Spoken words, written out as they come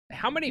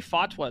how many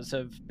fatwas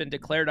have been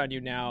declared on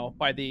you now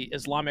by the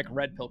Islamic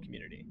red pill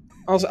community?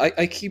 Also,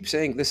 I keep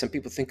saying this and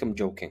people think I'm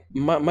joking.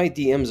 My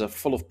DMs are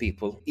full of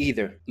people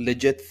either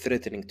legit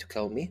threatening to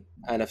kill me,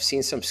 and I've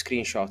seen some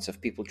screenshots of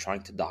people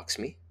trying to dox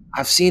me.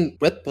 I've seen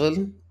red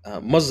pill,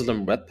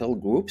 Muslim red pill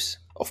groups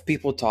of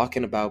people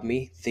talking about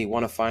me. They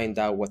want to find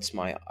out what's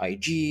my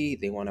IG.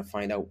 They want to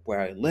find out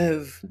where I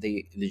live.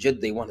 They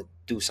want to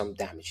do some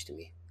damage to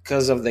me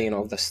because of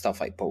the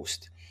stuff I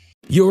post.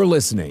 You're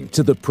listening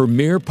to the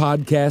premier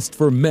podcast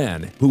for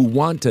men who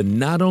want to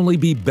not only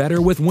be better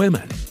with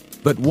women,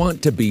 but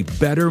want to be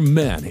better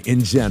men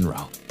in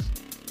general.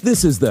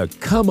 This is the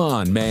Come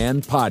On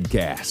Man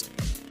podcast.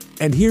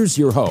 And here's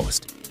your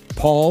host,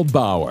 Paul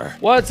Bauer.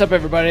 What's up,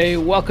 everybody?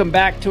 Welcome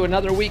back to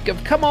another week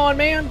of Come On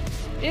Man.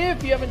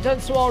 If you haven't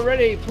done so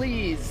already,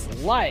 please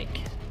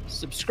like,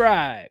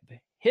 subscribe,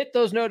 hit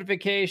those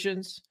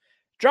notifications,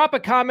 drop a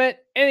comment.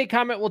 Any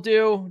comment will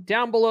do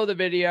down below the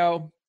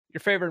video. Your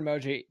favorite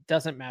emoji,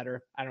 doesn't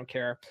matter. I don't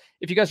care.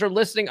 If you guys are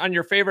listening on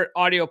your favorite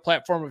audio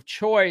platform of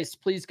choice,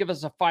 please give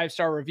us a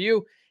 5-star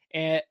review.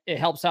 And it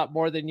helps out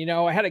more than you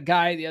know. I had a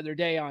guy the other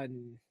day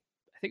on,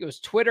 I think it was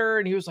Twitter,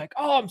 and he was like,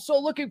 "Oh, I'm so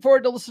looking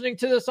forward to listening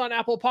to this on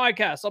Apple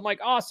Podcasts." I'm like,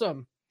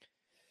 awesome.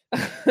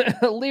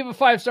 Leave a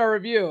 5-star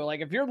review.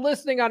 Like, if you're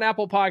listening on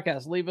Apple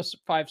Podcasts, leave us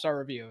a 5-star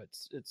review.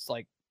 It's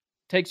like,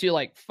 takes you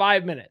like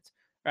 5 minutes,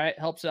 right?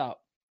 Helps out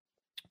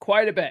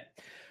quite a bit.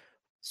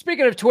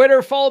 Speaking of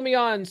Twitter, follow me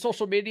on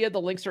social media.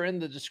 The links are in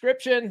the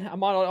description.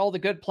 I'm on all the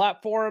good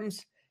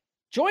platforms.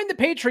 Join the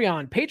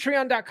Patreon,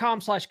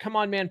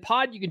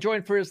 patreon.com/comeonmanpod. You can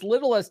join for as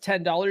little as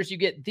 $10. You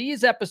get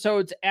these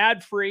episodes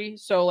ad-free.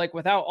 So like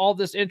without all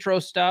this intro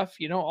stuff,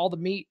 all the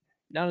meat,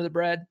 none of the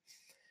bread.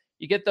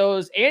 You get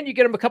those, and you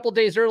get them a couple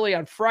days early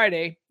on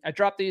Friday. I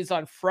drop these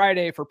on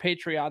Friday for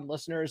Patreon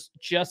listeners,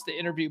 just the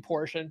interview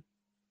portion.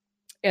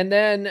 And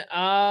then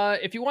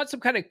if you want some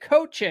kind of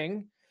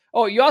coaching,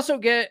 you also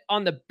get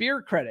on the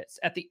beer credits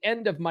at the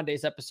end of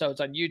Monday's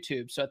episodes on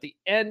YouTube. So at the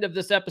end of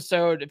this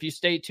episode, if you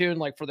stay tuned,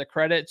 like for the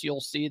credits,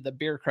 you'll see the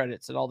beer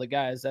credits and all the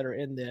guys that are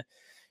in the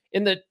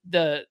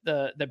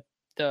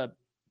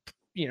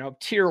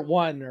tier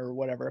 1 or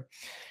whatever.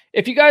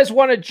 If you guys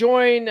want to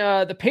join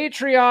the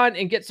Patreon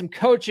and get some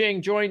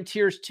coaching, join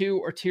tiers 2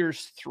 or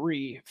tiers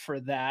 3 for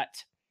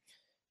that.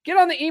 Get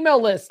on the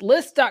email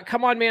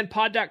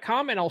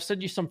list.comeonmanpod.com, and I'll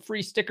send you some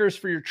free stickers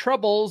for your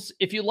troubles.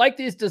 If you like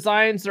these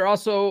designs, they're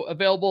also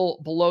available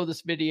below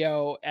this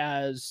video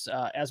as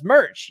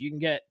merch. You can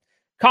get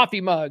coffee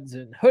mugs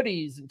and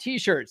hoodies and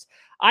t-shirts.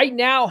 I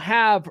now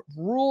have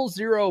Rule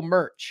Zero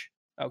merch,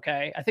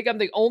 okay? I think I'm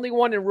the only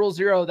one in Rule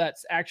Zero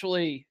that's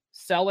actually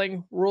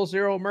selling Rule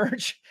Zero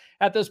merch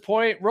at this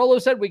point. Rolo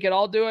said we could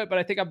all do it, but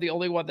I think I'm the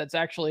only one that's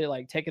actually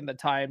like taking the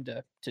time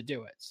to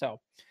do it. So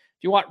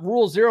if you want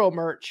Rule Zero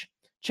merch,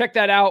 check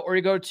that out, or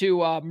you go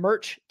to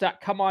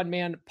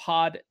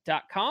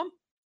merch.comeonmanpod.com.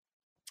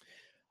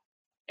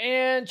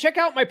 And check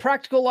out my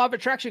Practical Law of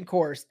Attraction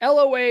course,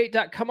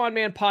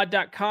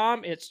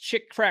 loa.comeonmanpod.com. It's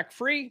chick crack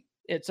free.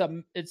 It's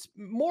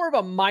more of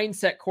a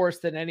mindset course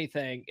than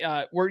anything.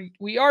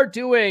 We are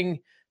doing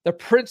the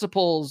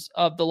principles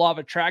of the law of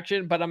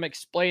attraction, but I'm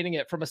explaining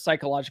it from a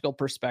psychological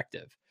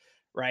perspective,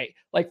 right?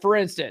 Like, for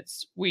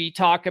instance, we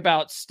talk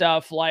about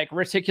stuff like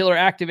reticular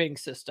activating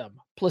system,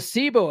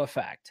 placebo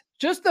effect.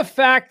 Just the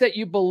fact that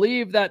you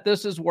believe that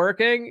this is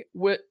working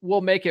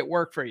will make it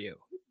work for you.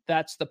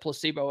 That's the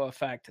placebo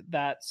effect.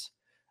 That's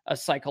a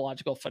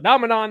psychological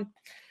phenomenon.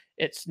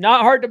 It's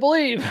not hard to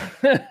believe.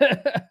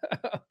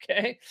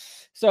 Okay.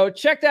 So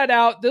check that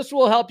out. This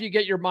will help you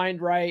get your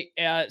mind right.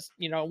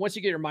 Once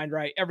you get your mind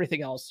right,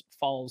 everything else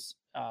falls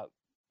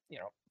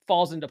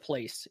into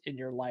place in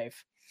your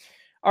life.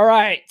 All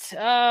right.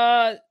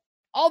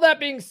 All that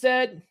being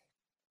said,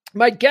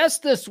 my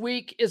guest this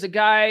week is a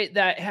guy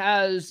that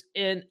has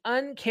an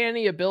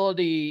uncanny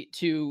ability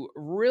to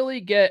really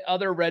get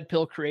other red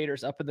pill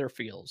creators up in their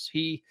fields.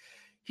 He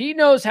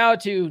knows how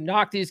to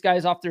knock these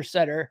guys off their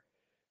center.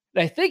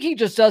 And I think he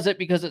just does it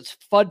because it's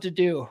fun to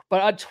do.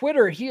 But on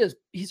Twitter, he's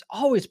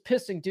always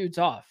pissing dudes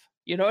off.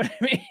 You know what I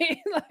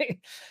mean? Like,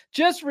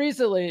 just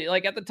recently,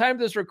 like at the time of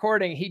this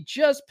recording, he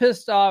just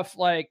pissed off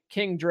like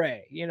King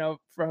Dre,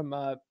 from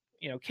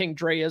King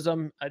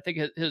Dreism. I think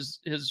his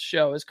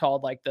show is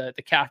called like the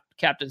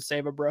Captain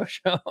Save-A-Bro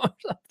show or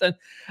something.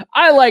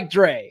 I like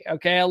Dre.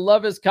 Okay. I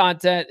love his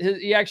content.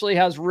 He actually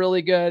has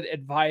really good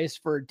advice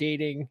for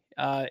dating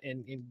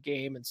in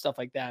game and stuff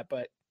like that.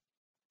 But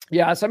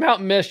yeah, somehow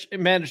Mish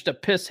managed to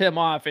piss him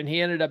off, and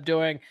he ended up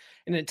doing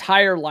an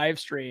entire live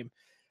stream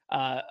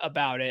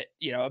about it,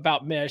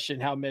 about Mish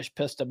and how Mish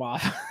pissed him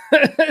off.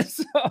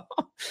 So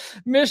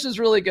Mish is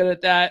really good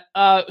at that.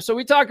 So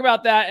we talk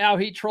about that, how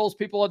he trolls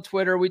people on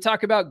Twitter. We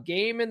talk about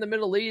game in the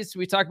Middle East.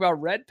 We talk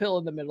about red pill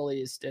in the Middle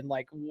East, and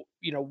like,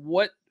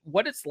 what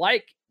it's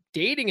like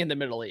dating in the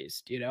Middle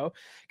East,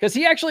 because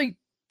he actually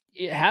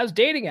has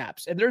dating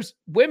apps, and there's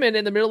women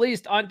in the Middle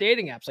East on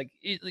dating apps. Like,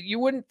 you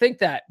wouldn't think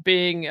that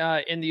being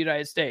in the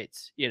United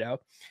States,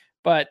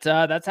 but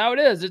that's how it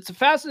is. It's a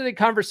fascinating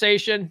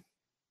conversation.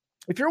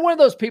 If you're one of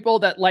those people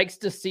that likes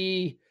to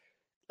see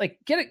like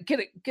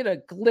get a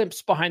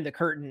glimpse behind the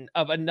curtain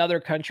of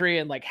another country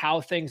and like how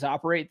things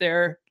operate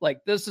there.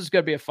 Like this is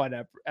going to be a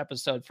fun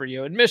episode for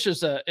you. And Mish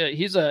is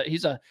he's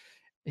a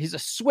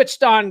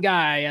switched on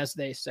guy, as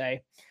they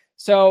say.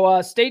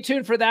 So stay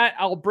tuned for that.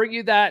 I'll bring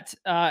you that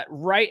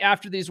right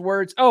after these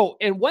words. Oh,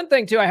 and one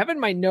thing too, I have in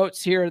my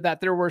notes here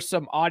that there were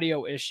some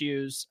audio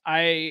issues.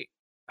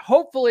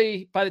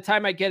 Hopefully by the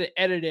time I get it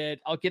edited,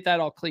 I'll get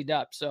that all cleaned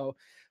up. So,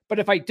 but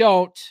if I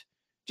don't,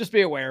 just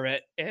be aware of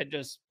it and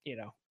just,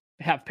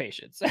 have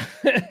patience.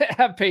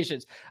 Have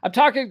patience. I'm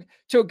talking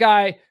to a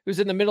guy who's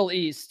in the Middle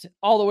East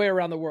all the way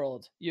around the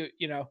world.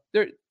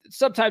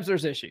 Sometimes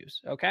there's issues.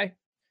 Okay.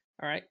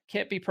 All right.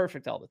 Can't be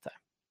perfect all the time.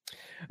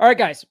 All right,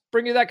 guys,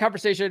 bring you that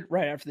conversation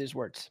right after these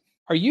words.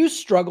 Are you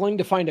struggling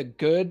to find a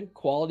good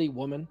quality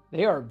woman?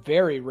 They are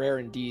very rare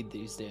indeed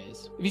these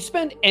days. If you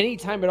spend any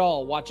time at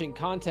all watching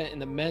content in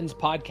the men's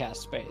podcast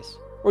space,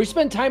 or you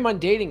spend time on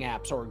dating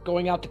apps or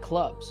going out to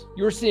clubs,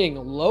 you're seeing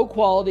low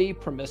quality,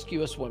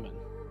 promiscuous women.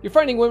 You're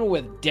finding women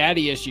with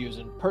daddy issues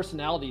and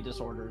personality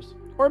disorders,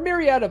 or a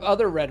myriad of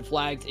other red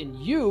flags, and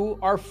you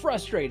are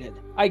frustrated.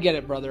 I get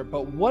it, brother,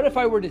 but what if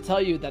I were to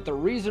tell you that the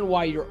reason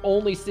why you're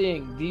only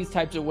seeing these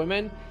types of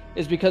women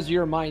is because of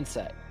your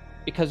mindset,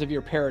 because of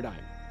your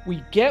paradigm.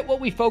 We get what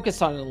we focus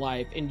on in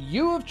life, and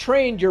you have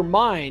trained your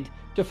mind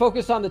to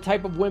focus on the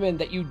type of women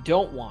that you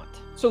don't want.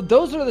 So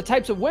those are the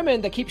types of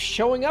women that keep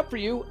showing up for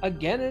you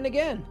again and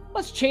again.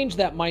 Let's change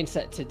that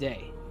mindset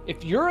today.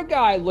 If you're a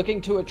guy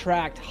looking to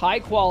attract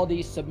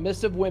high-quality,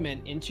 submissive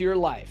women into your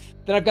life,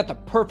 then I've got the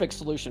perfect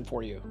solution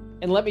for you.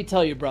 And let me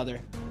tell you, brother,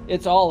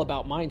 it's all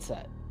about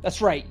mindset.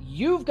 That's right,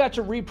 you've got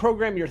to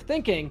reprogram your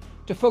thinking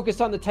to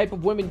focus on the type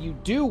of women you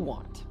do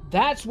want.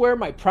 That's where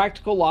my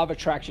Practical Law of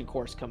Attraction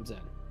course comes in.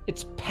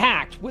 It's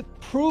packed with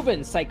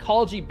proven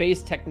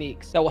psychology-based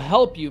techniques that will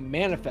help you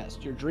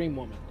manifest your dream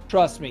woman.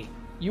 Trust me,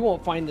 you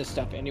won't find this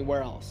stuff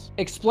anywhere else.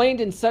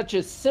 Explained in such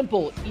a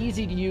simple,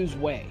 easy-to-use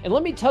way. And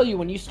let me tell you,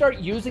 when you start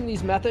using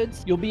these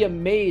methods, you'll be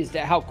amazed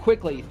at how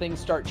quickly things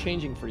start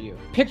changing for you.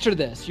 Picture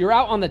this, you're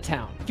out on the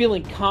town,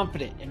 feeling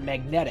confident and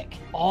magnetic.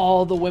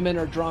 All the women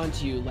are drawn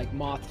to you like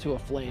moth to a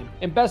flame.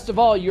 And best of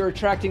all, you're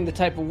attracting the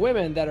type of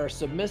women that are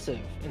submissive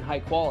and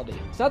high quality.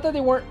 It's not that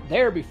they weren't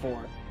there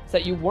before, it's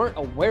that you weren't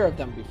aware of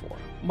them before.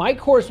 My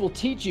course will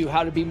teach you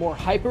how to be more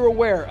hyper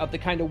aware of the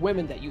kind of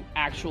women that you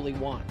actually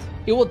want.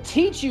 It will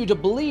teach you to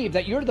believe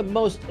that you're the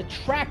most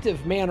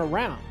attractive man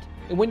around.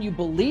 And when you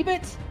believe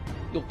it,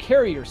 you'll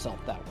carry yourself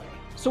that way.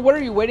 So what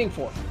are you waiting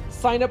for?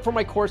 Sign up for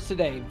my course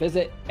today.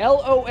 Visit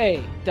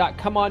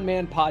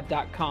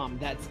loa.comeonmanpod.com.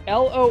 That's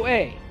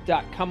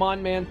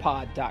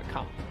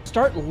loa.comeonmanpod.com.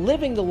 Start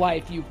living the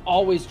life you've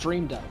always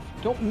dreamed of.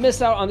 Don't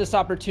miss out on this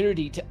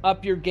opportunity to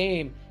up your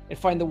game and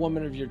find the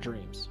woman of your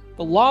dreams.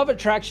 The law of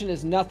attraction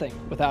is nothing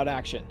without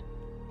action.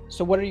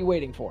 So what are you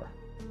waiting for?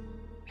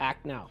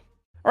 Act now.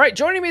 All right,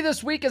 joining me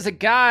this week is a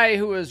guy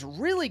who is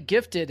really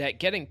gifted at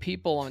getting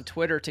people on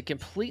Twitter to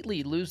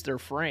completely lose their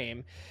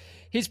frame.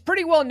 He's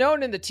pretty well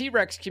known in the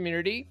T-Rex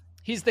community.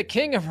 He's the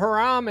king of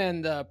haram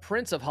and the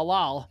prince of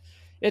halal.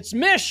 It's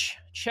Mish,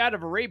 Chad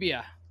of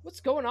Arabia. What's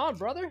going on,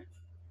 brother?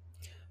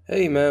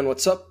 Hey, man,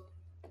 what's up?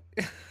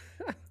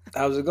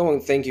 How's it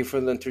going? Thank you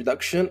for the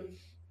introduction.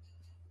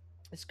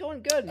 It's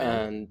going good,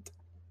 man. And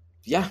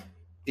yeah,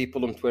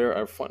 people on Twitter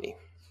are funny.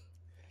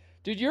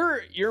 Dude,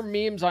 your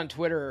memes on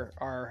Twitter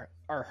are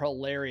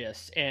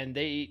hilarious, and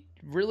they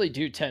really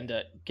do tend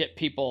to get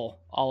people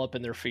all up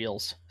in their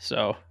feels.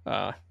 So,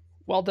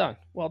 well done.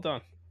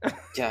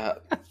 Yeah.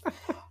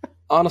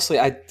 Honestly,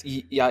 I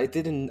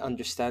didn't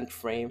understand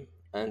frame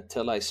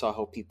until I saw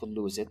how people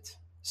lose it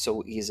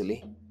so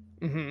easily.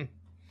 Mm-hmm.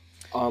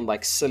 On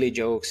like silly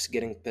jokes,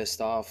 getting pissed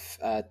off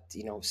at,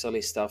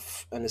 silly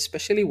stuff, and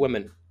especially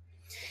women.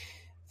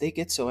 They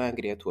get so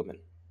angry at women.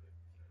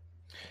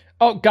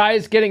 Oh,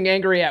 guys getting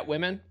angry at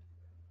women?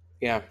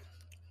 Yeah.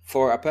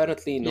 For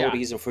apparently no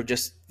reason, for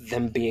just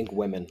them being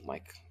women.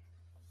 Like.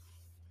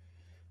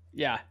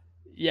 Yeah.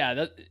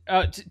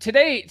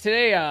 Today,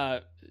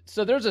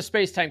 so there's a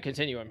space-time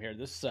continuum here.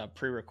 This is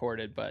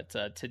pre-recorded, but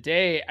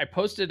today I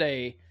posted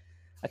a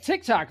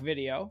TikTok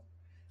video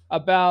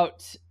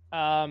about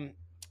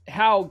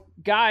how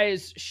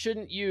guys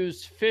shouldn't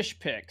use fish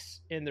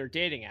pics in their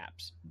dating app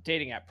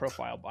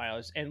profile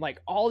bios. And like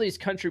all these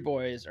country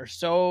boys are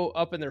so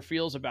up in their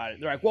feels about it.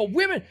 They're like, well,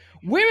 women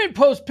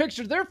post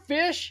pictures of their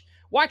fish.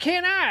 Why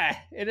can't I?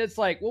 And it's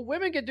like, well,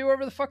 women can do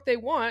whatever the fuck they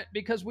want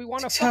because we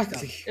want to fuck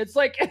them. It's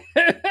like,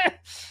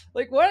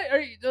 like what are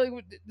you,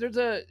 like, there's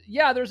a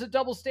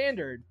double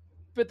standard,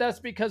 but that's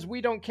because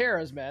we don't care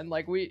as men.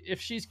 Like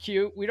if she's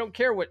cute, we don't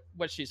care what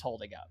she's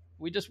holding up.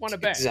 We just want to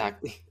bang.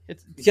 Exactly.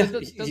 It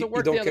doesn't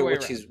work the other way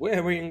around. You don't care what she's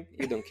wearing.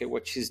 You don't care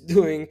what she's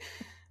doing.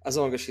 As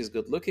long as she's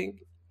good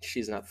looking,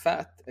 she's not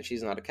fat, and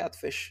she's not a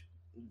catfish.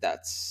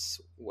 That's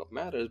what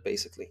matters,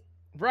 basically.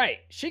 Right.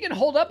 She can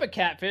hold up a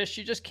catfish.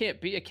 She just can't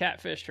be a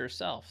catfish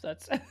herself.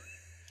 That's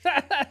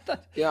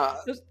yeah.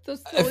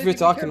 That's if you're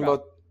talking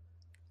about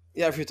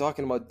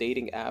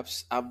dating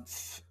apps,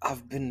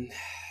 I've been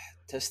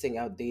testing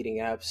out dating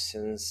apps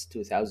since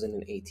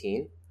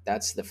 2018.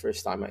 That's the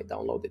first time I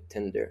downloaded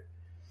Tinder.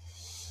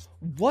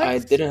 I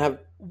What? didn't have.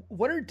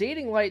 What are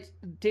dating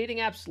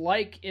apps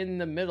like in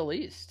the Middle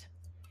East?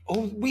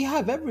 Oh, we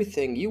have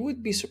everything. You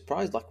would be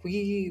surprised. Like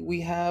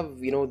we have,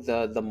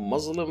 the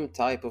Muslim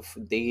type of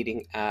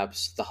dating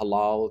apps, the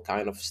halal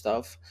kind of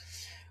stuff,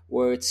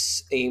 where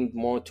it's aimed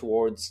more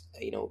towards,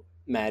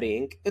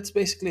 marrying. It's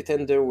basically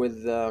Tinder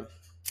with a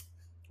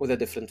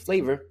different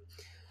flavor.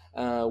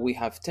 We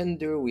have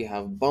Tinder, we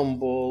have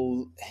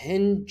Bumble,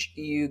 Hinge.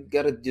 You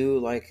gotta do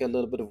like a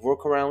little bit of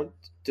workaround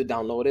to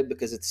download it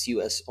because it's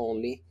US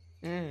only.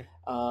 Mm.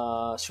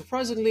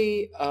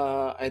 Surprisingly,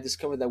 I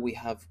discovered that we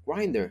have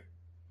Grinder.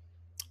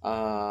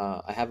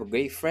 I have a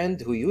great friend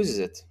who uses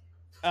it,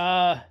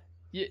 Uh,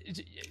 you,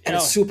 and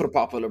it's super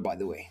popular, by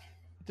the way.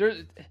 there.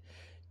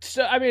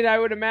 So I mean, I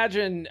would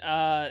imagine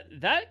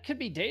that could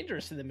be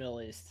dangerous in the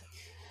Middle East.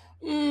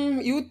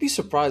 You would be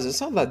surprised. It's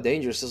not that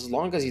dangerous as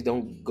long as you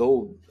don't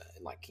go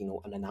like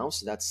and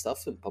announce that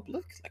stuff in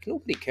public. Like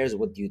nobody cares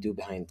what you do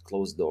behind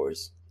closed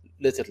doors.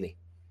 Literally,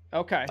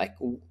 Okay. like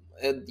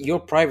your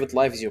private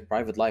life is your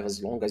private life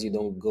as long as you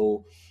don't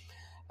go.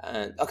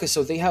 And okay,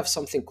 so they have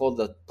something called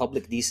the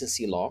public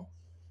decency law,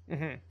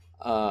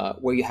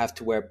 Mm-hmm. where you have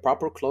to wear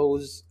proper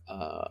clothes,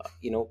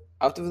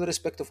 out of the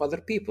respect of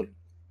other people.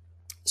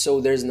 So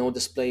there's no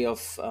display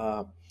of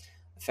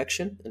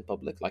affection in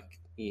public. Like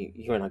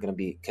you're not going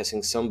to be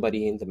kissing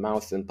somebody in the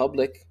mouth in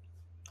public.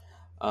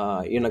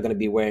 You're not going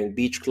to be wearing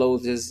beach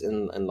clothes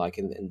and like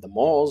in the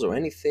malls or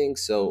anything.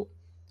 So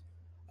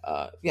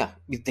yeah,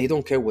 they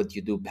don't care what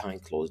you do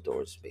behind closed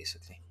doors,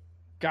 basically.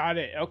 Got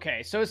it.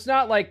 Okay, so it's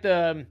not like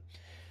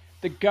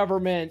the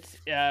government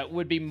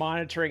would be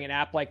monitoring an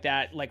app like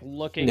that, like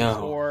looking No.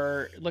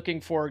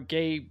 for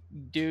gay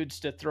dudes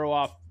to throw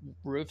off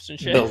roofs and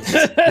shit. No.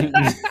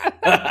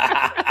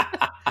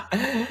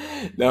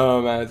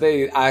 No, man.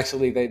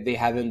 They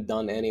haven't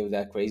done any of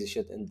that crazy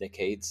shit in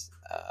decades.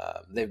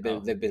 They've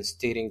been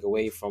steering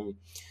away from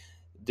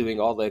doing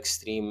all the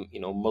extreme,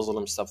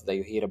 Muslim stuff that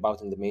you hear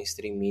about in the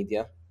mainstream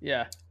media.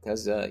 Yeah.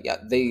 Because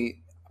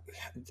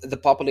the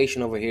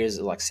population over here is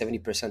like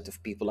 70%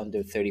 of people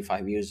under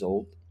 35 years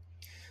old.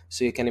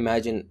 So you can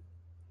imagine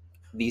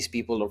these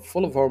people are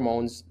full of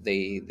hormones.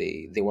 They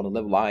want to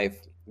live life.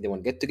 They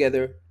want to get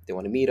together. They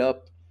want to meet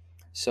up.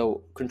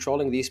 So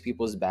controlling these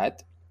people is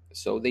bad.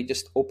 So they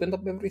just opened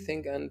up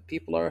everything and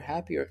people are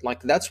happier.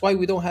 Like that's why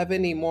we don't have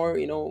any more,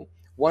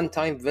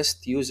 one-time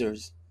vest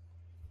users.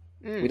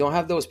 We don't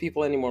have those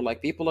people anymore.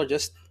 Like people are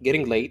just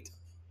getting late.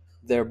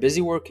 They're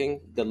busy working.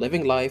 They're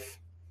living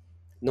life.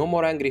 No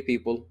more angry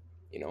people,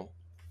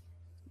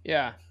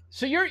 Yeah.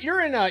 So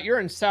you're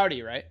in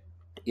Saudi, right?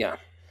 Yeah.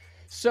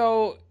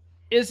 So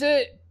is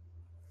it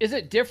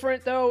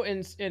different though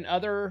in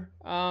other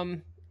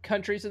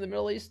countries in the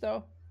Middle East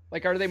though?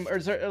 Like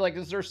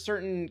is there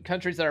certain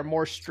countries that are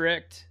more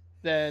strict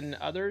than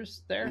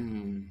others there?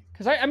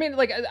 Because I mean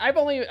like I've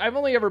only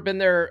ever been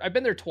there. I've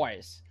been there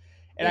twice,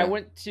 and Yeah. I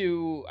went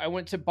to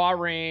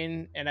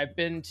Bahrain, and I've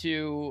been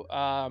to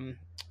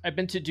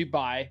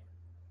Dubai.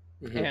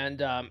 Mhm.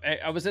 And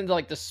I was into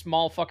like the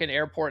small fucking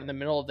airport in the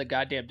middle of the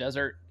goddamn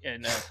desert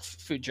in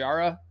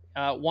Fujairah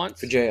once.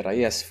 Fujairah,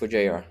 yes,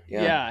 Fujairah.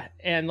 Yeah. Yeah,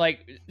 and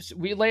like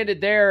we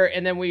landed there,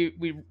 and then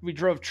we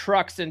drove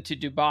trucks into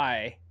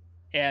Dubai,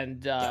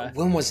 and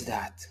When was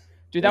that?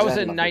 dude, that was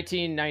that in like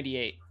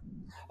 1998.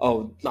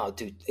 Oh no,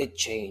 dude! It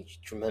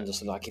changed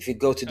tremendously. Like if you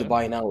go to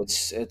Dubai now,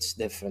 it's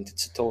different.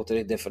 It's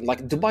totally different.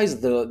 Like Dubai is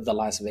the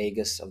Las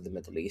Vegas of the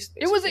Middle East.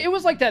 Basically. It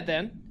was like that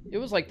then. It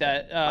was like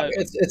that.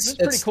 It's it was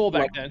pretty cool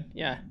back like then.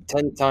 Yeah.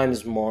 10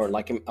 times more.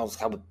 Like I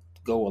would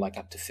go like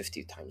up to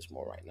 50 times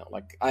more right now.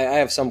 Like I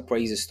have some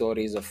crazy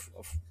stories of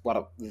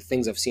the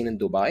things I've seen in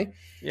Dubai.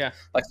 Yeah.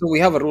 Like so, we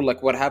have a rule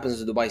like what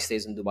happens in Dubai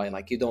stays in Dubai.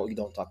 Like you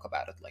don't talk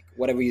about it. Like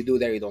whatever you do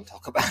there, you don't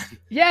talk about it.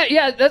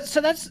 Yeah. That's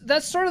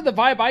sort of the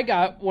vibe I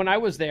got when I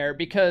was there,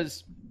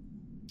 because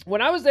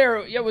when I was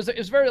there, it was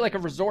very like a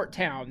resort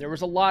town. There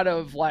was a lot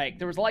of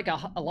like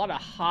a lot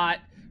of hot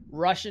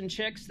Russian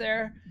chicks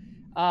there.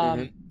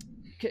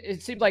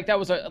 It seemed like that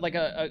was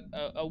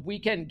a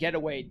weekend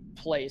getaway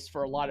place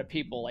for a lot of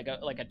people, like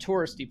a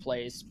touristy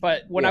place.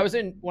 But when I was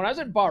in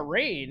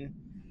Bahrain,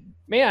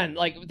 man,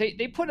 like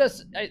they put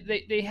us,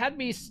 they had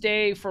me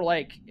stay for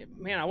like,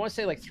 man, I want to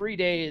say like 3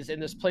 days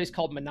in this place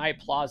called Menai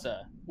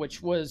Plaza,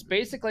 which was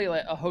basically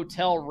like a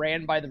hotel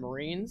ran by the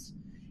Marines.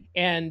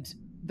 And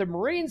the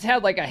Marines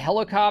had like a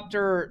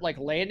helicopter like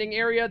landing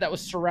area that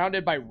was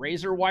surrounded by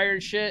razor wire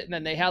and shit. And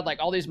then they had like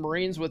all these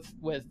Marines with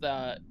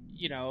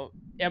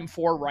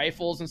M4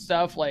 rifles and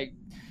stuff, like,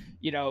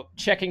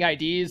 checking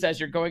IDs as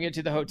you're going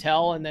into the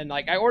hotel. And then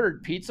like I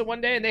ordered pizza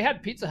one day, and they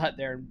had Pizza Hut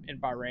there in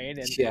Bahrain,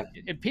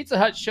 and Pizza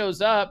Hut shows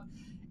up,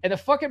 and the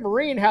fucking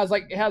Marine has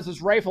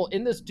this rifle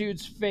in this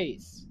dude's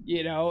face,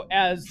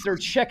 as they're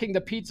checking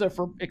the pizza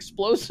for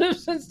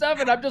explosives and stuff.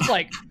 And I'm just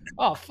like,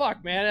 oh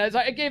fuck, man. As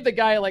I gave the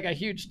guy like a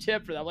huge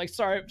tip for that. I'm like,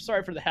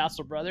 sorry for the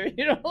hassle, brother.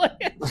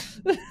 Like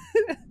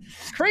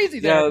it's crazy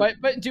there.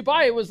 But in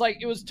Dubai,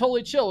 it was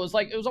totally chill. It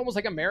was almost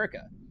like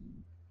America.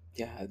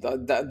 Yeah,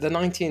 the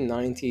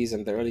 1990s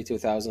and the early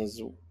 2000s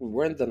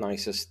weren't the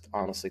nicest,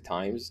 honestly,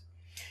 times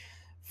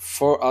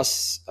for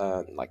us,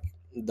 like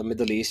the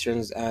Middle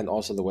Easterns and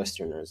also the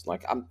Westerners.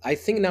 Like I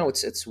think now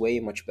it's way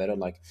much better.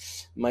 Like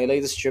my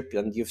latest trip,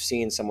 and you've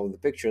seen some of the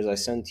pictures I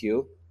sent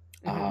you.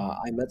 Hmm.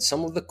 I met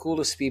some of the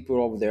coolest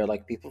people over there,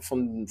 like people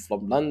from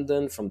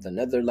London, from the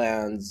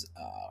Netherlands,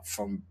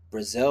 from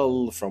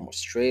Brazil, from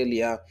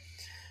Australia,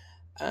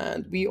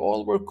 and we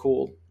all were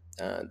cool.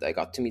 And I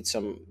got to meet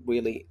some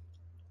really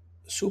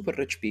super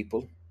rich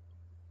people.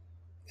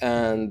 Hmm.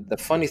 And the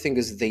funny thing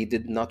is, they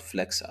did not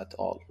flex at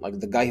all. Like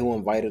the guy who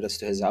invited us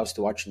to his house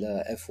to watch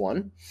the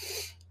F1,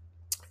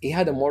 he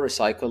had a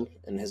motorcycle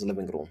in his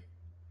living room.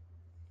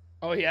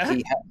 Oh yeah.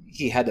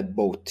 He had a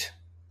boat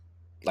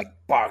like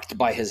parked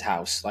by his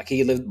house. Like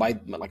he lived by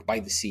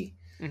the sea.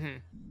 Hmm.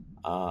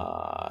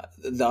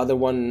 The other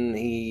one,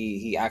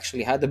 he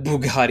actually had a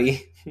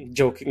Bugatti.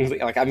 Jokingly,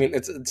 like I mean,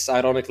 it's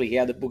ironically he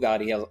had a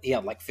Bugatti. He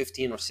had like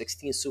 15 or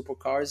 16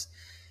 supercars.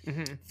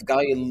 Hmm. The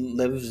guy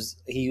lives.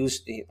 He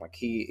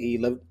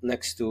lived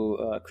next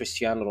to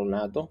Cristiano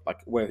Ronaldo,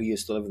 like where he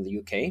used to live in the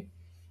UK.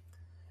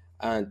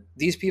 And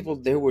these people,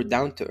 they were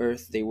down to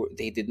earth.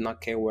 They did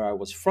not care where I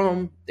was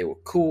from. They were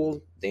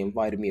cool. They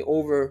invited me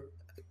over.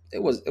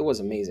 It was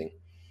amazing.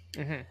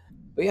 Hmm.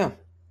 But yeah,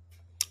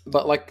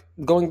 but like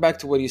going back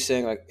to what you're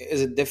saying, like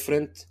is it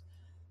different?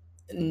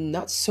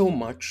 Not so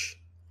much.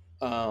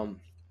 Um,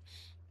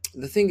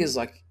 the thing is,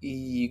 like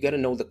you gotta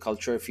know the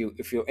culture if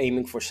you're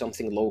aiming for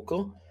something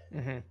local.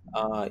 Hmm.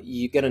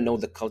 You gotta know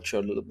the culture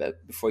a little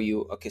bit before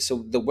you. Okay,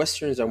 so the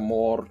Westerns are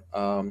more,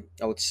 I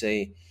would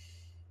say,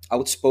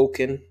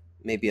 outspoken,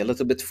 maybe a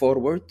little bit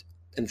forward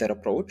in their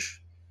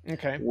approach.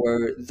 Okay.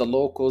 Where the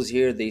locals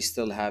here, they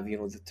still have,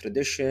 the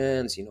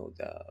traditions,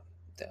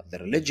 the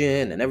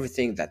religion and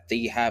everything that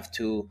they have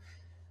to,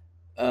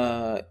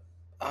 uh,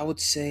 I would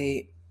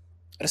say,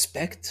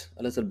 respect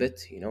a little bit,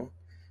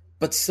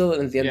 but still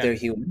in the end Yeah. they're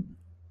human,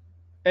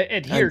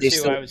 Adhere and they to,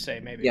 still, I would say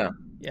maybe. yeah,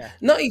 Yeah.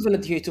 not even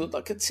adhere to it.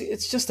 Like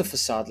it's just a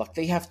facade. Like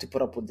they have to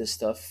put up with this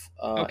stuff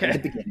in the Okay.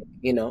 beginning,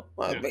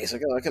 Yeah.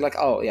 basically like,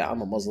 oh yeah,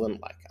 I'm a Muslim,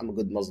 like I'm a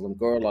good Muslim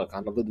girl, like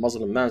I'm a good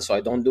Muslim man, so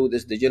I don't do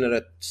this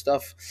degenerate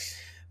stuff.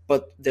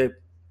 But they're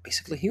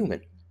basically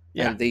human,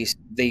 Yeah.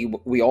 and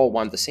we all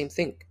want the same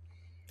thing.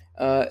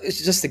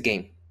 It's just a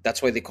game.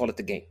 That's why they call it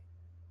a game.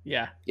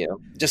 Yeah.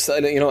 Just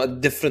a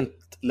different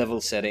level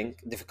setting,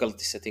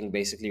 difficulty setting.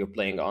 Basically, you're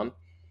playing on.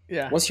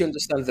 Yeah. Once you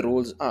understand the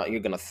rules,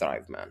 you're gonna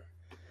thrive, man.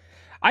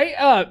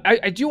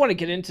 I do want to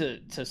get into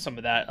some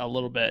of that a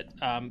little bit,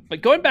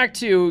 but going back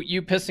to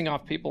you pissing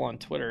off people on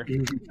Twitter,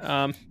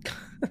 um,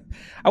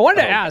 I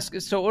wanted to Oh, ask.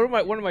 So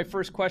one of my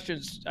first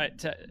questions,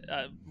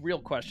 real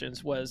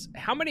questions, was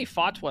how many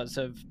fatwas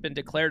have been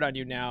declared on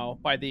you now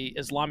by the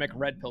Islamic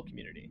red pill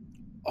community?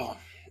 oh,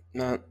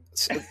 man.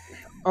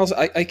 Also,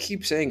 I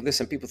keep saying this,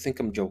 and people think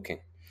I'm joking.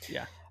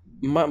 Yeah.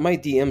 My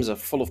DMs are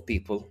full of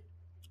people,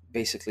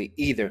 basically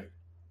either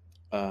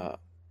uh,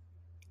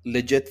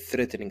 legit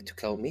threatening to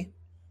kill me,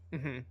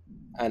 Hmm.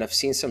 and I've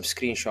seen some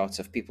screenshots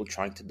of people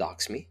trying to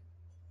dox me,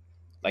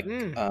 like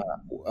Mm.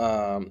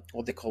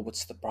 what they call,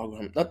 what's the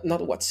program? Not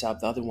WhatsApp,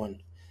 the other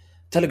one,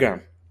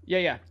 Telegram. Yeah.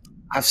 Yeah.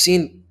 I've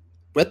seen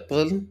red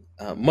pill,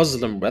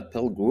 Muslim red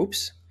pill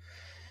groups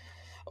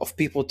of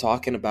people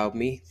talking about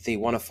me. They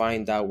want to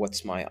find out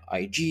what's my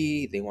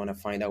IG. They want to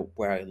find out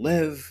where I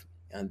live,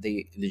 and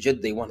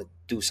they want to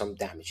do some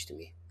damage to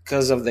me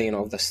because of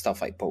the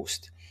stuff I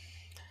post.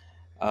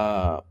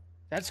 Uh,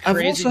 That's I've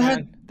crazy, also had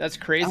man. That's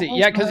I've crazy. Yeah,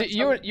 also because had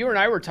some. you and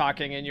I were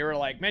talking, and you were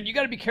like, "Man, you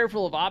got to be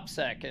careful of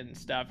OPSEC and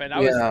stuff." And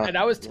Yeah,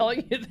 I was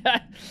telling you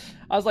that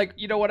I was like,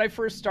 when I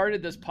first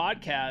started this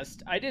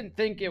podcast, I didn't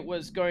think it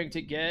was going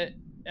to get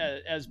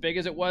as big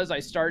as it was. I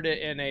started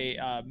in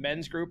a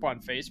men's group on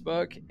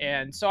Facebook,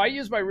 and so I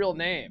used my real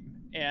name,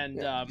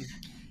 yeah.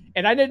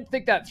 and I didn't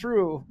think that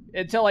through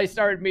until I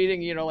started meeting,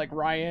 like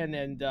Ryan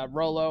and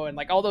Rolo, and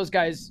like all those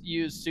guys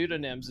use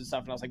pseudonyms and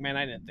stuff. And I was like, man,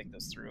 I didn't think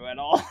this through at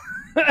all.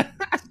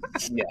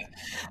 Yeah.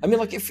 I mean,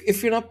 like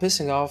if you're not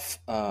pissing off,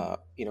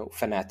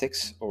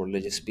 fanatics or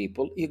religious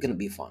people, you're gonna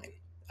be fine.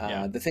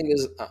 Yeah. The thing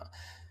is,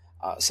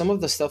 some of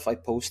the stuff I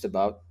post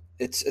about,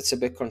 it's a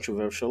bit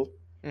controversial.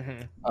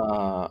 Hmm.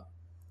 Uh,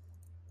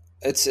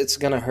 it's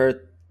gonna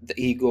hurt the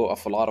ego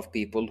of a lot of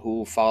people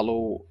who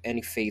follow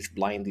any faith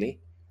blindly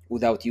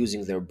without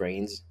using their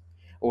brains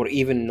or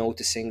even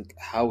noticing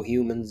how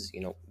humans,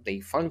 they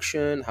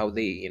function, how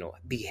they,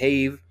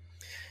 behave.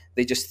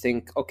 They just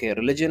think, okay,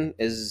 religion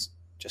is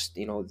just,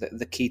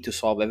 the key to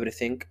solve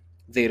everything.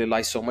 They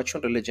rely so much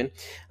on religion.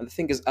 And the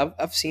thing is,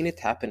 I've seen it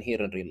happen here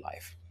in real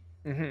life.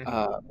 Hmm.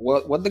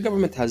 What the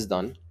government has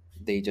done,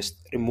 they just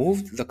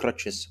removed the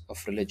crutches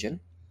of religion.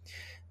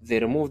 They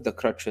removed the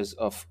crutches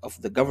of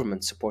the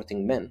government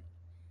supporting men.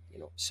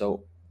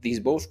 So these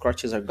both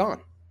crutches are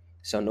gone.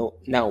 So no,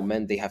 now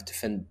men, they have to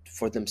fend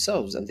for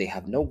themselves, and they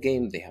have no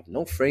game, they have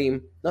no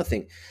frame,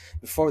 nothing.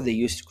 Before, they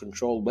used to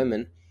control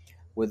women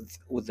with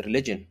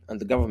religion and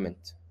the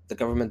government. The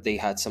government, they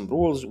had some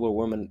rules where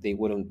women, they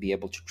wouldn't be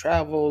able to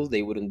travel,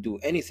 they wouldn't do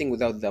anything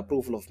without the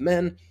approval of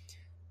men.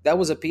 that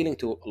was appealing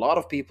to a lot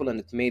of people, and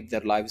it made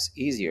their lives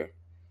easier.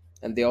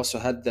 And they also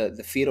had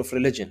the fear of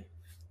religion.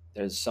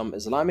 There's some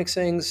Islamic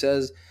saying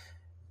says,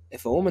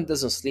 if a woman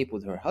doesn't sleep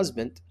with her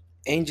husband,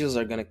 angels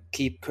are gonna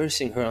keep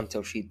cursing her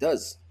until she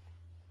does.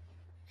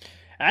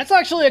 That's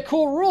actually a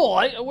cool rule.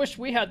 I wish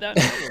we had that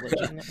in our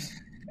religion.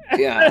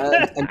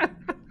 Yeah,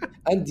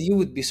 and you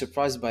would be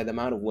surprised by the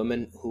amount of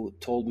women who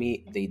told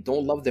me they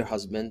don't love their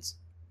husbands.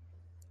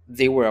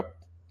 They were up,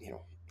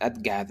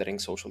 at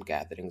gatherings, social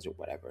gatherings, or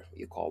whatever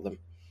you call them.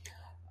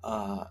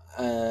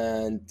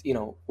 And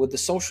with the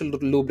social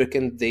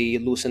lubricant, they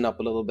loosen up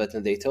a little bit,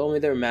 and they tell me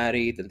they're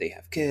married and they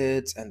have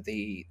kids, and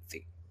they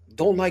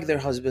don't like their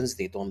husbands,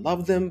 they don't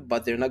love them,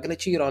 but they're not going to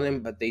cheat on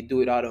him, but they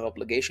do it out of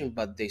obligation,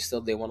 but they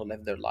want to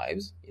live their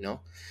lives.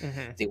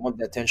 Mm-hmm. They want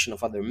the attention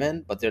of other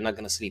men, but they're not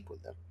going to sleep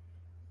with them.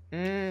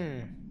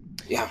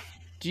 Yeah.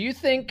 Do you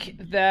think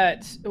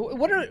that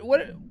what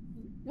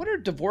are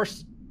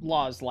divorce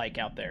laws like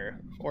out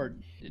there, or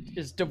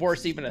is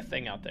divorce even a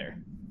thing out there?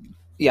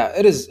 Yeah,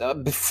 it is.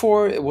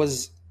 Before it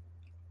was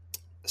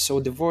so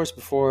divorce.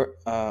 Before,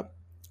 a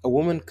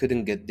woman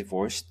couldn't get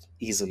divorced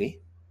easily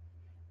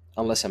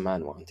unless a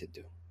man wanted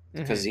to,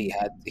 because he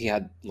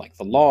had like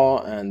the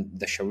law and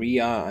the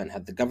Sharia and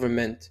had the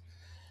government,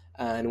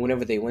 and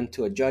whenever they went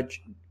to a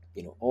judge,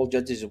 all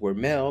judges were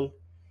male,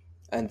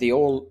 and they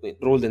all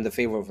ruled in the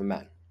favor of a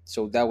man.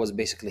 So that was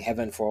basically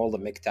heaven for all the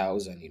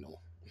MGTOWs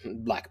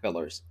and black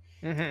pillars.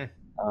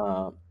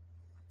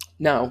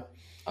 Now,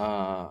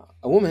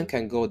 a woman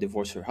can go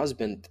divorce her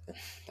husband.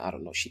 I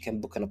don't know. She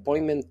can book an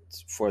appointment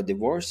for a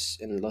divorce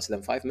in less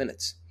than 5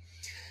 minutes.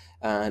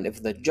 And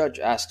if the judge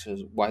asks her,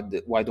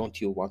 why don't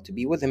you want to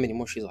be with him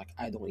anymore? She's like,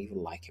 I don't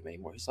even like him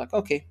anymore. He's like,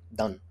 okay,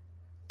 done.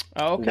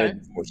 Oh, okay. They're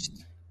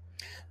divorced.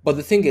 But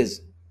the thing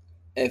is,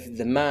 if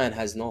the man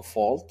has no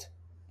fault,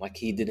 like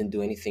he didn't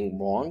do anything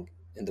wrong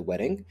in the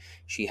wedding,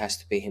 she has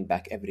to pay him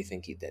back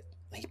everything he did.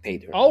 He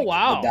paid her. Oh, like,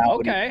 wow. the dowry.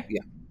 Okay.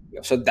 Yeah.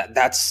 So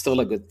that's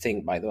still a good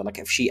thing, by the way. Like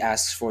if she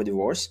asks for a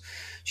divorce,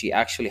 she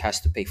actually has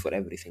to pay for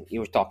everything.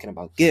 You're talking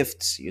about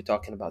gifts, you're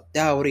talking about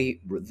dowry,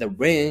 the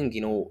ring,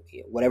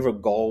 whatever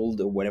gold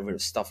or whatever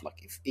stuff.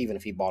 Like even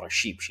if he bought a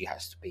sheep, she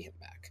has to pay him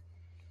back.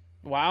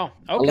 Wow.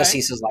 Okay. Unless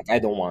he says like, I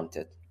don't want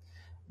it.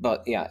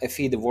 But yeah, if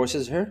he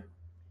divorces her,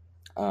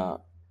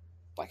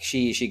 like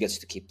she gets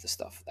to keep the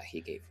stuff that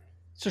he gave her.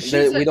 So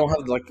we don't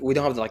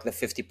have like the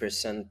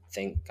 50%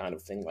 thing kind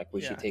of thing, like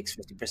where she takes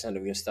 50%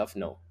 of your stuff.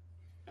 No.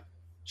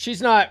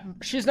 She's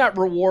not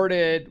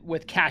rewarded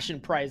with cash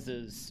and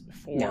prizes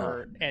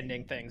for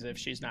ending things if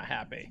she's not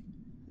happy.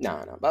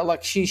 No. But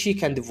like she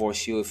can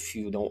divorce you if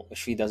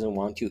she doesn't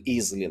want you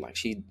easily. Like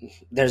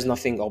there's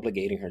nothing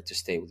obligating her to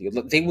stay with you.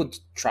 Look, they would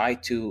try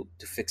to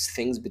fix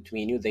things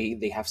between you.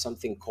 They have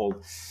something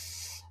called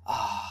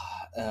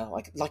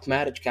like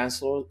marriage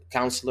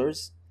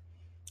counselors,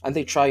 and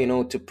they try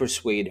to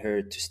persuade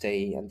her to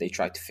stay, and they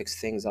try to fix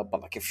things up.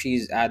 But like if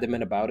she's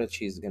adamant about it,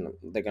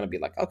 they're gonna be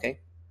like, okay,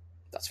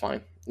 that's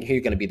fine.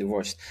 You're gonna be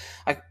divorced.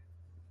 I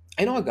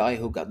know a guy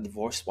who got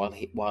divorced while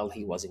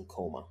he was in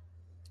coma,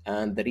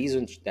 and the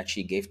reason that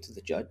she gave to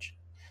the judge,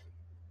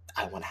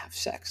 I want to have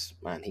sex,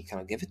 man. He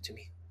cannot give it to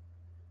me.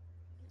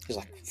 He's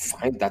like,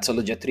 fine, that's a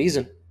legit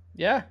reason.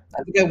 Yeah.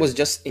 I think I was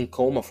just in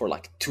coma for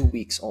like 2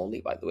 weeks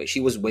only. By the way, she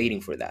was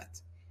waiting for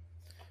that.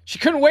 She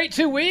couldn't wait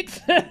 2 weeks.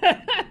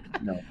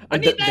 No, I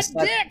need that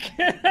dick.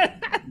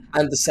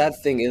 And the sad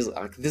thing is,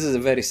 like, this is a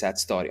very sad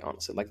story,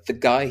 honestly. Like the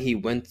guy, he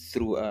went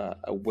through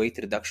a weight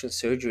reduction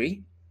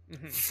surgery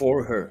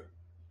for her.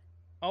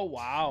 Oh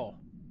wow!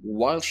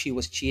 While she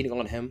was cheating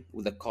on him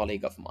with a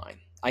colleague of mine.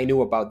 I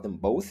knew about them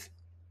both.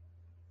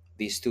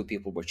 These two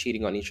people were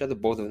cheating on each other.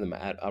 Both of them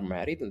are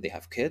married and they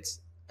have kids.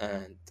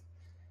 And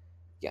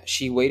yeah,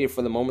 she waited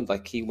for the moment.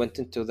 Like he went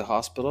into the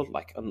hospital.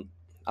 Like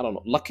I don't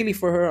know. Luckily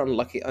for her,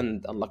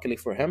 unluckily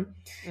for him,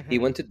 he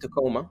went into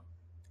coma,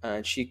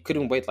 and she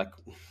couldn't wait. Like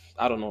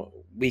I don't know,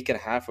 week and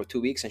a half or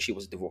 2 weeks, and she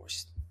was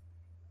divorced.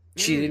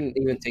 She didn't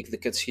even take the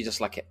kids. She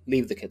just like,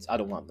 leave the kids. I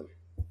don't want them.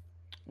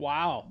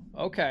 Wow.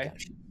 Okay.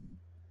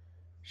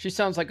 She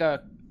sounds like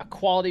a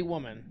quality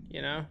woman,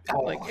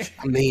 like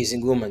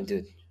amazing woman,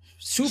 dude.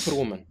 Super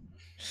woman.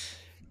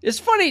 It's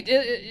funny.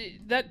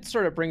 That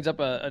sort of brings up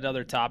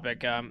another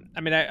topic. I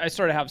mean, I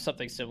sort of have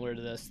something similar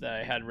to this that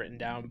I had written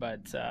down,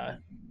 but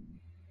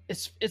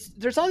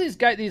there's all these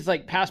guys, these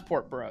like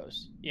passport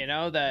bros,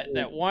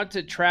 that want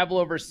to travel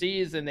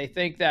overseas, and they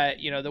think that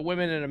the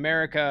women in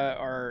America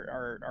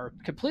are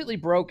completely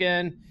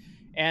broken,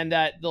 and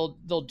that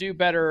they'll do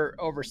better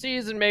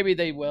overseas, and maybe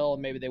they will,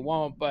 and maybe they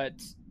won't. But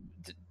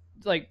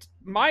like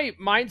my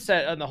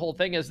mindset on the whole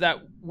thing is that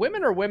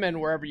women are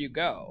women wherever you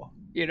go.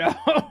 Yeah.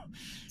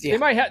 They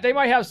might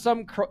have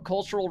some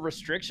cultural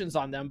restrictions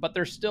on them, but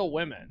they're still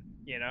women.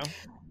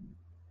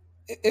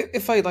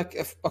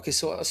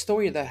 So a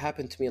story that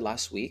happened to me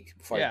last week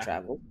before I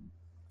traveled,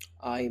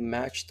 I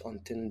matched on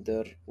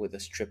Tinder with a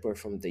stripper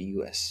from the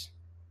US.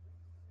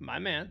 My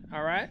man.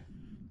 All right.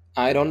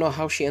 I don't know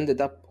how she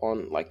ended up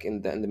on like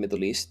in the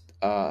Middle East.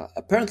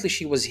 Apparently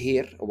she was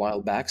here a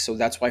while back, so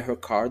that's why her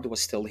card was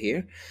still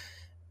here.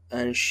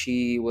 and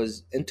she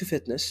was into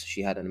fitness.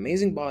 She had an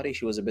amazing body.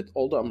 She was a bit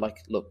older. I'm like,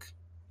 look,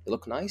 you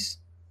look nice.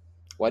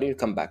 Why don't you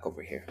come back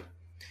over here?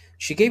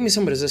 She gave me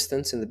some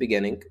resistance in the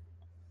beginning.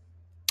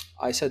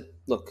 I said,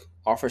 look,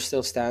 offer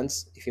still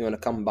stands. If you want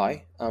to come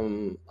by,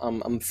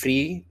 I'm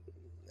free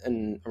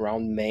in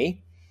around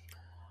May.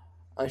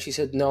 And she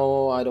said,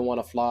 no, I don't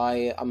want to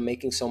fly. I'm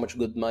making so much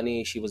good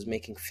money. She was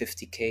making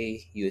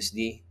 50K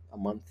USD a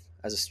month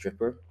as a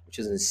stripper, which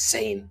is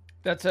insane.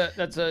 That's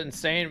a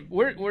insane.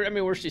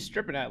 Where's she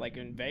stripping at? Like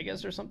in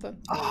Vegas or something?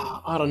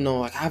 I don't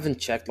know. Like I haven't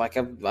checked. Like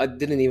I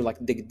didn't even like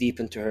dig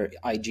deep into her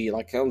IG.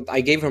 Like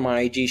I gave her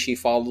my IG. She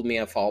followed me.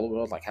 I followed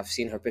her. Like I've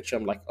seen her picture.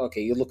 I'm like, okay,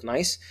 you look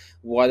nice.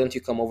 Why don't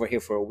you come over here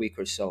for a week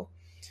or so?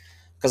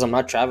 Because I'm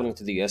not traveling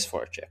to the US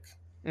for a check.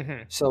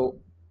 Mm-hmm. So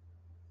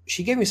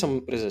she gave me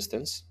some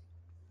resistance.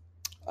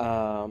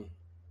 I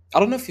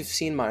don't know if you've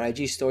seen my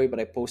IG story, but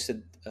I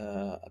posted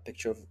a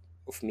picture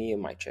of me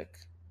and my chick.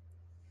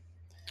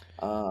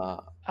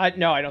 No,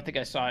 I don't think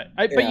I saw it.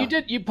 But you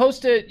did. You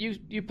posted.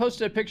 You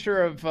posted a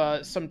picture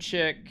of some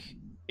chick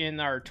in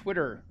our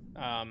Twitter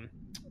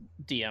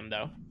DM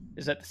though.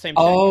 Is that the same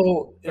chick?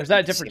 Oh, or is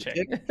that a different chick?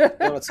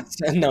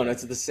 No,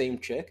 it's the same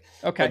chick.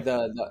 Okay.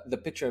 But the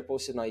picture I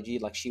posted on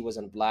IG, like she was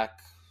in black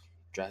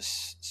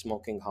dress,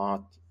 smoking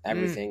hot,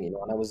 everything, you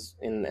know, and I was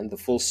in the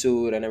full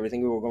suit and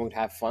everything. We were going to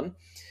have fun.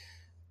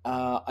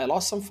 I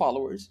lost some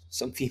followers,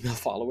 some female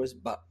followers,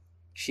 but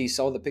she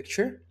saw the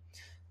picture.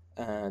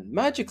 And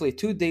magically,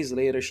 2 days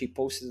later, she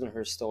posted in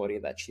her story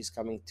that she's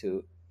coming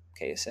to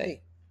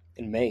KSA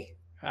in May.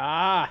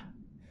 Ah.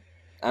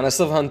 And I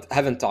still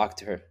haven't talked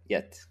to her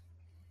yet.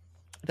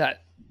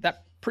 That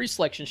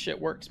pre-selection shit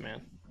works,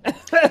 man.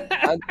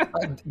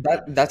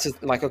 That's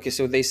it. Like, okay,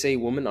 so they say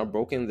women are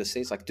broken in the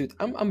States. Like, dude,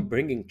 I'm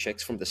bringing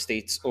chicks from the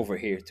States over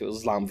here to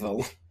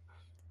Islamville.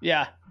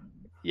 Yeah.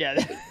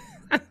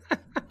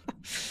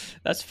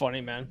 That's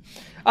funny, man.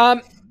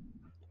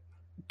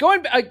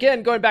 Going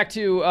back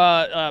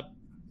to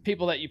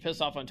people that you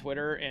piss off on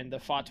Twitter and the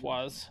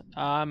fatwas.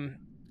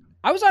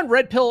 I was on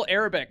Red Pill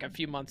Arabic a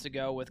few months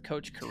ago with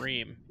Coach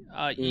Kareem.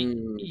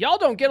 Y'all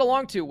don't get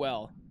along too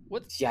well.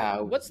 What's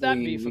that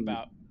beef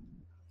about?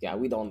 Yeah,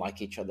 we don't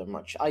like each other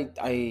much. I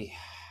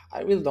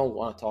really don't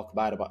want to talk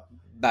bad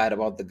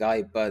about the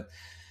guy, but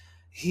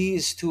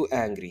he's too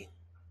angry.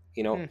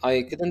 You know,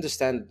 I could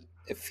understand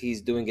if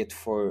he's doing it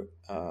for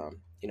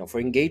for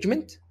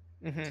engagement.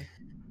 Mm-hmm.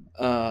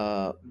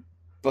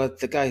 But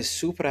the guy is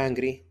super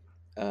angry.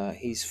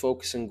 He's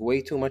focusing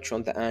way too much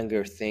on the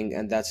anger thing,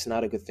 and that's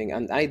not a good thing.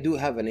 And I do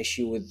have an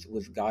issue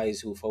with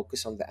guys who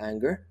focus on the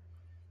anger.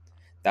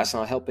 That's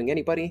not helping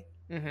anybody.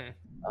 Mm-hmm.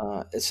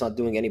 It's not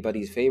doing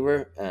anybody's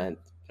favor, and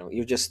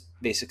you're just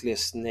basically a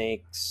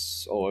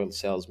snake's oil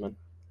salesman.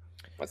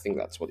 I think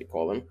that's what you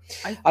call him.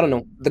 I don't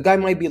know. The guy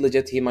might be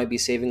legit. He might be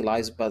saving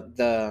lives, but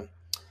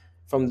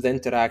from the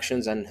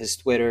interactions and his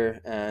Twitter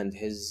and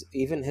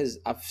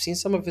I've seen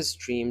some of his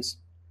streams.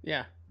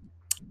 Yeah.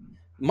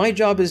 My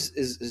job is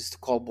to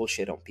call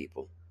bullshit on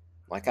people.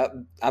 Like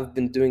I've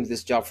been doing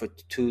this job for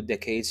 2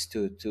 decades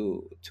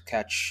to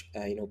catch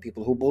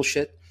people who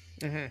bullshit,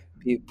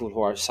 people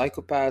who are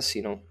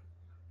psychopaths.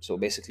 So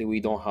basically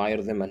we don't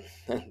hire them and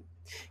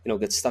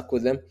get stuck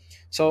with them.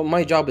 So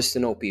my job is to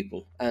know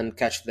people and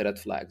catch the red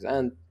flags,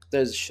 and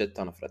there's a shit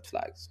ton of red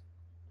flags.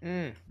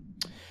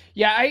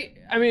 Yeah,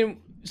 I mean,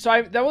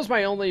 that was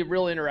my only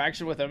real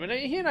interaction with him, and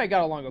he and I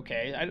got along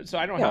okay. I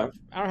don't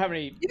have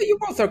any. Yeah, you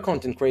both are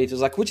content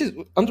creators, like, which is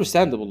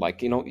understandable.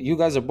 Like, you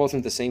guys are both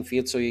in the same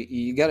field, so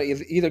you gotta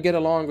either get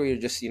along or you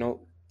just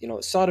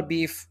start a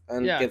beef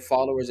and get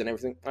followers and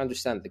everything. I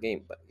understand the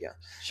game, but yeah,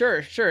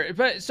 sure.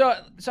 But so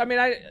I mean,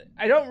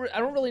 I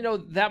don't really know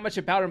that much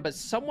about him, but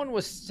someone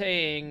was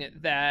saying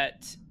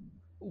that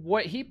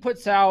what he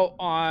puts out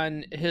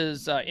on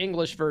his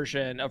English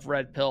version of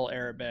Red Pill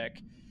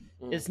Arabic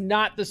is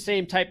not the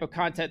same type of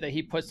content that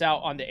he puts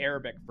out on the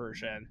Arabic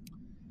version.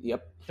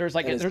 Yep. There's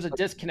a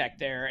disconnect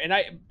there, and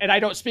I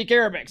don't speak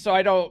Arabic, so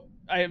I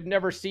have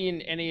never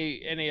seen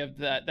any of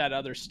that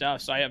other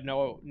stuff, so I have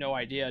no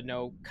idea,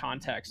 no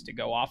context to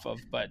go off of.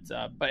 But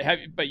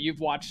you've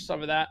watched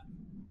some of that.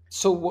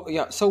 So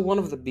yeah, so one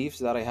of the beefs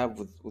that I have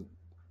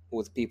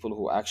with people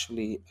who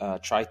actually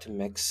try to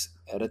mix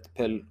red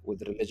pill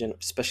with religion,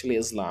 especially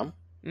Islam,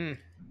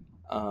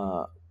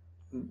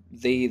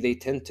 they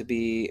tend to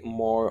be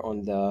more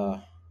on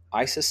the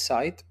ISIS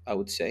side, I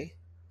would say,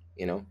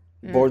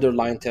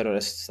 borderline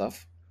terrorist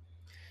stuff.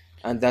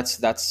 And that's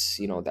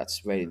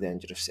very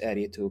dangerous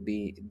area to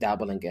be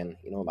dabbling in.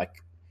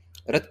 Like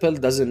red pill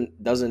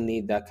doesn't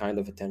need that kind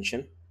of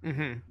attention.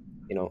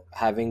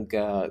 Having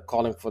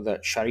calling for the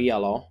Sharia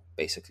law,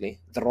 basically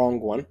the wrong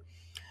one,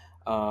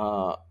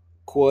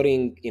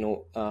 quoting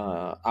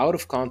out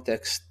of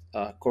context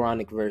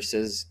Quranic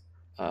verses,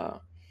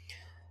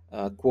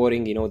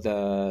 quoting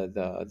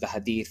the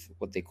hadith,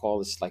 what they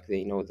call is like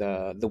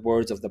the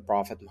words of the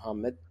Prophet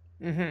Muhammad,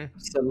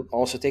 still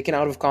also taken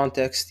out of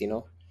context.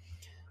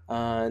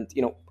 And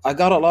I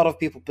got a lot of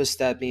people pissed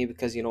at me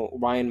because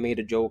Ryan made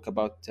a joke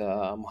about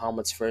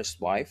Muhammad's first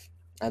wife,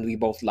 and we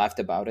both laughed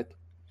about it.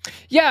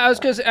 Yeah,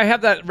 I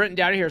have that written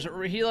down here.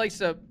 So he likes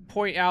to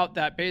point out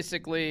that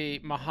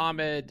basically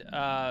Muhammad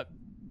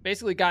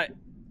basically got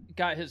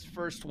his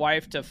first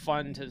wife to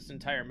fund his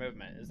entire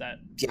movement. Is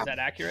Yeah. that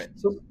accurate?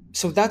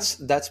 So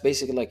that's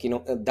basically like,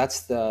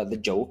 that's the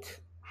joke.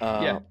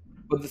 Yeah.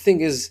 But the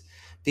thing is,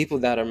 people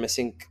that are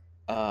missing,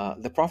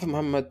 the Prophet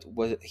Muhammad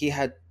he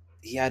had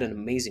an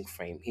amazing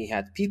frame. He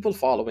had people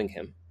following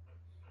him,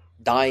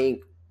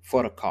 dying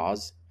for a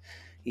cause.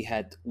 He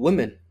had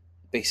women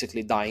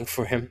basically dying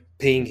for him,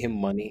 paying him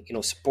money,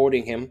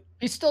 supporting him,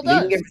 He still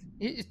leaving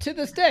does to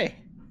this day.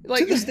 to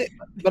Like, this day.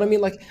 But I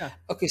mean, like, yeah.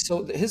 okay,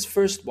 so his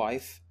first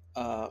wife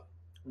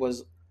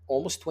was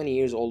almost 20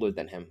 years older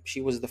than him.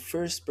 She was the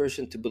first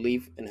person to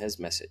believe in his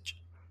message.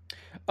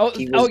 Oh,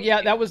 He was,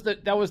 yeah, that was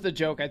the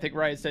joke. I think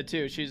Ryan said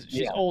too. She's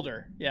yeah,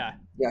 older. Yeah.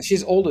 yeah,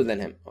 she's older than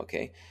him.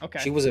 Okay, Okay.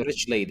 she was a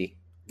rich lady,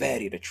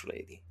 very rich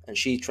lady, and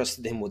she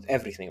trusted him with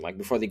everything. Like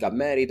before they got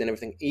married and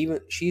everything. Even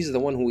she's the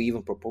one who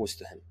even proposed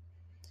to him.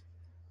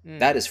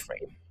 That is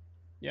frame.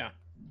 Yeah.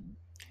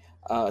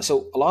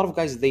 So a lot of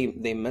guys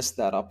they mess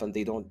that up and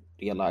they don't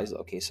realize.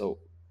 Okay, so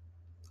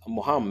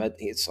Muhammad,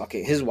 it's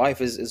okay. His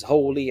wife is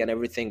holy and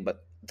everything,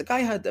 but the guy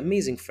had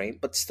amazing frame.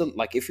 But still,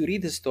 like if you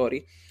read his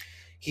story,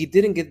 he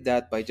didn't get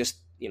that by just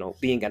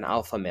being an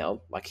alpha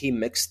male. Like he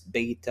mixed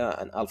beta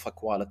and alpha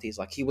qualities.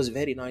 Like he was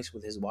very nice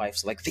with his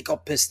wives. Like they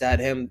got pissed at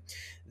him,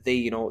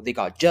 they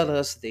got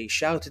jealous, they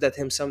shouted at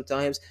him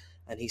sometimes,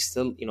 and he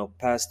still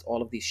passed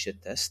all of these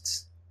shit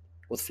tests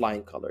with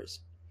flying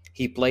colors.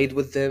 He played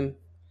with them,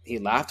 he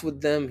laughed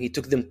with them, he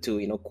took them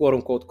to quote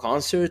unquote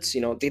concerts.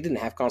 They didn't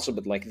have concert,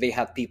 but like they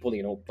had people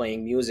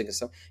playing music and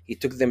stuff. He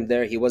took them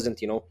there. He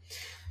wasn't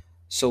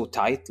so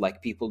tight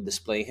like people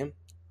display him.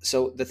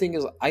 So the thing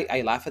is,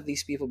 I laugh at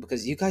these people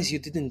because you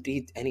didn't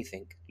read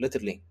anything,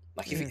 literally.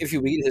 Like if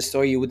you read his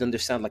story, you would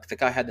understand. Like the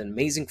guy had an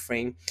amazing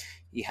frame.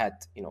 He had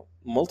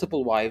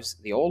multiple wives.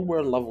 They all were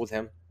in love with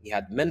him. He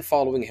had men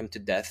following him to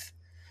death.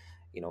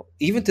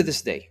 Even to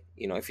this day,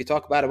 if you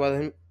talk bad about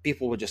him,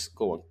 people will just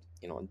go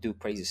and do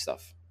crazy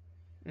stuff.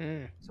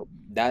 So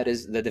that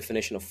is the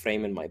definition of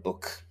frame in my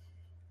book.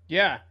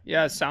 Yeah.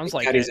 It sounds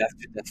like carries it.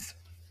 after death.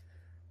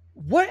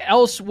 What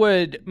else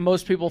would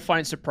most people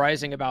find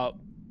surprising about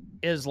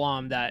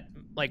Islam that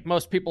like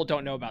most people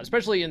don't know about,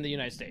 especially in the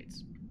United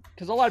States?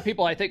 Because a lot of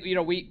people, I think,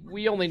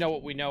 we only know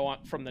what we know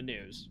from the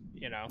news.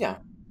 Yeah,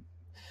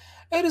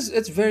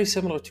 it's very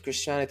similar to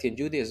Christianity and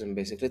Judaism.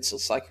 Basically,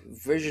 it's like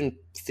version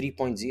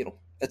 3.0.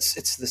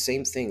 It's the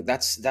same thing.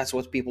 That's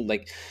what people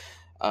like.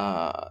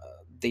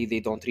 They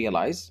don't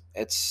realize.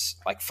 It's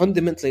like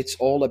fundamentally it's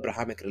all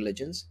Abrahamic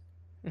religions,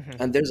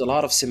 and there's a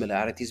lot of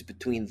similarities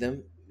between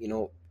them.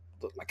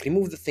 Like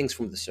remove the things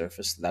from the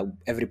surface that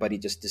everybody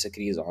just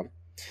disagrees on.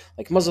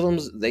 Like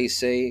Muslims, they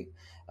say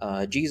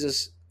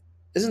Jesus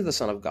isn't the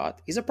son of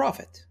God. He's a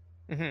prophet.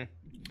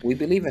 We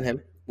believe in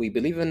him. We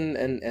believe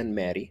in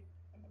Mary.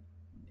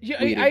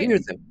 Yeah, We revere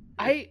them.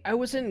 I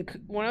was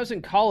when I was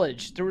in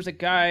college, there was a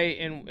guy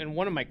in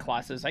one of my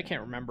classes. I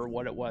can't remember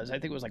what it was. I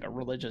think it was like a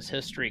religious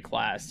history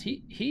class.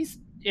 He's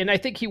and I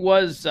think he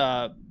was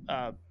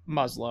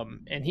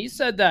Muslim, and he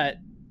said that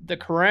the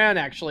Quran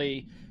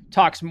actually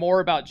talks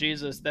more about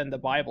Jesus than the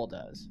Bible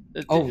does.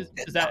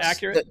 Is that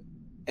accurate?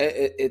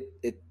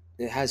 It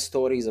has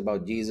stories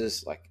about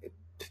Jesus. Like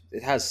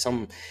it has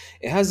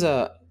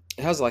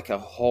like a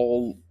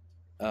whole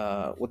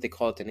what they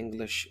call it in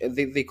English.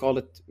 They call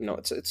it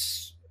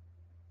it's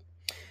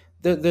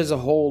there's a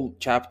whole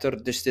chapter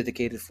just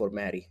dedicated for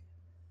Mary.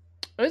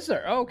 Is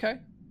there? Oh, okay.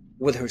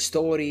 With her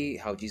story,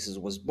 how Jesus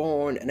was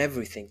born and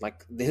everything.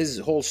 Like his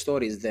whole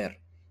story is there,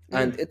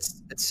 and it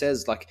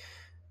says like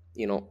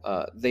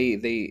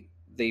they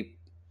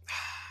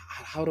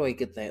how do I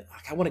get that?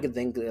 I want to get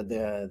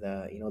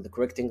the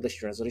correct English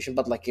translation,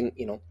 but like in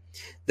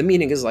the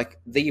meaning is like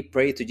they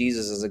pray to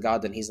Jesus as a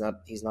God, and he's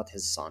not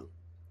his son.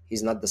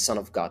 He's not the son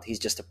of God. He's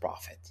just a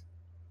prophet.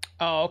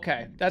 Oh,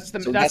 okay. That's the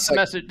like,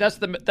 message.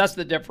 That's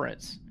the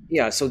difference.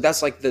 Yeah. So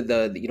that's like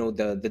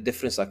the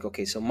difference. Like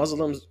okay, so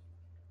Muslims,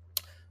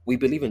 we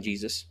believe in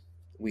Jesus.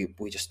 We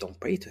just don't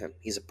pray to him.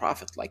 He's a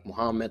prophet, like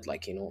Muhammad,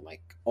 like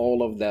like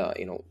all of the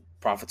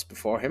prophets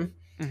before him.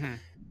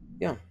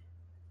 Yeah.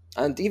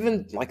 And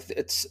even like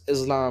it's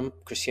Islam,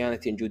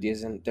 Christianity, and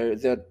Judaism.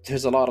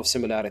 There's a lot of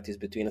similarities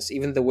between us.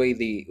 Even the way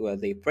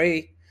they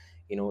pray,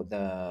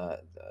 the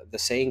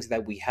sayings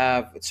that we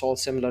have, it's all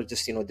similar.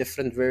 Just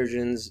different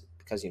versions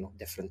because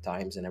different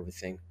times and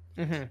everything.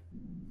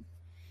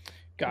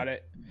 Got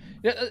it.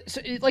 So,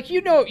 like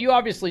you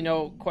obviously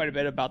know quite a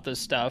bit about this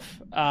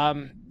stuff.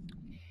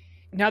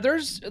 Now,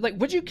 there's like,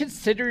 would you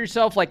consider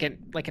yourself like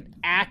an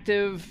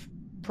active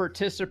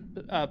practitioner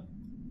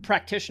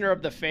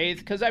of the faith?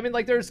 Because I mean,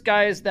 like, there's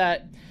guys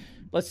that,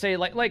 let's say,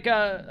 like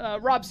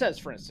Rob says,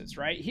 for instance,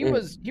 right? He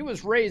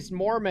was raised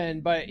Mormon,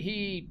 but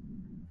he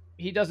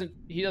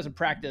doesn't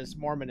practice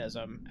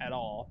Mormonism at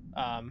all.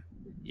 And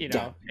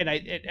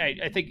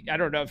I think I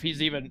don't know if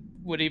he's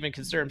would even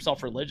consider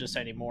himself religious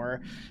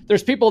anymore.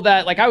 There's people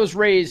that like I was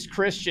raised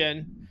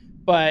Christian,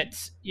 but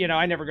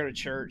I never go to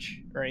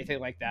church or anything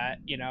like that.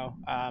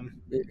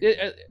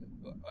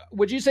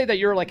 Would you say that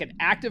you're like an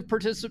active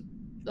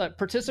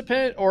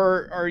participant,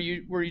 or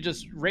were you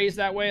just raised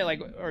that way, like,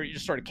 or are you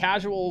just sort of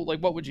casual? Like,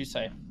 what would you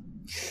say?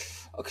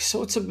 Okay,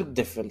 so it's a bit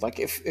different. Like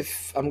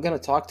if I'm gonna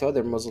talk to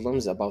other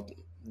Muslims about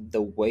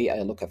the way I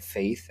look at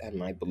faith and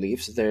my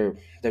beliefs, they're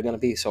gonna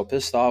be so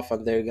pissed off,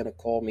 and they're gonna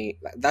call me.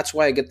 That's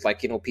why I get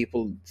like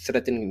people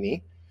threatening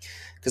me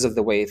because of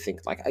the way I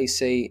think. Like I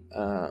say,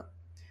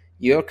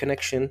 your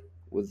connection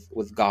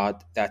with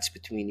God, that's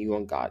between you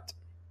and God.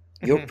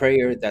 Your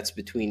prayer, that's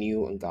between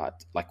you and God.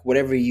 Like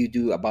whatever you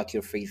do about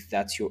your faith,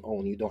 that's your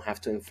own. You don't have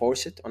to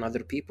enforce it on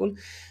other people.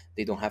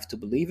 They don't have to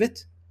believe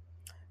it.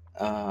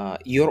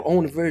 Your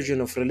own version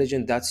of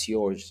religion, that's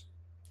yours.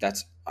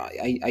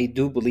 I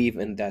do believe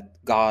in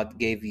that. God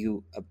gave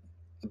you a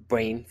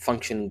brain,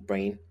 functioning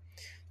brain,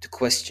 to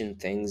question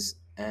things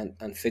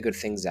and figure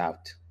things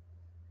out.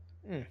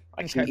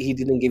 Like Okay. he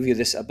didn't give you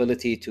this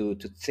ability to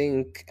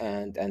think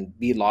and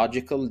be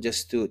logical,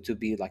 just to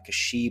be like a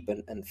sheep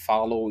and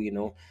follow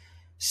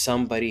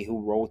somebody who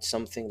wrote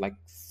something like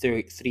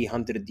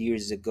 300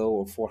 years ago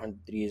or 400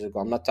 years ago.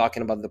 I'm not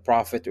talking about the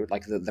prophet or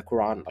like the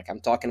Quran. Like I'm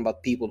talking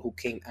about people who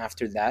came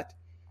after that,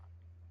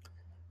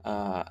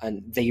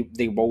 and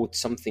they wrote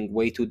something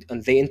way too,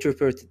 and they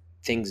interpreted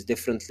things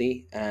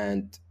differently.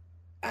 And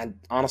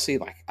honestly,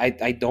 like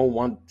I don't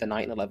want the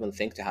 9/11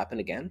 thing to happen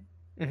again.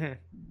 Mm-hmm.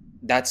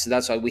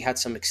 That's why we had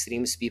some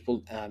extremist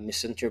people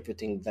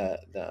misinterpreting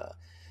the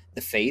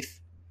faith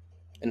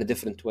in a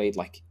different way.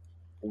 Like,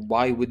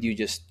 why would you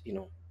just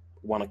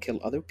want to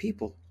kill other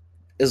people?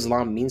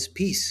 Islam means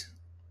peace.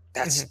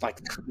 That's like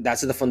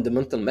that's the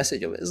fundamental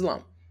message of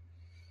Islam.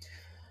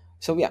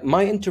 So yeah,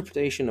 my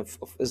interpretation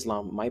of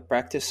Islam, my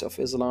practice of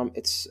Islam,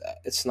 it's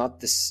not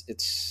this,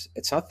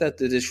 it's not that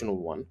traditional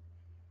one.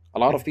 A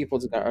lot of people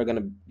are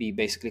going to be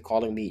basically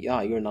calling me,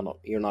 yeah, you're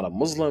not a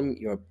Muslim,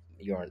 you're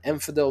an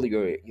infidel,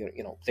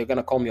 they're going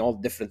to call me all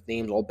different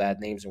names, all bad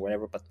names or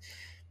whatever. But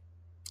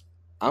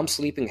I'm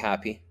sleeping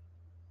happy.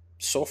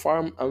 So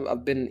far,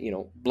 I've been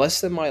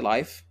blessed in my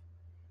life.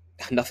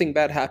 Nothing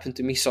bad happened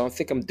to me, so I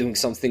think I'm doing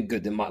something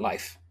good in my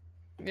life.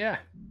 Yeah.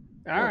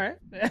 All right.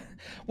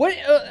 What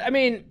I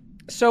mean,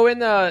 so in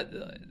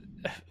the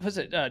was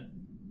it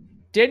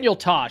Daniel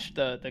Tosh,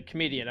 the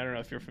comedian? I don't know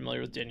if you're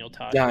familiar with Daniel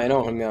Tosh. Yeah, I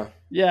know him. Yeah.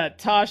 Yeah,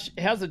 Tosh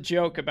has a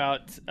joke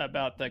about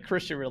the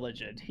Christian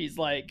religion. He's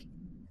like,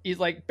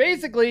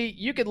 basically,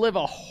 you could live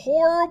a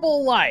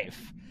horrible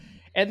life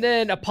and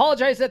then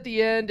apologize at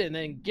the end and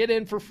then get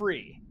in for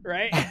free,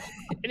 right?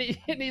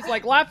 and he's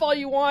like, laugh all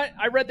you want.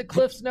 I read the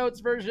Cliff's Notes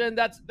version.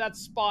 That's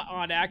spot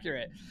on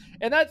accurate,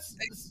 and that's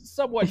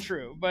somewhat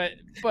true. But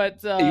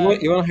you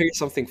want to hear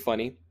something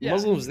funny? Yeah.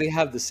 Muslims, they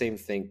have the same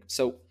thing.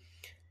 So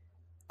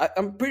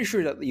I'm pretty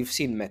sure that you've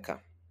seen Mecca,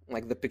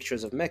 like the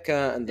pictures of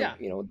Mecca and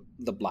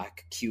the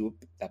black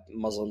cube that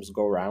Muslims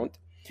go around.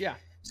 Yeah.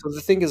 So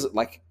the thing is,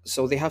 like,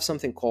 so they have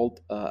something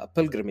called a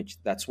pilgrimage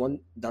that's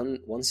done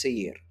once a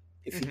year.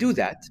 If you do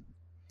that,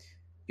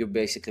 you're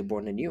basically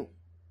born anew.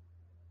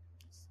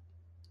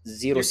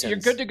 Zero cents. You're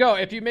good to go.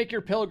 If you make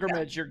your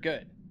pilgrimage, you're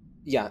good.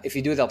 Yeah, if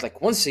you do that like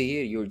once a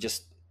year,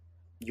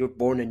 you're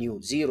born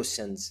anew. 0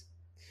 cents.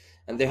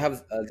 And they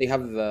have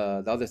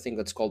the other thing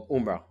that's called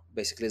Umrah.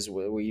 Basically, is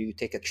where you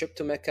take a trip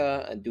to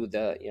Mecca and do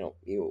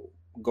you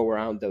go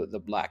around the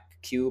black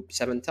cube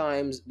 7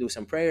 times, do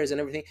some prayers and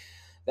everything.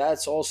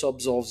 That's also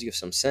absolves you of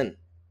some sin.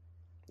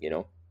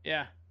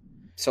 Yeah.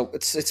 So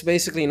it's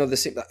basically the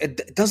same.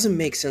 It doesn't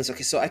make sense.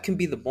 Okay, so I can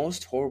be the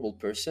most horrible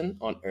person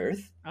on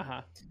earth.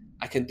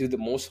 I can do the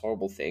most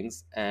horrible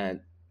things,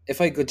 and if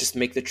I could just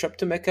make the trip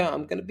to Mecca,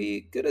 I'm gonna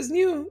be good as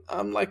new.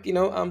 I'm like,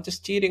 I'm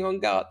just cheating on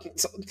God.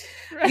 So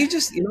you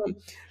just,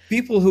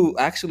 people who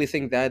actually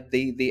think that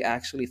they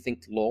actually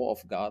think law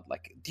of God.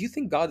 Like, do you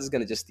think God is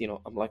gonna just,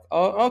 I'm like,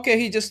 oh, okay,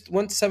 he just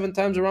went 7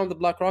 times around the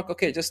black rock.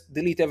 Okay, just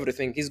delete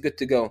everything. He's good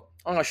to go.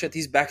 Oh shit,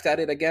 he's back at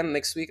it again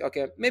next week.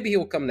 Okay, maybe he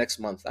will come next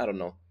month. I don't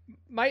know.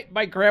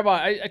 My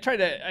grandma, I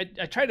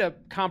tried to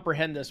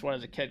comprehend this when I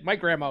was a kid. My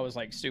grandma was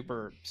like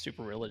super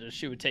religious.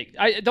 She would take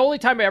the only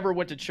time I ever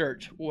went to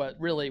church was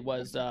when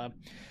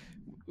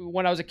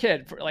I was a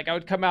kid. Like, I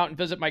would come out and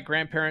visit my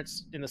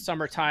grandparents in the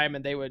summertime,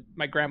 and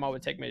my grandma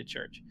would take me to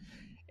church,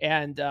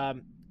 and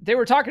they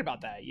were talking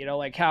about that,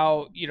 like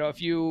how if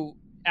you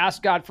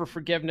ask God for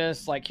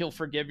forgiveness, like He'll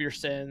forgive your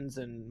sins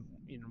and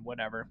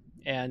whatever.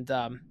 And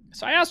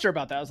so I asked her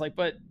about that. I was like,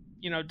 but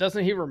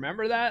doesn't He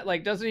remember that?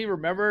 Like, doesn't He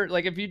remember,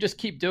 like, if you just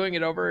keep doing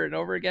it over and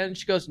over again?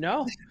 She goes,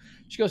 no.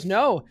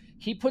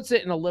 He puts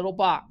it in a little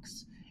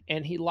box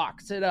and He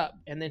locks it up,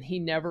 and then He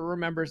never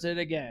remembers it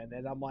again.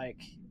 And I'm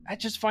like, I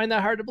just find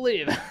that hard to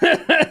believe.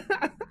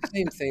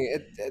 Same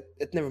thing.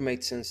 It never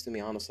made sense to me,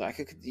 honestly.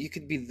 You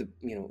could be the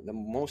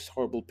most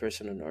horrible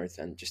person on earth,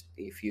 and just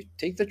if you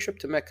take the trip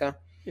to Mecca,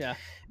 yeah,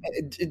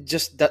 it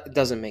just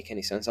doesn't make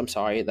any sense. I'm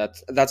sorry,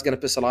 that's gonna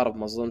piss a lot of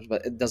Muslims,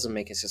 but it doesn't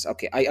make any sense.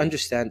 Okay, I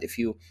understand if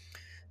you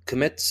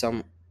commit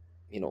some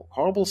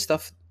horrible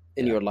stuff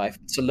in your life.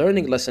 It's a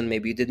learning lesson.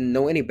 Maybe you didn't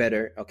know any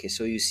better. Okay,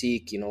 so you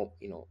seek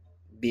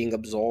being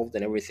absolved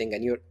and everything,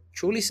 and you're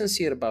truly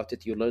sincere about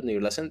it, you learn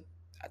your lesson,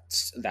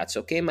 that's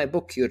okay in my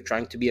book. You're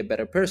trying to be a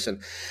better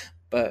person.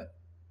 But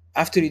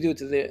after you do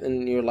it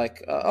and you're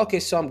like, okay,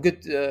 so I'm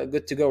good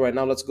to go right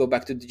now, let's go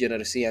back to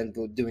degeneracy and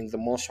go doing the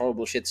most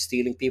horrible shit,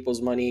 stealing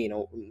people's money,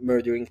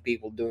 murdering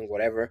people, doing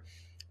whatever.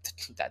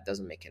 That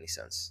doesn't make any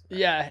sense.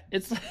 Yeah,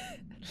 it's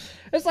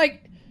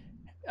like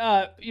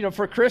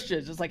for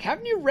Christians, it's like,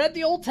 haven't you read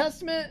the Old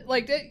Testament?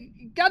 Like,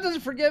 God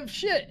doesn't forgive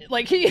shit.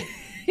 Like he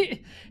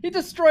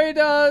destroyed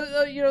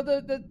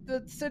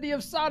the city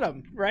of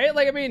Sodom, right?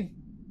 Like, I mean,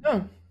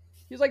 No.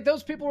 He's like,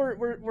 those people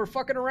were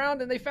fucking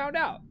around and they found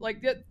out.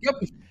 Like that. Yep.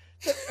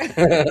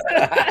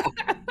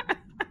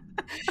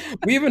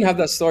 We even have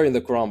that story in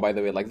the Quran, by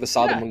the way, like the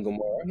Sodom and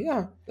Gomorrah.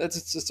 Yeah,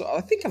 it's I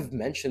think I've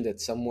mentioned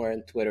it somewhere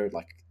in Twitter,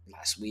 like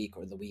last week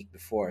or the week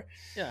before.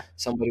 Yeah.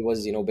 Somebody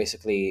was,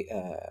 basically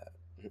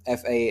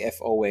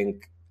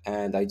FAFOing,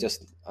 and I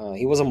just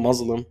he was a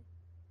Muslim.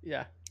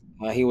 Yeah.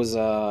 He was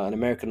an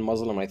American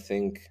Muslim, I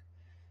think.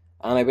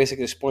 And I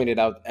basically just pointed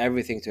out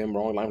everything to him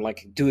wrong. I'm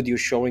like, dude, you're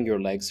showing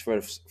your legs.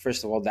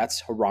 First of all, that's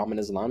haram in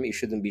Islam. You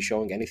shouldn't be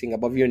showing anything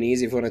above your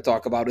knees. If you want to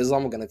talk about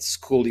Islam, I'm going to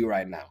school you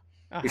right now.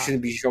 You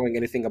shouldn't be showing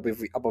anything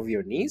above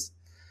your knees.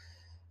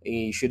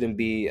 You shouldn't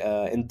be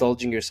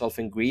indulging yourself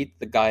in greed.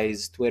 The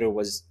guy's Twitter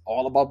was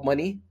all about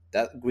money.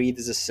 That greed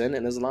is a sin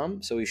in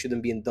Islam, so you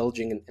shouldn't be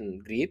indulging in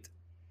greed.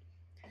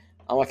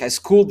 I'm like, I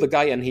schooled the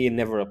guy, and he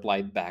never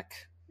replied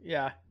back.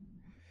 Yeah.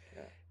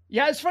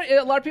 Yeah, it's funny.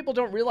 A lot of people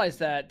don't realize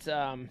that,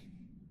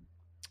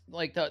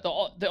 like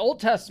the Old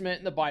Testament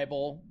in the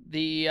Bible,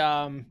 the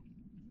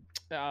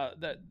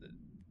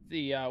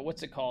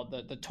what's it called,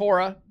 the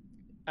Torah.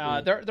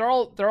 They're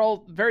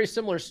all very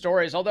similar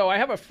stories. Although I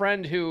have a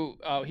friend who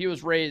he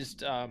was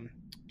raised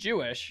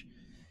Jewish,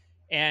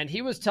 and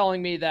he was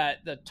telling me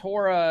that the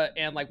Torah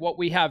and like what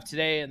we have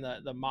today in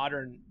the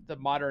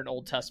modern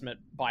Old Testament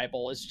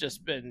Bible it's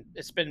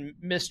been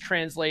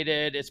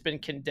mistranslated, it's been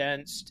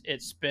condensed,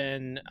 it's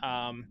been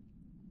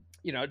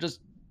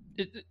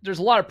there's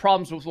a lot of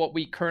problems with what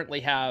we currently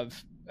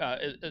have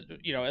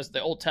as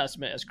the Old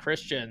Testament as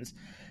Christians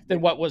than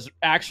what was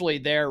actually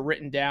there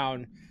written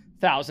down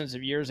thousands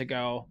of years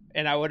ago.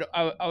 And I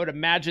would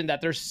imagine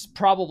that there's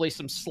probably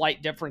some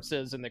slight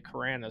differences in the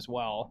Quran as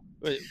well.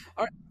 All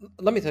right,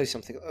 let me tell you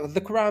something.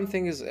 The Quran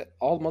thing is,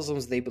 all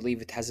Muslims, they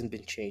believe it hasn't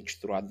been changed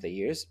throughout the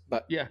years.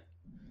 But yeah,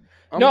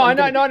 I'm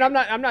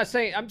not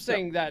saying. I'm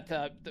saying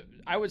that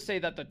I would say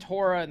that the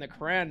Torah and the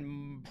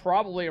Quran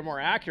probably are more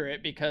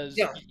accurate because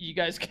you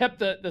guys kept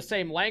the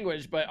same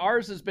language, but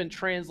ours has been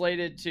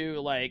translated to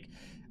like.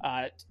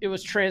 It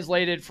was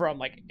translated from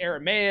like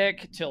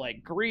Aramaic to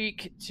like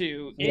Greek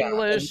to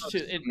English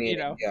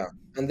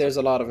and there's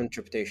a lot of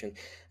interpretation.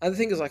 And the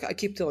thing is, like, I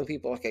keep telling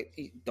people, like,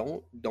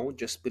 don't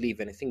just believe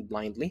anything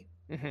blindly.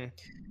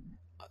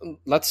 Mm-hmm.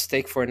 Let's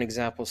take for an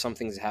example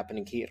something's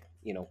happening here,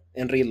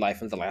 in real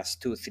life in the last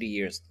 2-3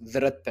 years.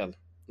 The red pill,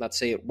 let's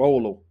say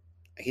Rolo,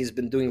 he's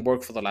been doing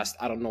work for the last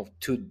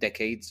 2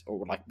 decades,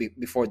 or like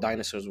before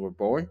dinosaurs were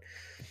born.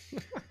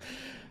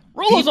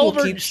 Rolo's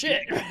older than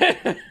shit.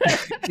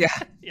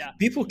 Yeah.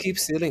 People keep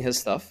stealing his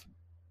stuff,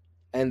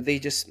 and they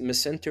just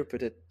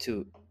misinterpret it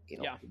to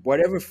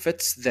whatever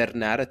fits their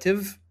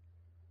narrative.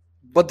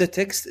 But the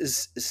text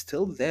is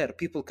still there.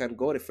 People can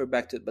go refer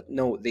back to it, but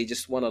no, they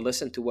just want to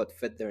listen to what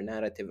fit their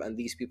narrative. And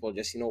these people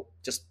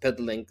just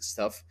peddling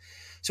stuff.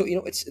 So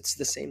it's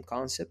the same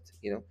concept.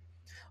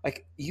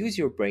 Like, use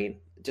your brain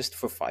just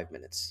for 5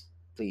 minutes.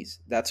 Please,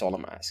 that's all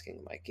I'm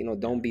asking. Like,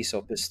 don't be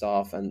so pissed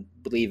off and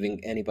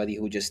believing anybody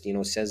who just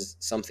says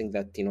something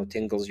that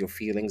tingles your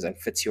feelings and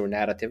fits your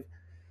narrative.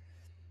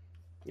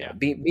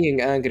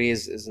 Being angry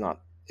is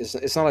not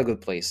it's not a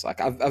good place. Like,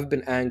 I've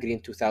been angry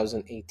in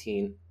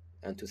 2018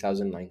 and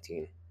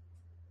 2019.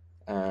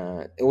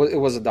 It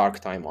was a dark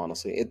time,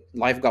 honestly.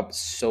 Life got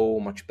so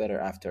much better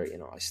after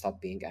I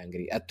stopped being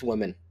angry at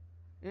women.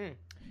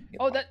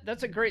 Oh,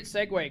 that's a great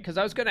segue, because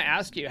I was going to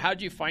ask you, how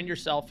did you find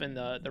yourself in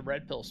the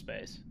red pill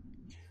space?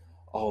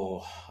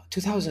 Oh,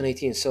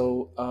 2018.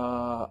 So,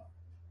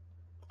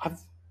 I've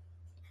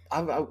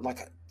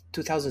like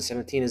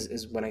 2017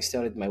 is when I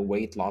started my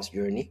weight loss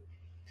journey.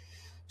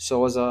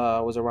 So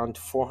I was around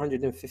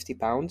 450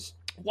 pounds.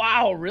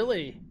 Wow,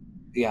 really?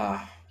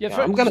 Yeah.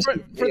 I'm gonna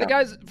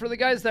for the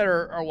guys that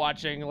are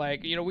watching,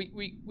 like,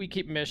 we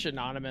keep Mish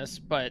anonymous,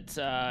 but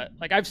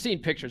like, I've seen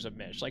pictures of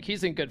Mish. Like,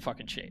 he's in good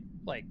fucking shape.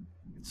 Like,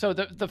 so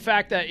the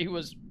fact that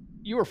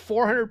you were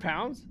 400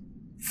 pounds.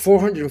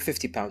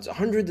 450 pounds,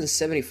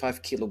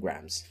 175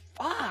 kilograms.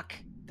 Fuck,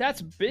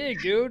 that's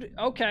big, dude.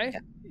 Okay.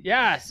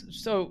 Yeah.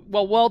 So,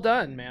 well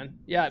done, man.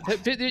 Yeah.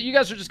 You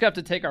guys are just going to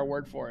have to take our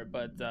word for it.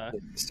 But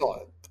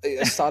so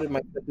I started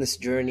my fitness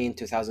journey in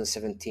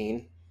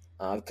 2017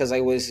 because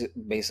I was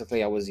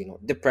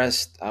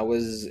depressed. I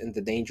was in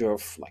the danger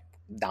of like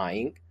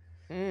dying.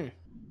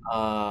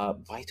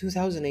 By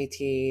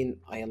 2018,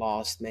 I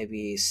lost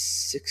maybe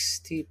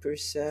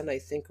 60%, I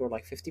think, or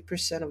like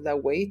 50% of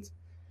that weight.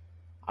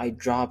 I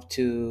dropped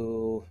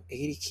to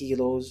 80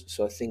 kilos,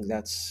 so I think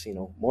that's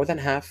more than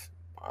half.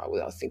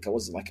 I think I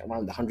was like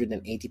around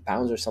 180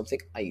 pounds or something.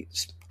 I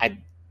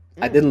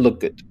didn't look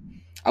good.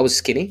 I was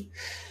skinny,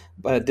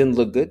 but it didn't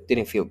look good,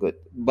 didn't feel good.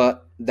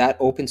 But that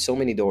opened so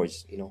many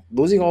doors,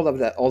 losing all of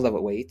that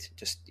weight,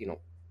 just,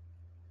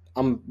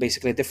 I'm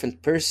basically a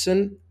different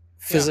person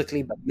Yeah.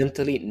 physically, but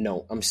mentally,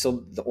 no, I'm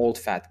still the old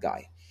fat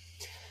guy.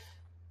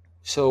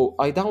 So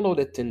I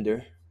downloaded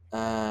Tinder,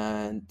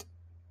 and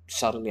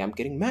suddenly I'm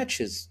getting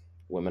matches.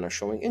 Women are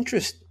showing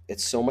interest.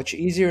 It's so much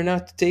easier now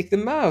to take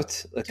them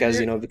out Dude, because,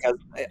 because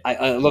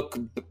I look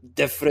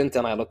different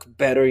and I look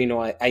better.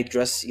 I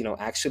dress,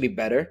 actually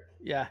better.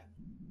 yeah.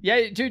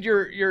 Yeah, dude,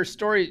 your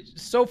story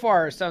so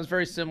far sounds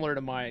very similar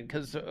to mine,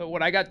 because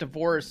when I got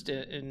divorced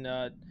in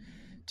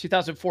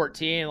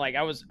 2014, like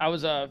I was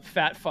a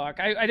fat fuck.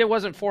 I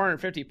wasn't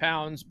 450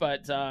 pounds,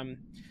 but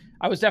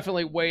I was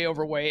definitely way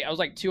overweight. I was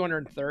like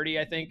 230,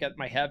 I think, at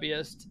my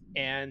heaviest,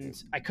 and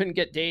I couldn't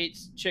get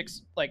dates.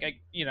 Chicks, like,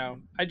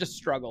 I just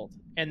struggled.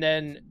 And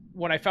then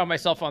when I found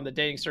myself on the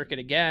dating circuit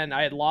again,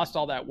 I had lost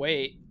all that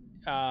weight,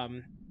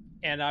 and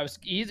I was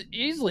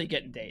easily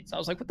getting dates. I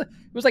was like, what the?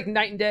 It was like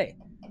night and day.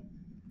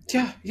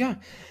 Yeah.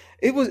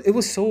 It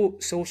was so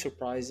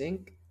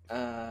surprising.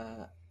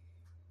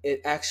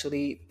 It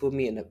actually put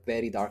me in a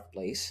very dark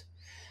place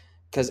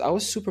because I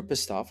was super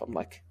pissed off. I'm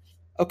like,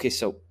 okay,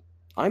 so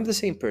I'm the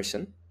same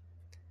person.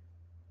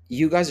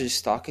 You guys are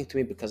just talking to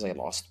me because I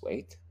lost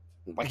weight.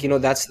 Like,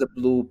 that's the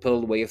blue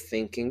pill way of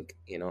thinking.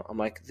 I'm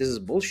like, this is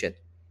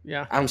bullshit.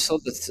 Yeah. I'm still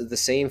the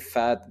same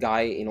fat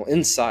guy,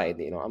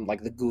 inside. I'm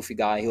like the goofy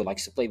guy who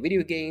likes to play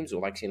video games, who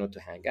likes, to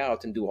hang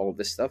out and do all of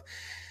this stuff.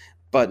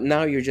 But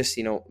now you're just,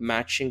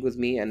 matching with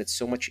me, and it's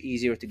so much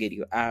easier to get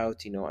you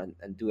out,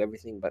 and do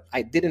everything. But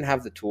I didn't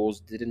have the tools,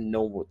 didn't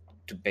know what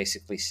to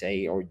basically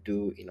say or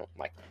do,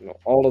 like,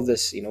 all of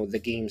this, the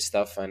game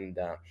stuff, and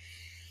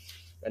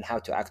how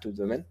to act with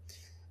women.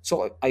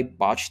 So I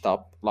botched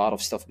up a lot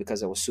of stuff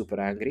because I was super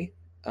angry.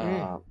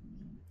 Uh,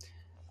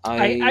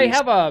 I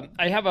have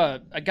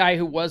a guy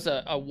who was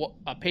a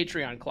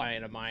Patreon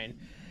client of mine,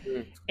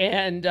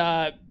 and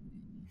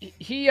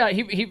he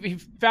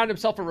found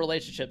himself a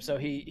relationship, so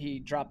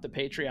he dropped the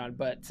Patreon.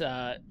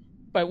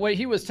 But what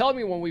he was telling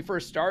me when we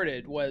first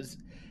started was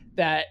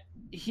that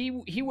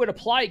he would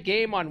apply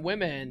game on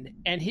women,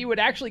 and he would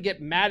actually get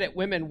mad at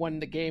women when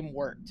the game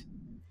worked.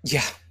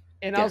 Yeah.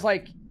 And I was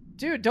like,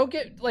 dude, don't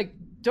get,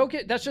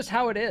 that's just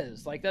how it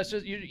is. Like, that's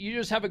just, you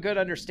just have a good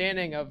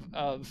understanding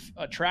of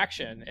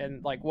attraction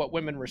and like what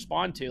women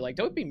respond to. Like,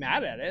 don't be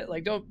mad at it.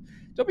 Like, don't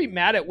be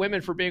mad at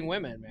women for being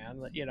women,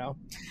 man.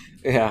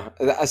 Yeah.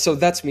 So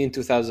that's me in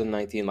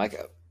 2019. Like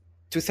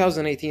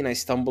 2018, I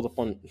stumbled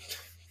upon,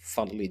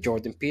 funnily,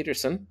 Jordan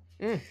Peterson.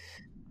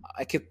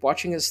 I kept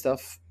watching his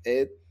stuff.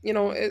 It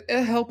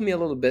helped me a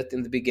little bit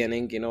in the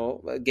beginning,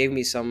 gave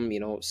me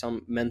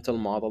some mental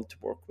model to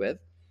work with.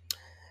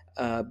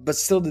 But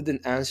still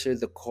didn't answer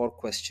the core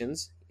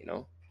questions,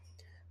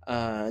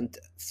 And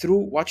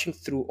watching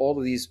through all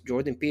of these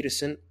Jordan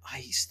Peterson,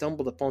 I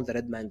stumbled upon the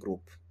Red Man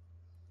Group.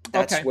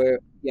 That's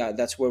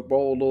where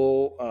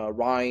Bolo,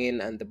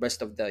 Ryan, and the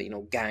rest of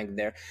the gang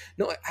there.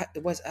 No,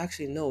 it was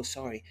actually, no,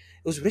 sorry,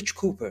 it was Rich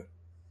Cooper.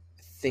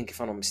 I think,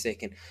 if I'm not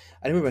mistaken.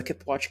 I remember I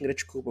kept watching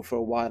Rich Cooper for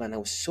a while, and I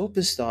was so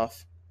pissed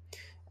off.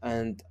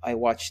 And I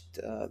watched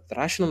The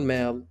Rational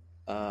Male.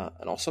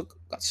 And also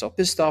got so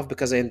pissed off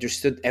because I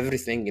understood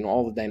everything,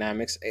 all the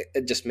dynamics.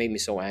 It just made me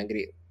so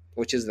angry,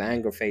 which is the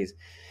anger phase.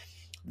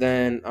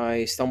 Then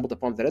I stumbled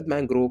upon the Red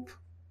Man Group,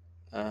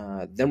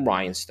 then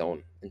Ryan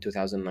Stone in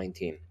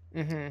 2019.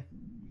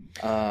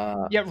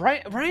 Yeah,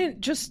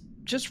 Ryan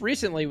just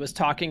recently was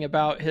talking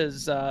about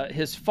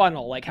his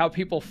funnel, like how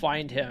people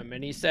find him,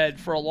 and he said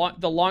for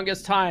the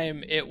longest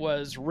time it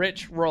was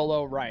Rich,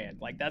 Rolo, Ryan.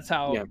 Like, that's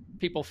how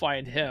people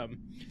find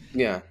him.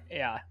 Yeah,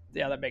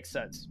 that makes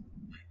sense.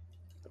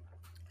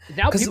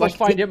 Now people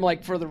find him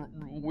like for the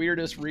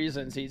weirdest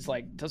reasons. He's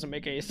like, doesn't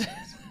make any sense.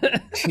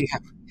 Yeah,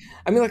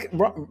 I mean, like,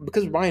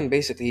 because Ryan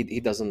basically he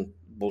doesn't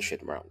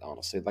bullshit around.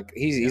 Honestly, like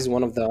he's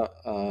one of the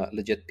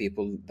legit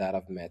people that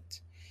I've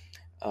met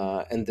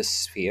in this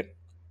sphere,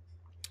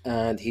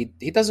 and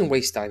he doesn't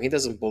waste time. He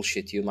doesn't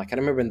bullshit you. Like, I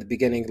remember in the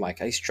beginning,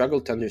 like, I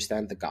struggled to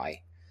understand the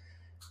guy.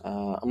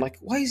 I'm like,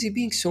 why is he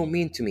being so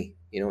mean to me?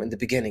 In the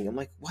beginning, I'm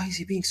like, why is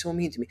he being so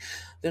mean to me?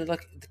 Then,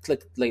 like, the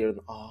click later,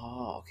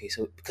 okay,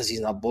 so because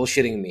he's not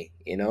bullshitting me,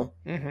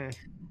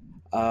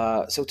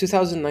 So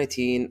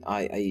 2019,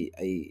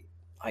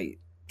 I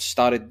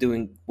started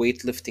doing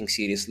weightlifting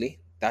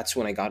seriously. That's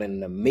when I got in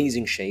an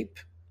amazing shape,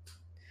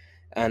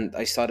 and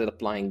I started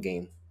applying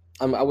game.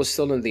 I was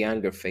still in the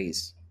anger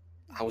phase.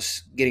 I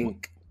was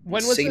getting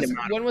when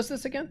was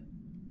this again?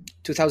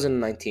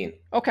 2019.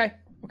 Okay.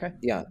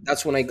 Yeah,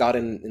 that's when I got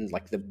in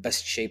like the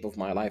best shape of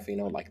my life,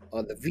 like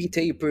the V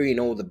taper,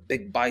 the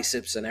big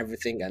biceps and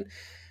everything, and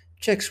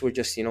chicks were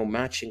just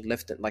matching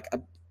left and like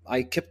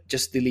I kept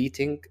just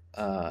deleting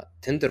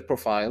Tinder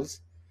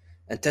profiles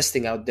and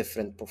testing out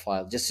different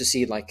profiles just to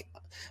see, like,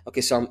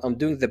 okay, so I'm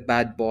doing the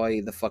bad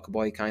boy, the fuck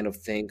boy kind of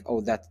thing.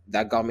 Oh, that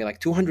got me like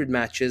 200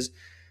 matches.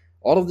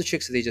 All of the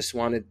chicks, they just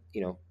wanted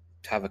to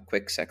have a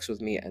quick sex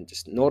with me and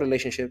just no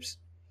relationships.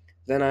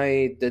 Then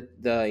I did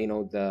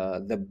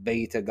the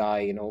beta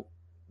guy,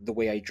 the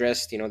way I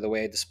dressed, the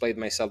way I displayed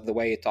myself, the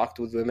way I talked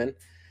with women.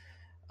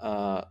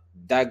 uh,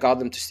 that got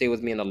them to stay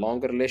with me in a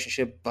longer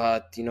relationship,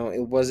 but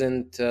it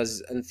wasn't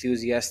as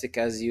enthusiastic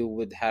as you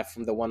would have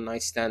from the one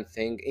night stand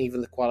thing.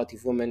 Even the quality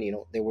of women,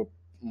 they were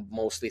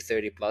mostly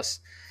 30 plus.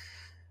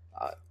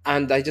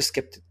 And I just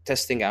kept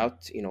testing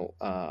out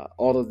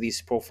all of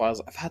these profiles.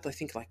 I've had, I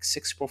think, like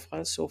 6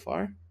 profiles so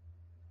far.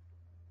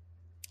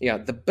 Yeah,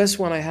 the best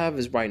one I have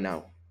is right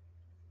now.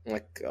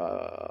 Like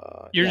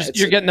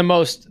you're getting the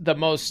most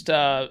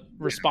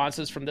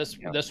responses from this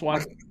one.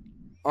 Like,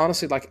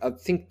 honestly, like, I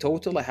think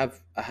total I've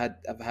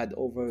had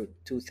over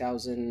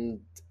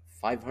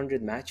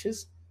 2,500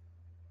 matches.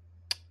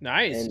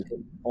 Nice. And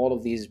all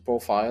of these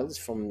profiles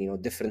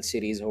from different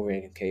cities over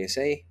in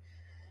KSA.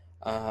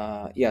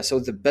 Yeah, so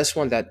the best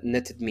one that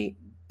netted me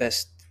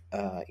best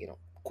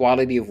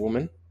quality of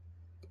woman,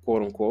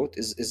 quote unquote,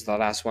 is the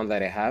last one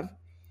that I have.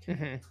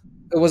 Mm-hmm.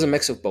 It was a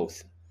mix of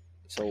both.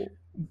 So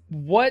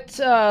what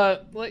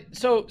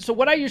so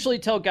what I usually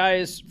tell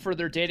guys for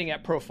their dating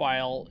app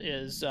profile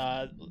is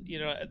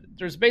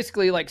there's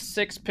basically like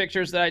 6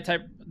 pictures that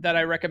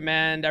I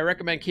recommend. I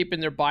recommend keeping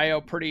their bio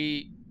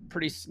pretty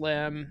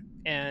slim,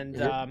 and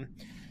and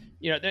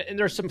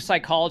there's some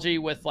psychology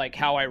with like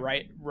how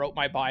I wrote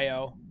my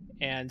bio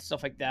and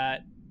stuff like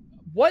that.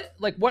 What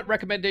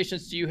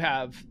recommendations do you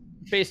have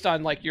based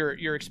on like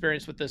your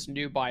experience with this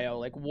new bio?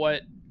 Like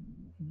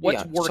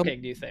what's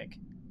working, do you think?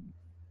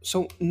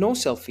 So no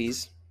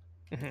selfies,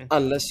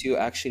 unless you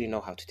actually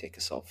know how to take a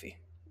selfie.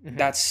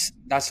 That's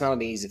not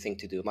an easy thing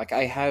to do. Like,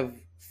 I have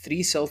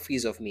 3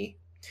 selfies of me,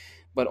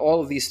 but all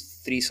of these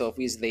 3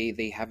 selfies,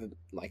 they have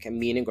like a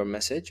meaning or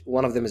message.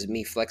 One of them is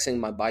me flexing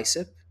my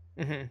bicep.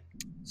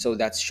 So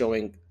that's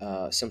showing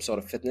some sort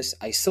of fitness.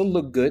 I still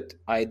look good.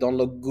 I don't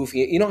look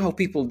goofy. You know how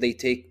people, they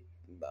take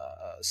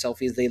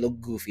selfies, they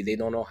look goofy. They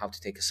don't know how to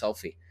take a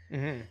selfie.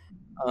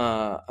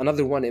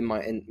 Another one in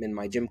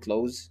my gym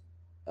clothes.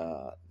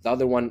 The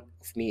other one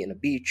of me in a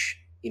beach,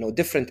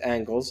 different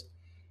angles.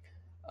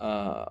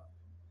 The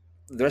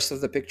rest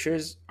of the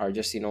pictures are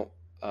just,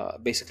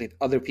 basically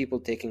other people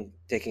taking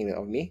it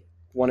of me.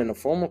 One in a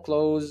formal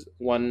clothes,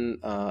 one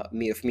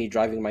me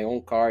driving my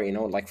own car,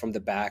 like from the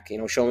back,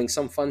 showing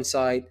some fun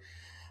side.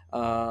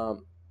 I've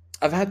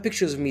had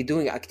pictures of me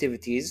doing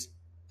activities,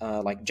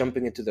 like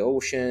jumping into the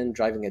ocean,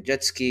 driving a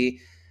jet ski.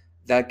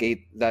 That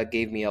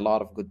gave me a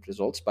lot of good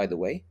results, by the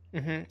way.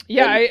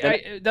 Yeah,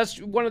 I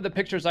that's one of the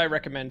pictures I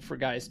recommend for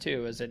guys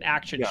too, is an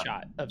action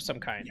shot of some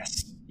kind.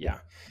 Yes. Yeah.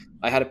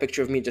 I had a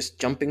picture of me just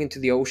jumping into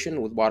the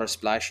ocean with water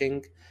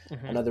splashing.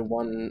 Another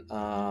one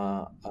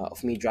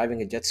of me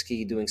driving a jet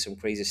ski, doing some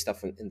crazy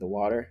stuff in the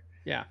water.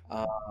 Yeah.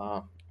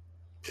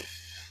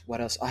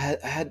 What else? I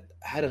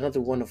had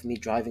another one of me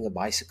driving a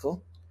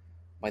bicycle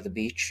by the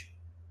beach.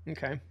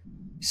 Okay.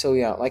 So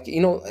yeah, like,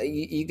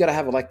 you gotta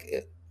have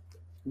like.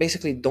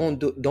 Basically, don't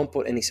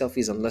put any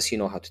selfies unless you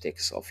know how to take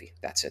a selfie.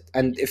 That's it.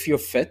 And if you're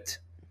fit,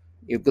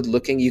 you're good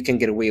looking, you can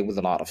get away with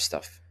a lot of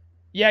stuff.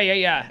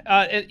 Yeah.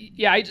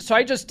 So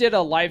I just did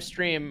a live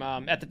stream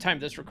at the time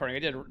of this recording. I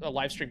did a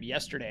live stream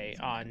yesterday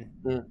on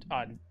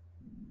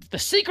the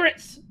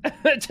secrets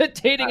to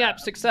dating app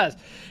success,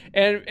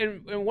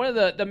 and one of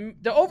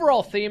the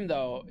overall theme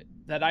though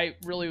that I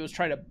really was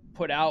trying to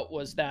put out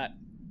was that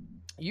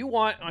you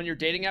want on your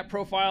dating app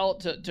profile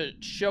to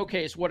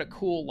showcase what a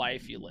cool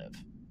life you live.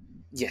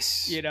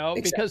 Yes.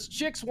 Exactly. Because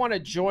chicks want to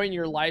join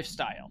your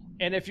lifestyle.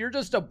 And if you're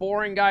just a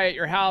boring guy at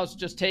your house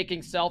just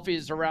taking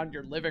selfies around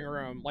your living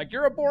room, like,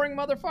 you're a boring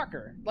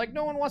motherfucker. Like,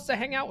 no one wants to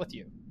hang out with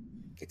you.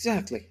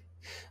 Exactly.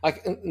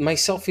 Like, my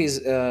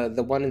selfies,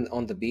 the one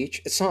on the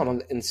beach, it's not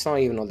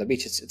even on the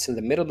beach. It's in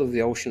the middle of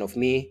the ocean of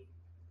me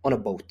on a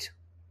boat.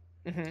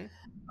 The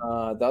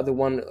other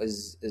one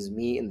is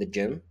me in the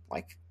gym.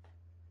 Like,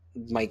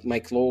 my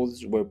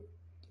clothes were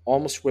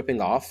almost ripping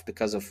off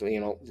because of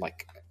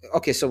like.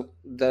 Okay, so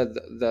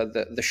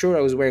the shirt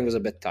I was wearing was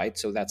a bit tight,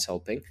 so that's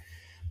helping,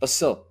 but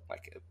still,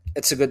 like,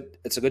 it's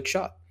a good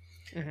shot.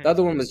 The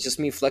other one was just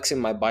me flexing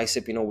my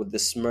bicep, with the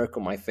smirk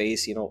on my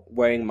face,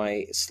 wearing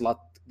my slut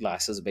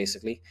glasses.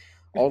 Basically,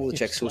 all the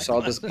chicks who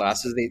saw these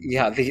glasses,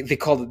 they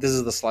called it, this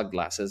is the slut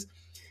glasses,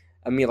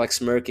 and me like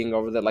smirking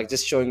over there, like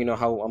just showing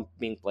how I'm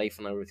being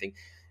playful and everything.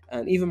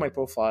 And even my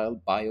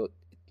profile bio,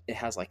 it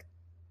has like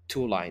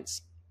 2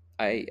 lines.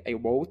 I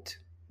wrote,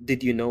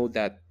 "Did you know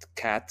that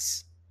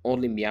cats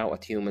only meow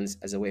at humans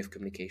as a way of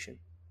communication?"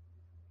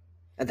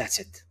 And that's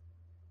it.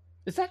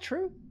 Is that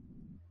true?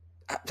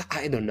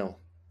 I don't know.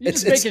 You're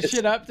just making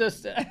shit up.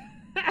 Just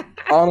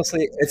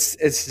honestly,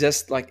 it's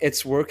just like,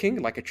 it's working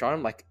like a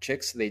charm. Like,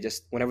 chicks, they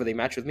just, whenever they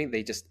match with me,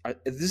 they just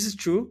this is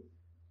true.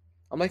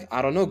 I'm like,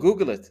 I don't know.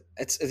 Google it.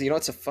 It's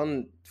it's a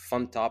fun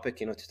topic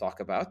to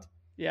talk about.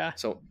 Yeah.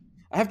 So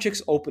I have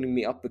chicks opening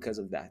me up because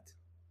of that.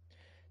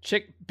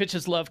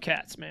 Bitches love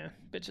cats, man.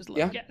 Bitches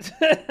love cats.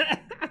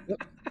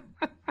 Yep.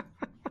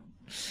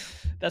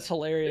 That's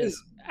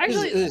hilarious.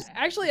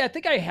 Actually, I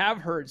think I have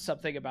heard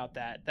something about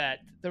that. That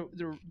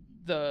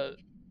the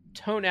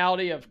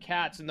tonality of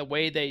cats and the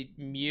way they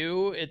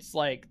mew, it's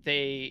like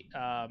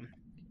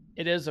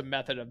it is a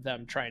method of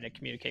them trying to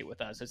communicate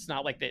with us. It's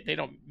not like they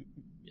don't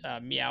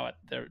meow at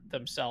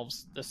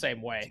themselves the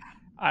same way.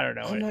 I don't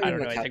know. I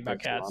don't know anything about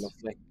cats.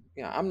 Honestly.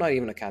 Yeah, I'm not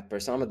even a cat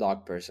person. I'm a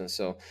dog person.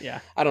 So yeah,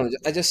 I don't know.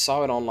 I just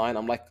saw it online.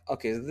 I'm like,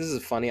 okay, this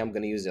is funny. I'm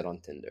going to use it on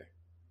Tinder.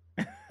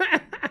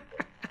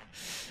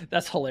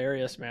 That's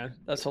hilarious, man.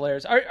 That's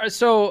hilarious.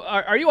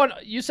 Are you on?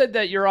 You said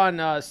that you're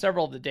on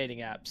several of the dating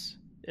apps.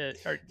 Yeah.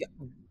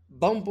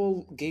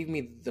 Bumble gave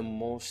me the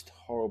most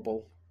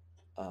horrible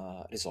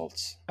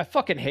results. I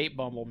fucking hate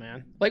Bumble,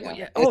 man. Like,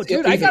 Yeah.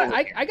 dude, I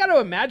got to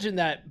imagine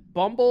that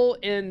Bumble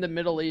in the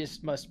Middle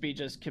East must be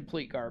just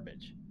complete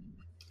garbage.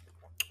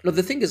 No,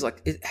 the thing is,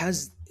 like, it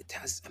has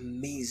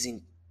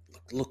amazing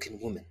looking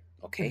women.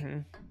 Okay, Mm-hmm.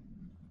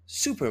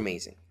 super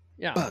amazing.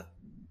 Yeah, but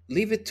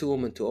leave it to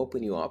women to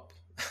open you up.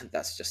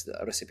 That's just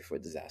a recipe for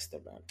disaster,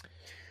 man.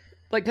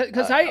 Like,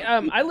 because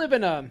I live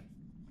in a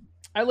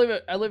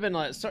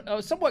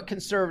somewhat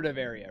conservative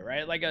area,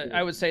 right? Like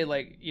I would say,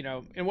 like, you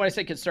know, and when I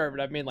say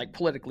conservative, I mean like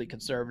politically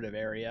conservative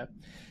area.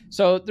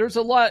 So there's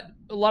a lot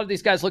of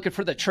these guys looking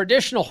for the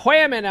traditional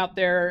women out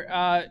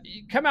there.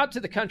 You come out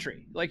to the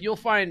country, like you'll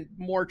find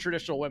more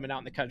traditional women out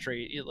in the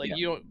country. Like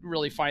you don't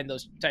really find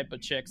those type of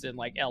chicks in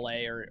like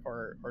LA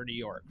or New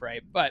York,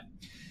 right? But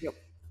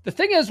the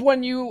thing is,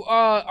 when you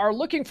are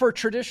looking for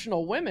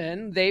traditional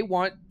women, they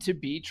want to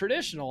be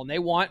traditional and they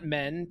want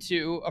men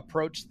to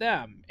approach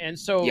them. And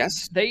so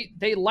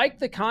they like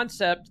the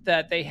concept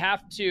that they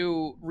have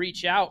to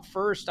reach out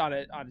first on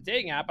a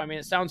dating app. I mean,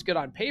 it sounds good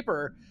on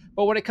paper,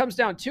 but when it comes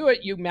down to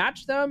it, you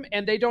match them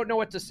and they don't know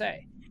what to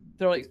say.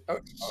 They're like,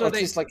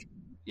 just like,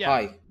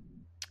 hi.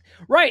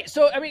 Right.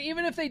 So, I mean,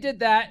 even if they did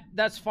that,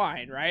 that's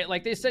fine, right?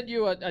 Like they send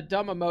you a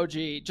dumb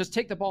emoji, just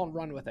take the ball and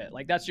run with it.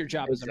 Like that's your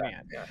job as a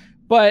man. Yeah.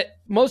 But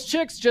most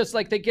chicks just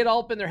like, they get all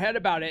up in their head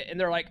about it and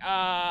they're like,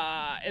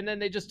 and then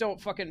they just don't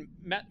fucking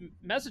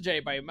message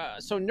anybody.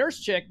 So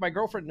my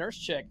girlfriend Nurse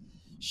Chick,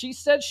 she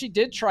said she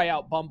did try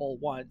out Bumble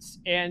once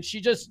and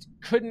she just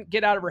couldn't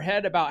get out of her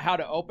head about how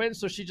to open.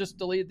 So she just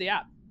deleted the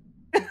app.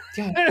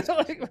 Yeah.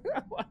 Like,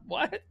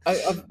 what?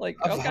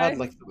 I've had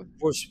like the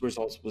worst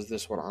results was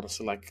this one,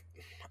 honestly. Like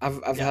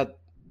I've had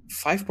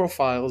 5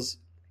 profiles,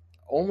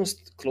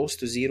 almost close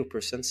to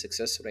 0%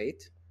 success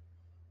rate.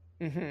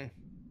 Mm-hmm.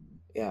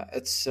 Yeah,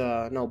 it's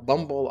no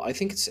Bumble. I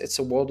think it's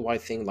a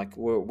worldwide thing, like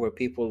where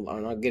people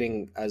are not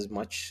getting as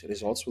much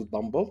results with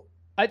Bumble.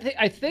 I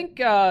think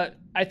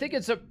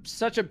it's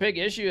such a big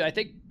issue. I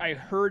think I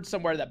heard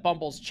somewhere that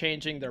Bumble's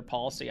changing their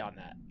policy on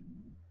that.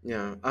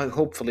 Yeah, and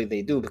hopefully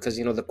they do, because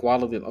you know the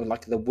quality of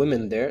like the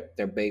women there,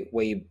 they're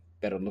way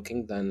better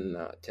looking than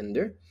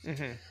Tinder.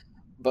 Mm-hmm.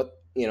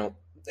 But you know,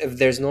 if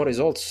there's no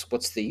results,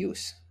 what's the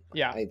use?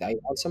 Yeah, I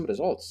want some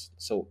results.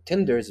 So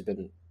Tinder's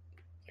been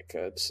like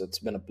it's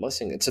been a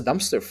blessing. It's a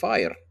dumpster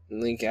fire.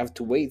 Like you have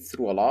to wade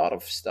through a lot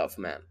of stuff,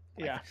 man.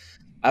 Like, yeah,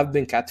 I've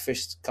been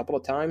catfished a couple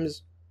of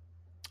times.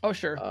 Oh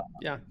sure,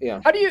 yeah.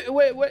 How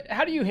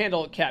do you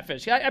handle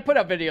catfish? I put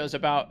up videos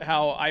about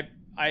how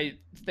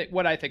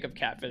what I think of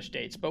catfish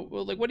dates, but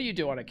like, what do you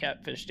do on a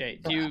catfish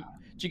date? Do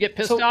you get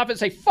pissed off and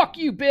say "fuck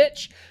you,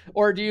 bitch,"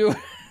 or do you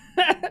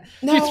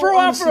do you throw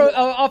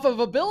off of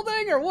a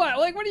building or what?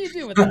 Like, what do you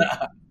do with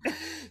that?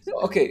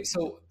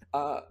 So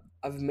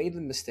I've made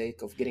the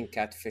mistake of getting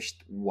catfished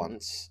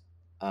once,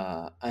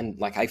 and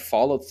like I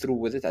followed through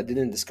with it. I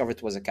didn't discover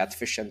it was a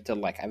catfish until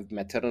like I've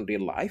met her in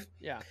real life.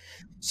 Yeah.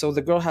 So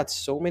the girl had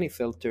so many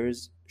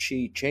filters.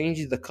 She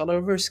changed the color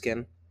of her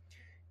skin.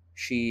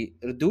 She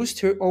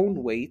reduced her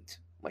own weight,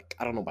 like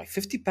I don't know, by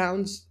 50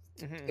 pounds.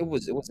 Mm-hmm. It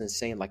was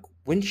insane. Like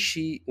when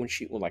she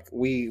like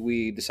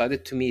we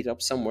decided to meet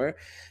up somewhere. It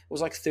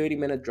was like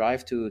 30-minute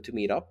drive to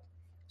meet up.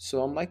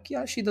 So I'm like,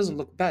 yeah, she doesn't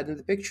look bad in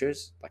the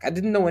pictures. Like I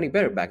didn't know any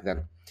better back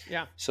then.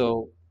 Yeah.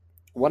 So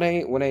when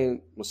I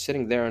was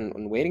sitting there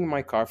and waiting in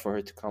my car for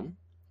her to come,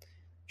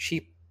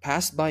 she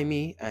passed by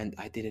me and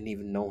I didn't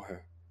even know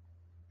her.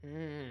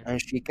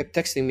 And she kept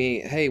texting me,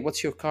 "Hey,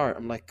 what's your car?"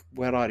 I'm like,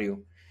 "Where are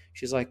you?"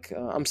 She's like,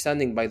 "I'm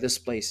standing by this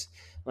place."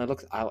 And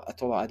I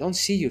told her, "I don't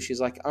see you." She's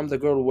like, "I'm the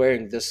girl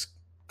wearing this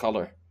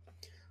color."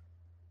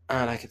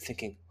 And I kept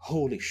thinking,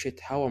 holy shit,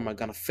 how am I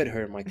going to fit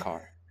her in my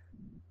car?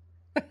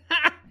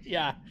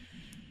 Yeah.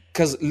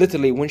 Because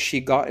literally when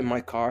she got in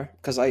my car,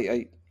 because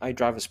I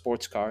drive a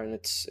sports car and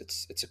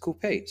it's a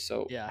coupe.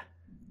 So yeah,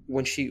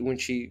 when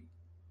she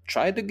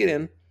tried to get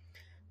in,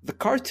 the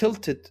car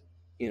tilted,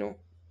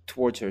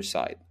 towards her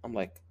side. I'm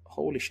like,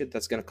 holy shit,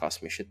 that's going to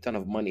cost me a shit ton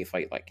of money if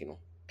I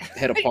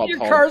hit a pothole. Your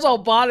car's all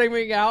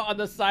bottoming out on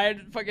the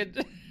side. Fucking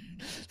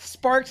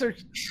sparks are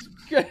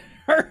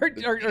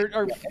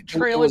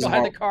trailing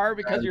behind the car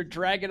because you're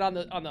dragging on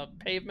the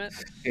pavement.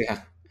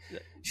 Yeah.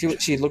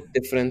 She looked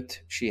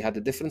different. She had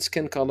a different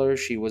skin color.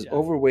 She was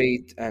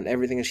overweight and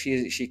everything. And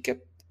she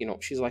kept,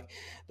 she's like,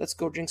 let's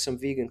go drink some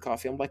vegan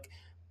coffee. I'm like,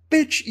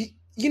 bitch,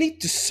 you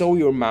need to sew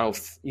your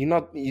mouth. You're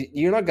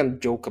not gonna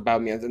joke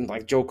about me and then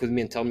like joke with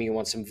me and tell me you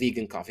want some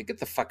vegan coffee. Get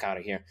the fuck out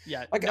of here.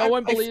 Yeah, Like no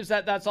one believes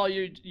that that's all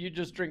you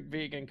just drink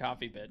vegan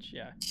coffee, bitch.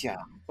 Yeah. yeah,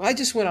 I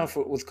just went out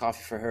with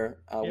coffee for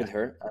her Yeah. with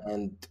her,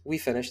 and we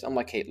finished. I'm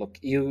like, hey, look,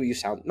 you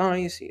sound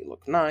nice, you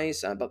look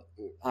nice, but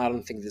I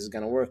don't think this is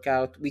gonna work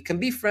out. We can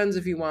be friends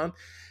if you want.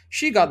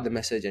 She got the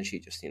message and she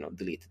just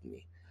deleted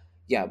me.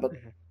 Yeah, but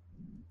Mhm.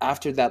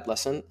 after that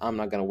lesson, I'm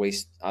not gonna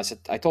waste.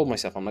 I told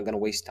myself I'm not gonna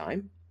waste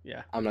time.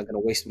 Yeah. I'm not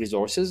gonna waste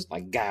resources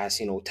like gas,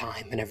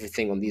 time and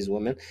everything on these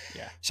women.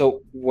 Yeah.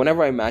 So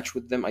whenever I match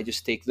with them, I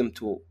just take them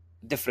to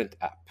a different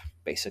app,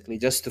 basically,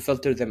 just to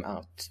filter them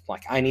out.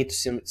 Like I need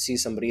to see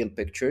some real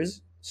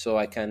pictures so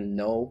I can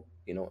know,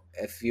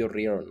 if you're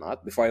real or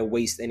not before I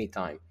waste any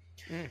time.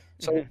 Mm-hmm.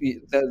 So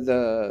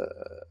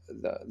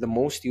the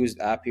most used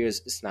app here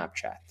is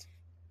Snapchat.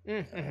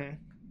 Mm-hmm.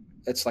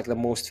 It's like the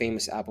most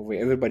famous app over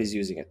here. Everybody's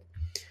using it.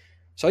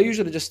 So I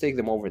usually just take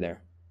them over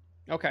there.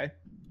 Okay.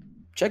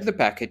 Check the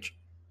package.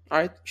 All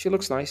right, she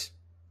looks nice.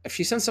 If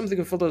she sends something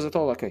with filters at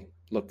all, okay,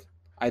 look,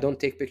 I don't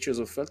take pictures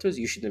with filters.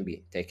 You shouldn't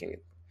be taking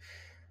it.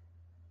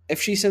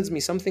 If she sends me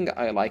something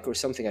I like or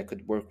something I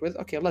could work with,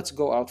 okay, let's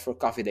go out for a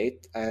coffee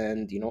date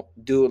and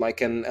do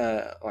like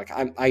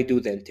I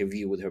do the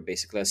interview with her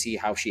basically. I see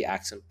how she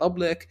acts in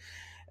public.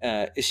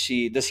 Does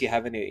she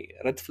have any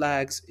red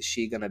flags? Is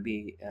she gonna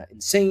be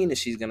insane? Is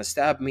she gonna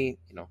stab me?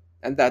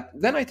 And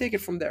then I take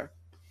it from there.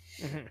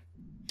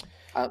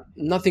 Mm-hmm.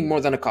 Nothing more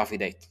than a coffee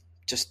date.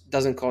 Just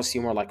doesn't cost you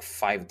more like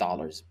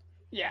 $5.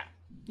 Yeah.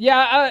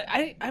 Yeah.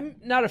 I'm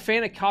not a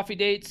fan of coffee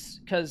dates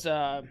because,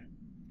 I'm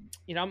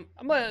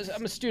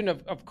a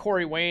student of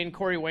Corey Wayne.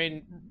 Corey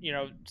Wayne,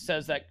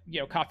 says that,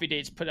 coffee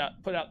dates put out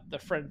the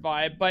friend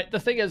vibe. But the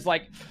thing is,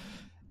 like,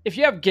 if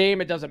you have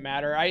game, it doesn't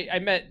matter. I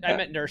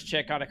met Nurse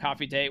Chick on a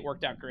coffee date.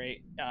 Worked out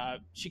great.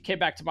 She came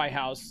back to my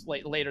house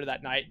later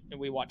that night and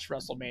we watched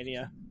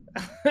WrestleMania.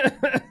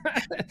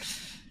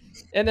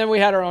 And then we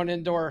had our own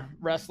indoor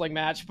wrestling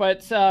match,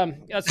 but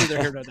that's neither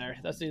here nor there.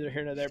 That's neither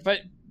here nor there.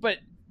 But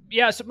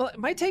yeah, so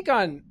my take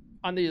on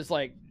these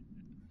like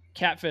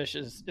catfish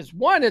is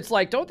one, it's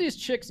like, don't these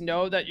chicks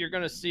know that you're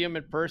going to see them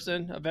in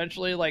person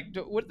eventually? Like,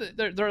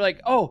 they're like,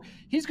 oh,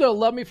 he's going to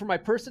love me for my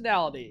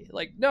personality.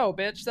 Like, no,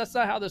 bitch, that's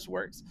not how this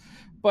works.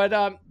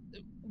 But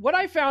what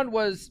I found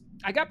was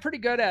I got pretty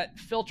good at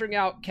filtering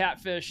out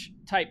catfish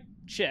type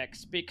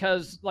chicks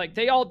because like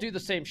they all do the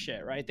same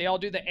shit, right? They all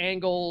do the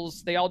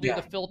angles, they all do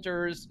the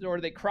filters, or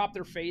they crop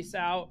their face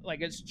out. Like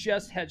it's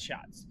just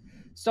headshots,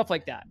 stuff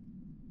like that.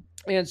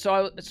 And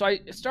so I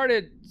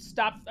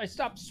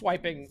stopped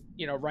swiping,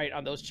 right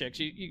on those chicks.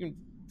 You can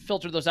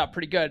filter those out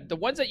pretty good. The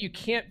ones that you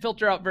can't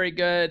filter out very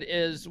good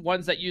is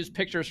ones that use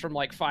pictures from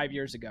like 5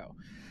 years ago.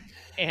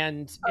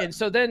 And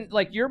so then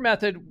like your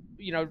method,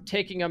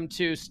 taking them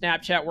to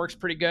Snapchat works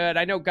pretty good.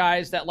 I know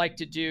guys that like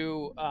to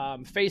do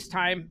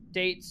FaceTime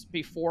dates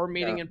before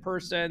meeting in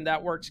person.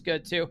 That works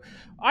good too.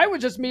 I would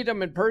just meet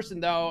them in person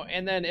though.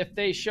 And then if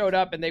they showed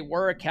up and they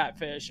were a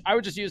catfish, I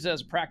would just use it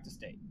as a practice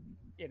date,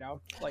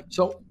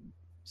 So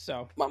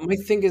my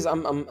thing is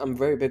I'm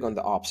very big on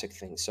the OPSEC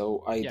thing.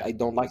 So I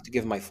don't like to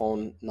give my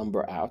phone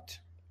number out.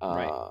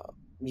 Right.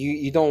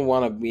 You don't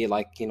want to be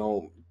like,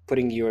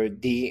 putting your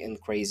D in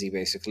crazy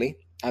basically.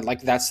 And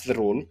like that's the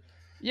rule.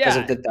 Yeah.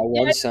 I did that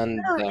once I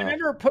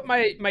never put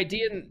my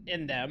D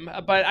in them,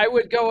 but I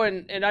would go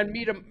and I'd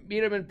meet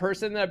them in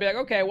person. And I'd be like,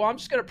 okay, well, I'm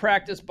just going to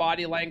practice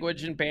body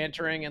language and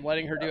bantering and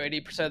letting her do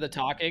 80% of the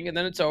talking. And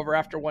then it's over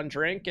after one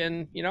drink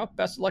and,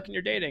 best of luck in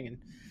your dating. And,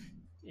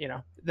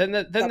 then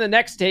the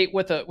next date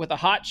with a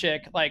hot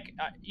chick, like,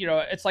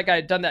 it's like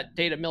I'd done that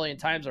date a million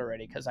times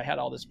already because I had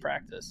all this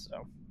practice.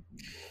 So,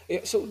 yeah.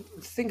 So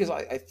the thing is,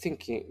 I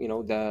think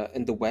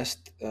in the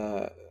West,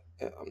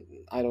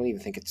 I don't even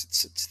think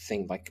it's a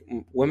thing. Like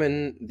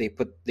women,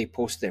 they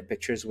post their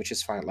pictures, which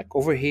is fine. Like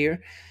over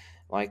here,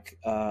 like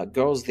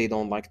girls, they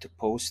don't like to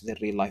post their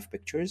real life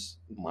pictures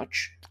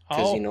much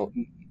because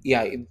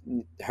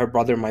her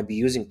brother might be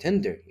using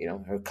Tinder.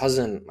 Her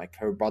cousin, like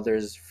her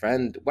brother's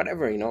friend,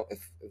 whatever.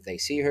 If they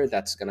see her,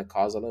 that's gonna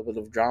cause a little bit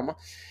of drama.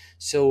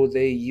 So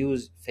they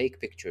use fake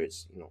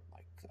pictures.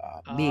 Like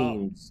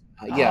memes.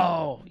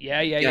 Yeah.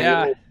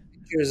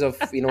 Pictures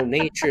of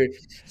nature,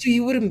 so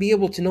you wouldn't be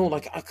able to know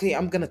like, okay,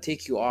 I'm gonna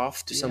take you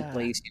off to some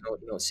place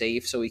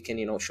safe so you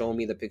can show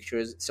me the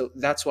pictures. So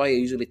that's why I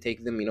usually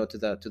take them to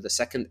the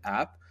second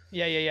app.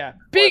 Yeah.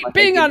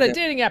 Being on a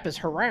dating app is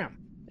haram.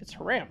 It's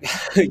haram.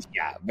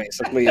 Yeah,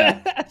 basically.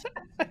 Yeah.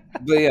 But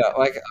yeah,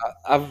 like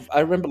I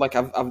remember like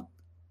I've back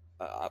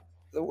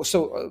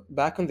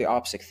on the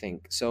OPSEC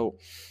thing. So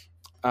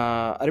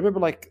I remember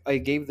like I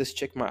gave this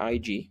chick my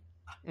IG.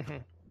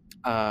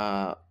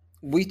 Mm-hmm.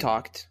 We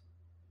talked.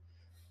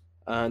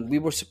 And we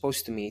were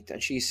supposed to meet,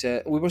 and she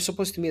said we were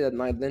supposed to meet at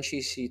night. Then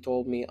she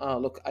told me,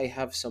 look, I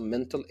have some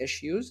mental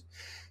issues,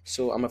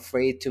 so I'm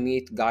afraid to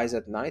meet guys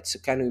at night. So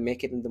can we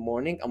make it in the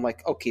morning? I'm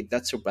like, okay,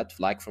 that's a red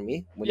flag for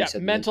me. When you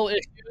said mental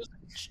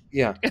issues.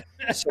 Yeah.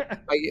 So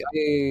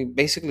I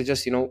basically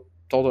just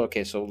told her,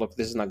 okay, so look,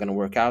 this is not gonna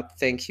work out.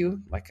 Thank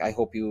you. Like I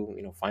hope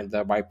you find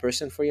the right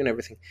person for you and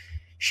everything.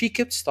 She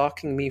kept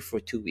stalking me for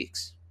 2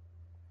 weeks.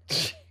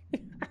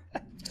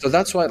 So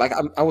that's why, like,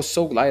 I was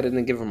so glad I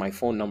didn't give her my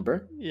phone number,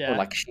 or Yeah.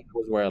 like she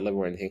knows where I live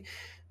or anything.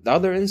 The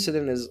other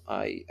incident is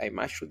I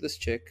matched with this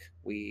chick.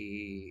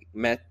 We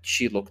met.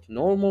 She looked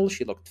normal.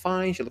 She looked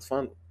fine. She looked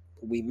fun.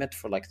 We met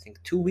for like I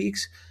think 2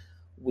 weeks.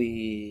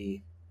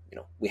 We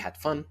had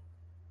fun.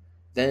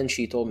 Then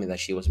she told me that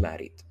she was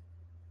married.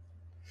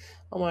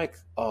 I'm like,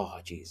 oh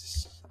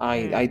Jesus,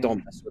 I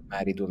don't mess with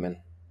married women.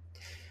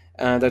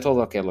 And I told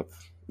her, okay, look,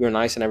 you're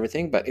nice and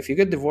everything, but if you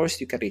get divorced,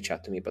 you can reach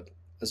out to me. But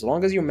as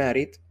long as you're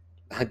married,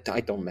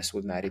 I don't mess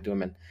with married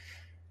women.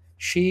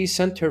 She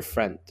sent her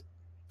friend,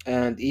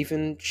 and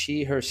even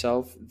she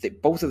herself,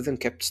 both of them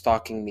kept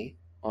stalking me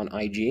on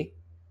IG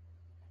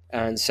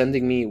and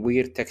sending me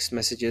weird text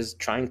messages,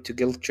 trying to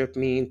guilt trip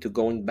me into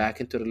going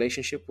back into a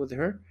relationship with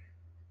her,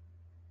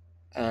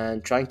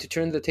 and trying to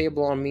turn the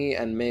table on me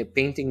and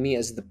painting me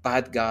as the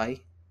bad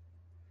guy.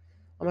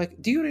 I'm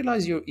like, do you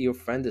realize your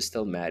friend is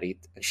still married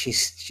and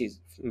she's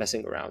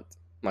messing around?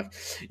 I'm like,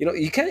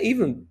 you can't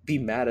even be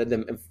mad at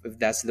them if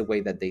that's the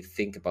way that they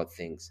think about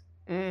things.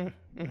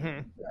 Mm-hmm.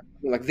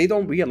 Like they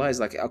don't realize,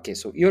 like, okay,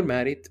 so you're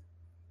married,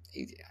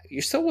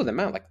 you're still with a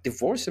man. Like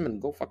divorce him and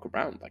go fuck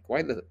around. Like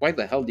why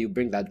the hell do you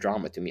bring that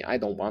drama to me? I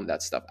don't want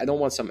that stuff. I don't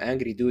want some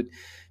angry dude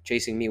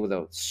chasing me with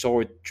a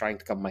sword trying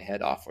to cut my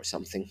head off or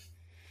something.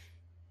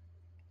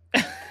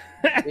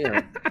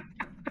 Yeah.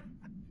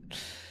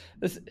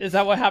 Is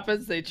that what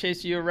happens? They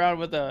chase you around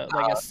with a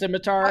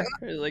scimitar?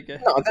 No,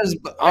 there's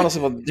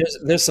honestly,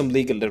 there's some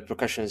legal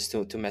repercussions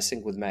to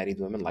messing with married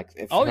women. Like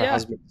if her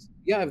husband,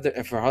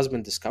 if her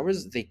husband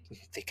discovers, they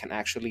can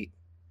actually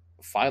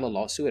file a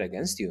lawsuit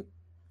against you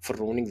for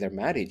ruining their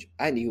marriage,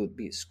 and you would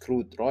be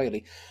screwed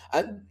royally.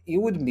 And you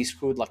wouldn't be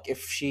screwed like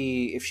if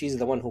she's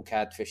the one who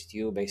catfished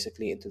you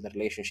basically into the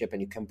relationship,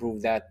 and you can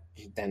prove that,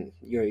 then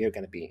you're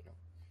gonna be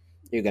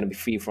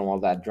free from all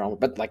that drama.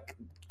 But like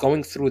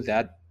going through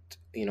that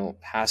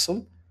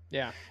hassle,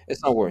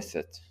 it's not worth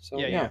it. So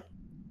yeah,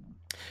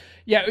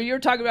 you're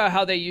talking about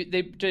how they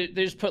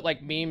just put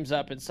like memes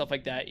up and stuff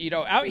like that.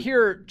 Out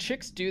here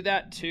chicks do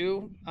that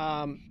too,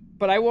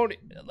 but I won't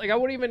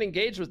even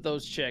engage with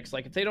those chicks.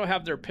 Like if they don't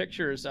have their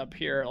pictures up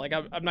here, like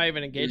I'm not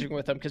even engaging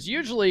with them, because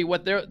usually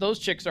what those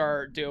chicks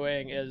are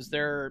doing is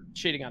they're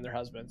cheating on their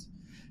husbands.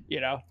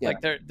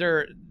 Like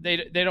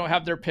they don't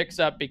have their pics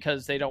up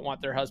because they don't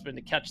want their husband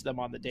to catch them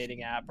on the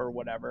dating app or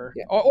whatever,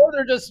 or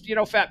they're just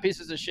fat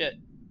pieces of shit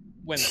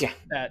women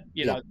that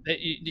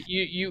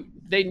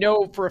they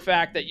know for a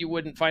fact that you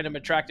wouldn't find them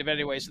attractive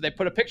anyway, so they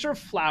put a picture of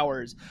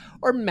flowers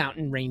or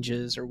mountain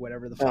ranges or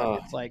whatever the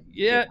fuck. It's like,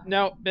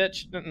 no,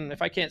 bitch,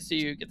 if I can't see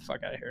you, get the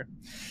fuck out of here.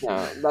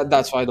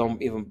 That's why I don't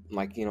even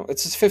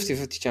it's a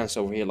 50-50 chance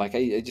over here. Like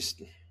I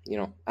just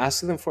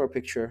ask them for a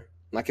picture.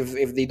 Like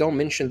if they don't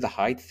mention the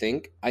height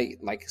thing,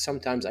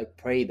 sometimes I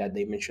pray that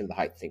they mention the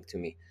height thing to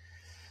me,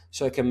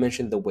 so I can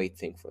mention the weight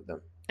thing for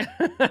them.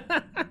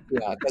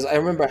 Yeah, because I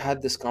remember I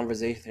had this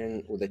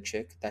conversation with a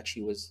chick that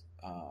she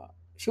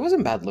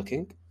wasn't bad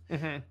looking.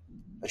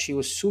 She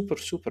was super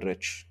super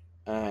rich.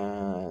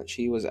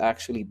 She was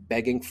actually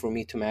begging for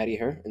me to marry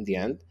her in the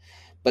end,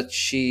 but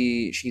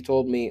she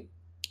told me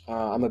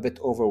I'm a bit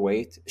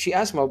overweight. She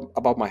asked me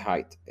about my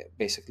height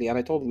basically, and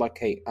I told her like,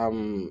 hey,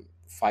 I'm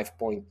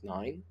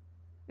 5.9.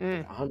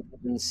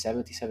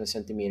 177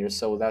 centimeters,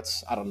 so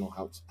that's, I don't know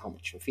how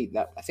much in feet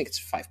that, I think it's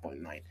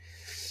 5.9.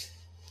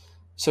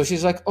 So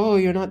she's like, oh,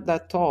 you're not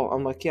that tall.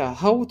 I'm like, yeah,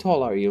 how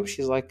tall are you?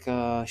 She's like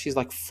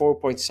 4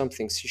 point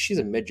something. She's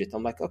a midget.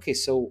 I'm like, okay,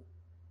 so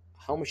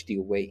how much do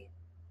you weigh?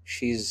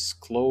 She's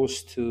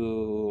close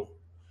to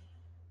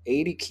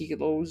 80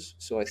 kilos,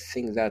 so I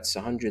think that's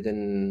 100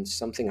 and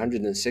something,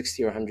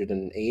 160 or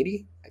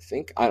 180, I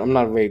think. I'm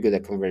not very good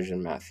at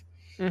conversion math.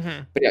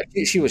 But yeah,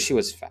 she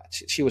was fat.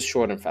 She was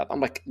short and fat. I'm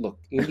like, look,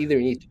 you either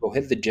need to go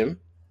hit the gym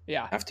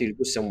after you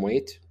lose some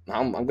weight.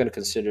 I'm going to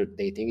consider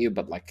dating you,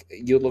 but like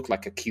you look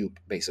like a cube,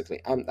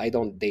 basically. I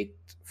don't date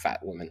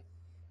fat women.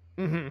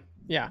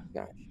 Yeah.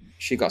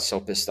 She got so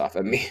pissed off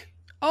at me.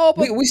 Oh,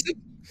 but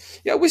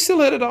we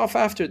still hit it off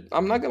after.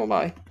 I'm not gonna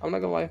lie.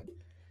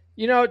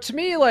 To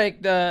me,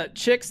 like the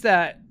chicks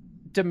that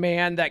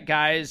demand that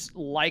guys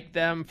like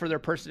them for their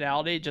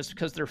personality just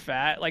because they're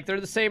fat, like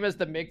they're the same as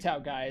the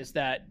MGTOW guys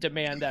that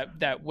demand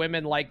that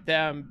women like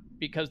them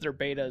because they're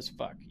beta as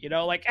fuck.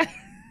 Like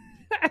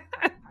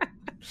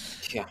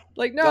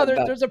like no,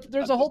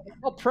 there's a whole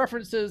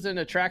preferences and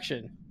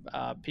attraction,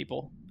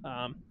 people.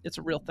 It's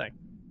a real thing.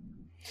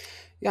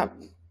 Yeah.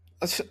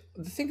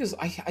 The thing is,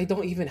 I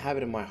don't even have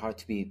it in my heart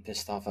to be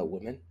pissed off at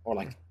women or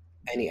like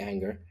any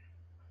anger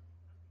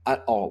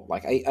at all.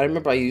 Like I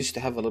remember I used to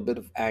have a little bit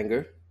of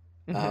anger,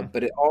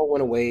 but it all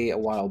went away a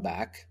while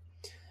back.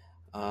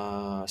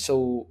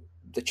 So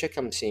the chick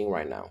I'm seeing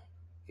right now,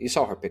 you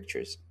saw her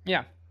pictures.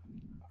 Yeah.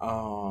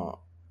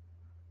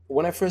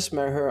 When I first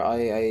met her,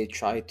 I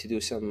tried to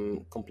do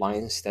some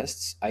compliance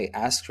tests. I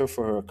asked her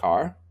for her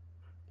car.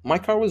 My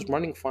car was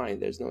running fine.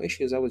 There's no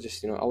issues. I was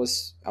just, I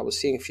was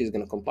seeing if she's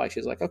gonna comply.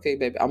 She's like, okay,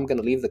 babe, I'm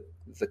gonna leave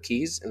the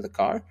keys in the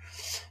car.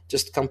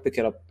 Just come pick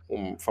it up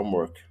from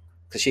work.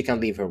 because she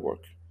can't leave her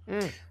work.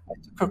 Mm. I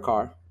took her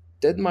car,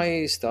 did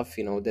my stuff,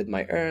 did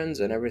my errands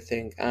and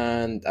everything,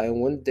 and I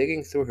went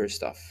digging through her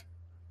stuff,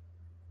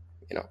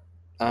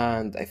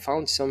 and I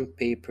found some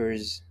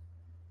papers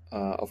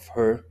of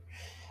her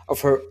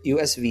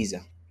U.S.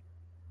 visa.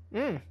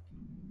 Mm.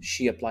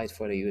 She applied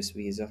for a U.S.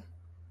 visa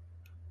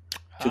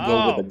to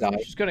go with a Oh, guy.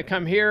 she's gonna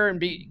come here and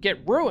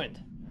get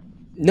ruined.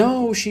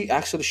 No, she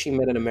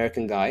met an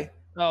American guy.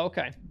 Oh,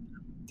 okay.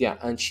 Yeah,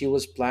 and she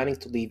was planning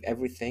to leave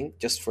everything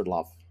just for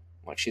love.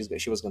 Like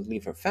she was going to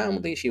leave her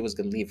family, she was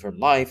going to leave her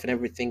life and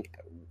everything,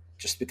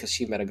 just because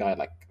she met a guy.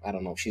 Like, I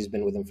don't know, she's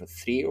been with him for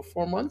 3 or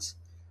 4 months.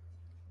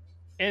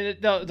 And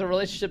the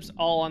relationship's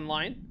all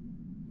online.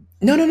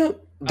 No.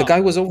 The guy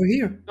was over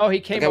here. Oh,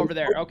 he came over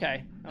there.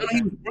 Okay. No,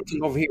 he was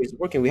working over here. He's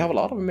working. We have a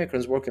lot of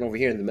Americans working over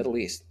here in the Middle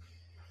East.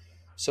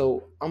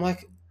 So I'm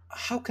like,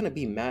 how can I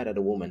be mad at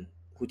a woman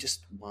who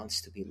just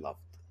wants to be loved?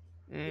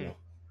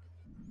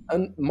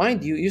 And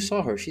mind you, you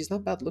saw her. She's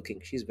not bad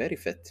looking. She's very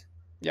fit.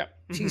 Yeah.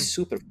 She's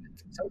super fit.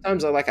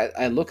 Sometimes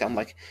I look, I'm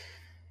like,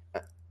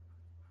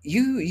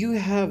 you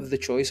have the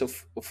choice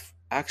of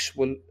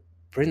actual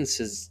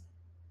princes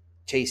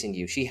chasing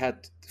you. She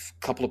had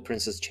a couple of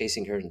princes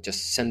chasing her and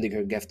just sending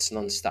her gifts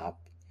nonstop.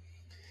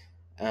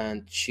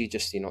 And she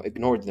just,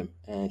 ignored them.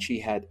 And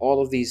she had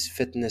all of these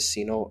fitness,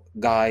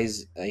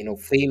 guys,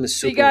 famous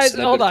super guys,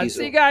 hold on. celebrities.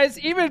 See, guys,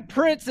 even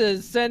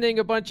princes sending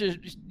a bunch of,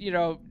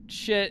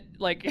 shit,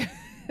 like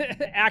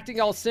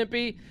acting all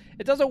simpy.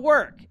 It doesn't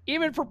work,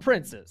 even for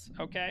princes.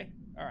 Okay.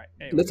 All right.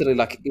 Anyway. Literally,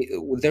 like,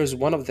 there's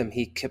one of them,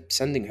 he kept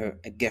sending her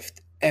a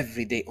gift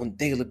every day on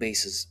daily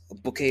basis, a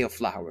bouquet of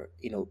flower,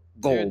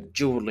 gold,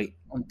 jewelry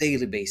on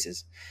daily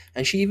basis.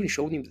 And she even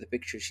showed him the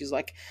picture. She's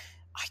like,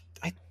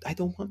 I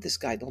don't want this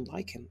guy. I don't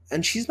like him.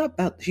 And she's not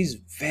bad. She's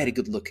very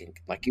good looking.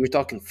 Like, you're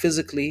talking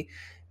physically,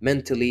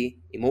 mentally,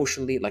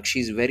 emotionally. Like,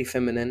 she's very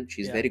feminine.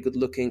 She's very good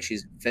looking.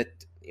 She's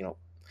fit,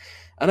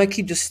 And I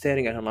keep just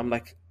staring at her. And I'm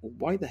like,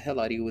 why the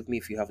hell are you with me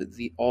if you have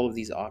all of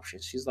these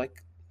options? She's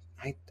like,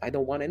 I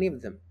don't want any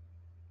of them.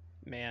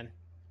 Man.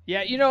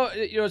 Yeah,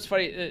 it's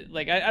funny.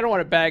 Like, I don't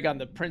want to bag on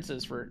the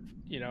princes for,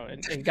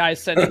 and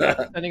guys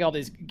sending all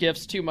these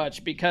gifts too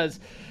much, because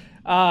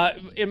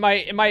in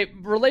my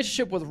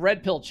relationship with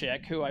Red Pill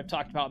chick, who I've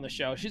talked about on the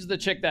show, she's the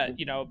chick that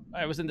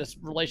I was in this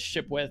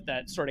relationship with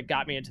that sort of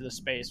got me into the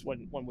space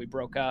when we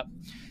broke up.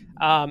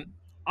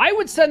 I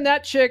would send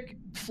that chick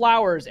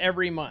flowers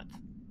every month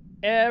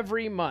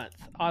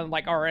on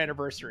like our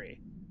anniversary,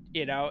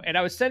 and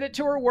I would send it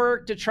to her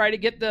work to try to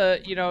get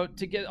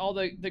to get all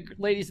the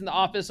ladies in the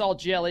office all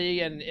jelly,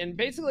 and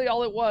basically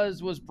all it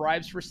was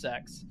bribes for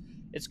sex.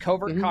 It's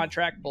covert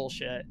contract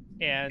bullshit.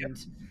 And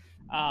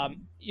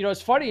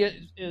it's funny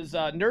is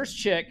Nurse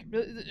Chick,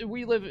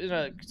 we live in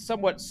a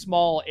somewhat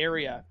small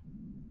area.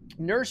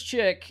 Nurse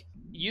Chick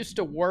used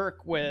to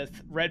work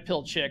with Red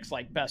Pill Chick's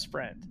like best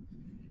friend.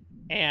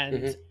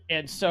 And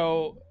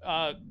so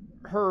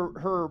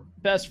her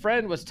best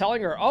friend was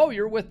telling her, oh,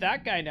 you're with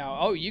that guy now.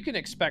 Oh, you can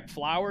expect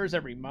flowers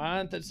every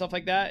month and stuff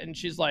like that. And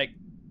she's like,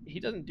 he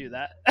doesn't do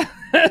that.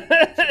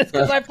 It's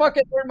because I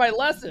fucking learned my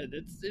lesson.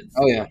 It's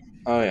oh yeah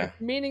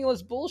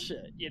meaningless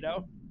bullshit,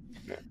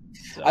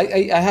 So.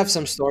 I have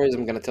some stories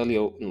I'm gonna tell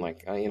you,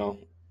 like,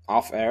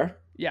 off air.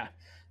 Yeah,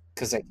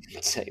 because I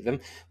can't say them.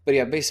 But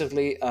yeah,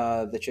 basically,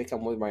 the chick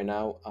I'm with right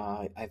now,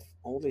 I've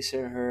only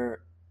sent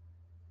her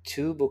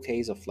 2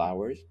 bouquets of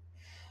flowers.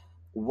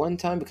 One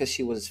time because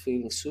she was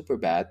feeling super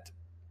bad,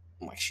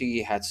 like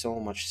she had so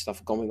much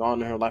stuff going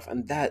on in her life,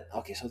 and that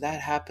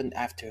happened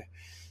after,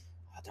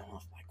 I don't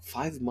know, like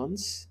 5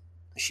 months.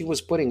 She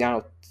was putting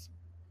out,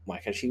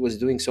 like, and she was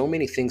doing so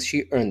many things.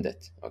 She earned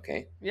it.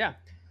 Okay. Yeah.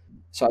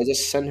 So I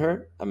just sent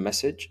her a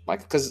message,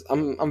 like, because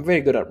I'm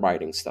very good at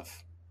writing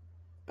stuff.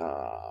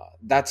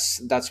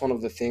 That's one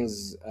of the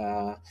things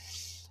I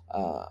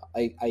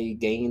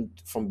gained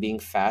from being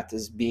fat,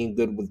 is being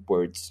good with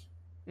words.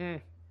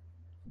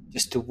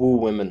 Just to woo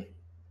women.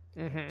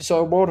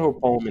 So I wrote her a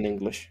poem in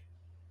English.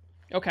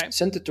 Okay.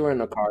 Sent it to her in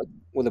a card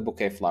with a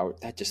bouquet of flowers.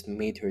 That just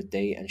made her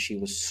day, and she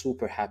was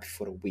super happy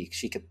for a week.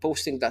 She kept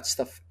posting that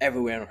stuff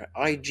everywhere on her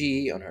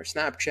IG, on her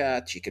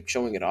Snapchat. She kept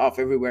showing it off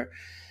everywhere.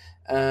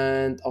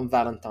 And on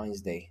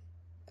Valentine's Day,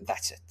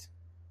 that's it.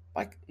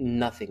 Like,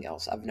 nothing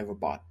else. I've never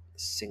bought a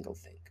single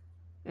thing.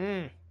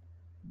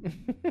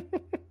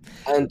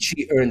 And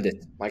she earned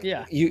it. Like,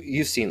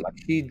 you've seen, like,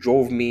 she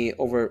drove me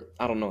over,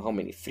 I don't know how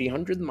many,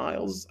 300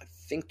 miles, I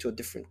think, to a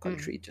different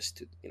country, just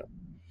to,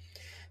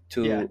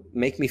 to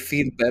make me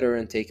feel better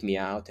and take me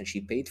out. And she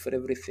paid for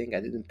everything.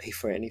 I didn't pay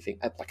for anything.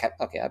 I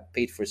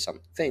paid for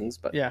some things,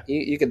 but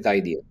you get the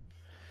idea.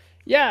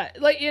 Yeah,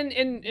 like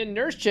in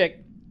Nurse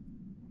Chick,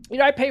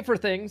 I pay for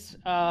things,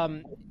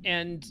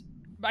 and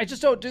I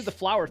just don't do the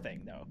flower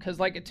thing though, because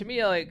like to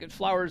me, like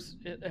flowers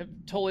have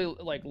totally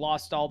like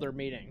lost all their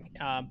meaning.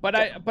 But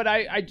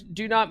I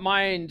do not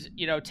mind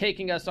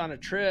taking us on a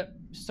trip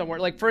somewhere.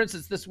 Like for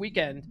instance, this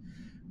weekend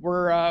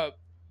we're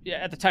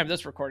at the time of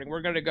this recording,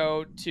 we're going to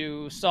go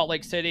to Salt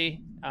Lake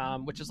City,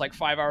 which is like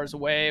 5 hours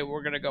away.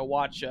 We're going to go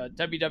watch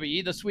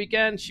WWE this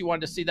weekend. She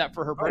wanted to see that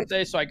for her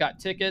birthday. So I got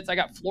tickets. I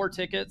got floor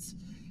tickets.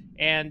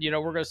 And,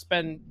 we're going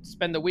to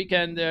spend the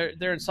weekend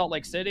there in Salt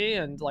Lake City.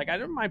 And like, I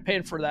don't mind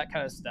paying for that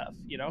kind of stuff,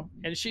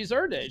 and she's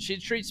earned it. She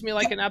treats me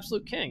like an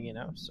absolute king,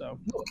 so.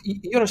 Look,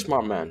 you're a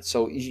smart man.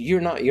 So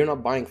you're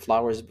not buying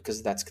flowers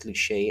because that's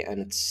cliche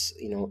and it's,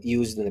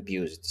 used and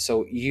abused.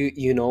 So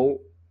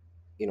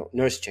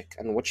Nurse Chick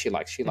and what she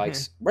likes. She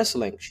likes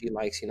wrestling. She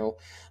likes,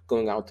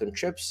 going out on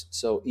trips.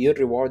 So you're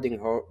rewarding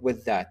her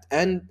with that.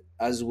 And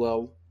as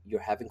well,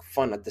 you're having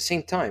fun at the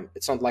same time.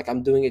 It's not like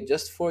I'm doing it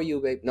just for you,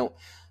 babe. No,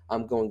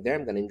 I'm going there.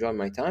 I'm going to enjoy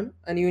my time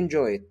and you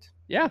enjoy it.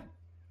 Yeah.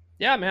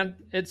 Yeah, man.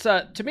 It's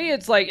to me,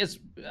 it's like it's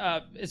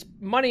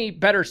money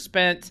better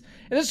spent,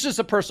 and this is just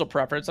a personal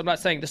preference. I'm not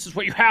saying this is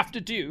what you have to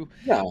do.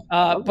 Yeah.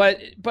 But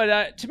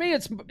to me,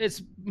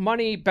 it's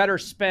money better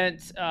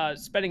spent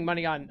spending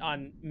money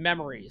on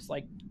memories,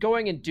 like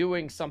going and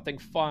doing something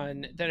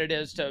fun, than it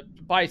is to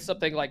buy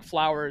something like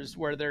flowers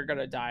where they're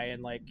gonna die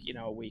in like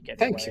a week anyway.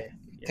 Thank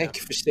you. Thank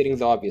you for stating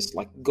the obvious.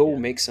 Like, go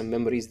make some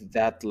memories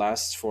that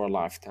lasts for a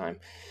lifetime.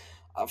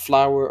 A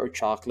flower or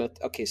chocolate.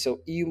 Okay,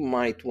 so you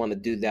might want to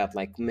do that,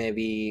 like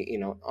maybe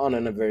on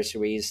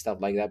anniversaries,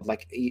 stuff like that. But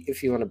like,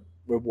 if you want to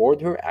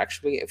reward her,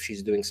 actually, if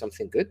she's doing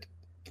something good,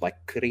 like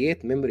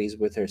create memories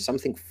with her,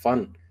 something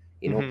fun.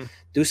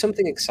 Do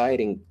something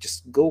exciting.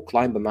 Just go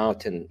climb a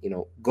mountain.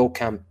 Go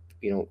camp.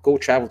 Go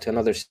travel to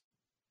another.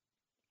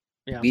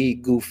 Be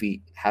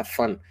goofy. Have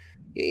fun.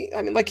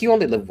 I mean, like, you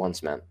only live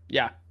once, man.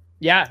 Yeah.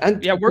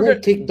 And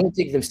don't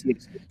take them seriously.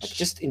 Like,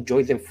 just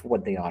enjoy them for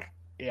what they are.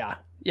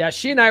 Yeah,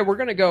 she and I we're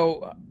gonna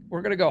go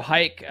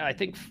hike. I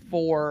think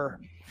four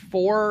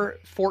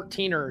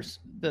 14ers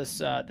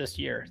this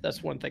year.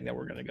 That's one thing that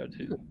we're gonna go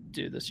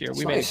do this year. That's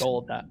we nice. made a goal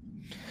of that.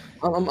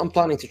 I'm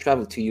planning to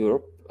travel to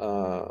Europe.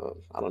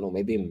 I don't know,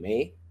 maybe in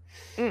May.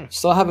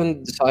 Still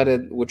haven't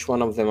decided which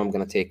one of them I'm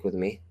gonna take with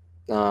me.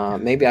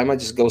 Maybe I might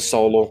just go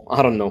solo.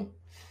 I don't know.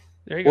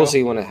 There you go. We'll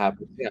see when it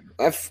happens. Yeah,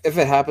 if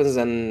it happens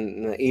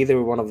and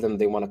either one of them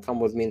they want to come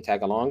with me and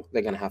tag along,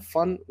 they're gonna have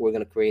fun. We're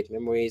gonna create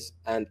memories,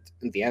 and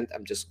in the end,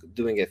 I'm just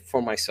doing it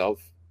for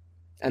myself.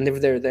 And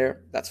if they're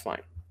there, that's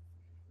fine.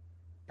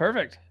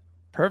 Perfect,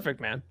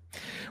 man.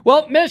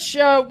 Well, Mish,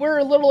 we're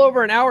a little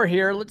over an hour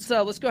here. Let's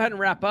go ahead and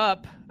wrap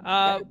up.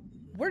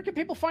 Where can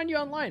people find you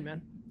online,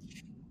 man?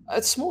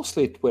 It's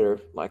mostly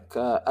Twitter, like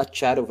at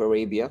Chat of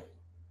Arabia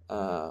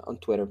on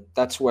Twitter.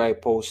 That's where I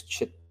post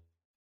shit.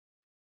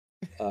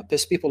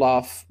 Piss people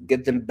off,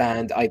 get them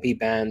banned, IP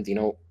banned,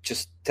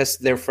 just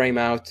test their frame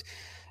out,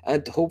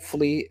 and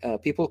hopefully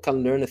people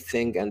can learn a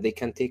thing and they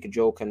can take a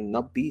joke and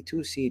not be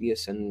too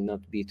serious and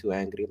not be too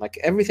angry. Like,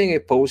 everything I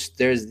post,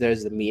 there's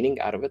the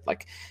meaning out of it.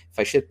 Like, if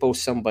I should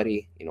post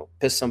somebody,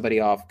 piss somebody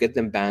off, get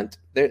them banned,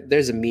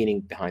 there's a meaning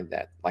behind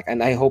that. Like,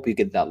 and I hope you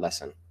get that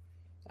lesson.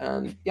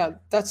 And yeah,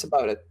 that's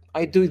about it.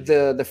 I do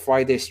the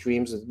Friday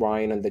streams with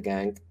Ryan and the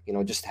gang,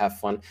 just have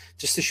fun,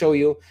 just to show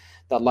you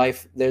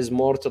that there's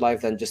more to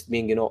life than just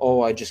being,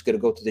 I just gotta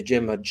go to the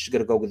gym, I just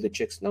gotta go with the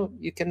chicks. No,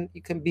 you can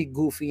be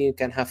goofy, you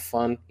can have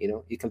fun,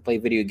 you can play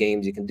video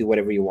games, you can do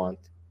whatever you want.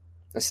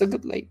 That's still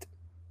good late.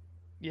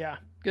 Yeah,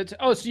 good.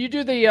 So you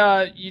do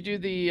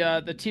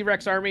the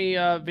T-Rex Army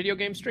video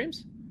game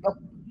streams?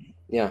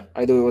 Yeah,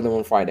 I do it with them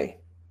on Friday.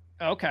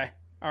 Okay,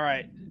 all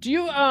right. Do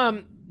you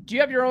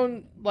have your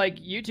own like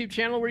YouTube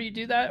channel where you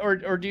do that,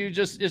 or do you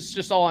it's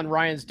just all on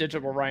Ryan's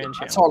Digital Ryan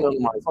channel? It's all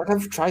on mine. Like,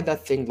 I've tried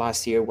that thing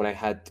last year when I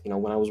had,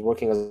 when I was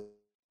working as a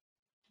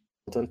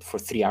consultant for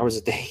 3 hours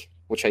a day,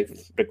 which I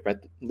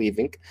regret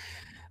leaving.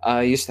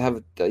 I used to have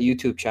a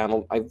YouTube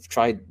channel. I've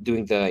tried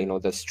doing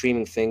the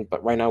streaming thing,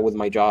 but right now with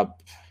my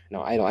job,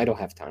 no, I don't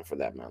have time for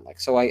that, man.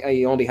 Like, so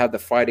I only have the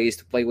Fridays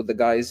to play with the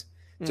guys,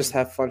 just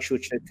have fun,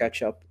 shoot shit,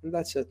 catch up, and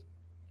that's it.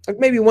 Like,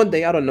 maybe one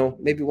day, I don't know.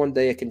 Maybe one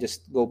day I can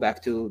just go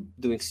back to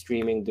doing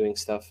streaming, doing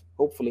stuff.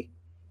 Hopefully.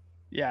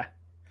 Yeah.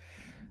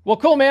 Well,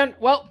 cool, man.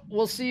 Well,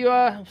 we'll see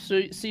you.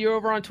 See you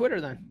over on Twitter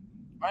then.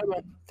 All right,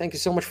 man. Thank you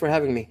so much for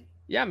having me.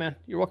 Yeah, man.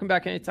 You're welcome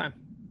back anytime.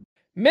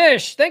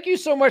 Mish, thank you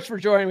so much for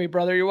joining me,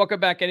 brother. You're welcome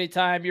back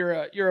anytime.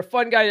 You're a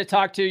fun guy to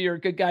talk to. You're a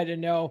good guy to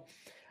know.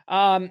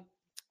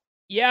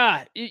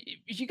 Yeah,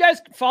 if you guys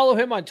follow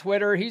him on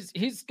Twitter, he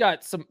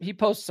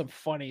posts some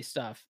funny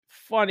stuff.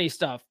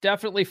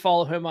 Definitely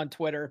follow him on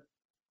Twitter.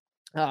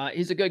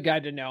 He's a good guy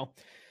to know.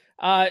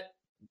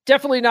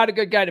 Definitely not a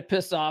good guy to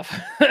piss off.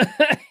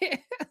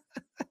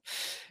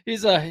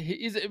 He's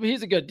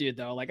a good dude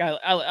though. Like,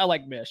 I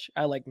like Mish.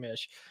 I like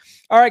Mish.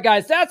 All right,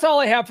 guys, that's all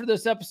I have for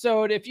this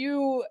episode. If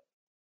you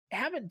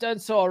haven't done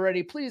so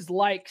already, please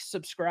like,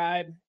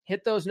 subscribe,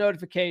 hit those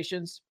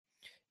notifications.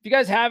 If you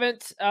guys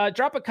haven't,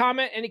 drop a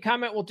comment. Any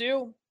comment will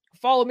do.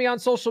 Follow me on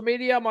social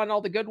media. I'm on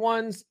all the good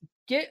ones.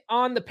 Get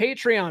on the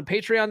Patreon,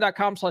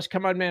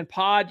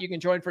 patreon.com/comeonmanpod. You can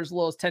join for as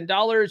little as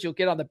 $10. You'll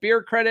get on the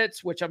beer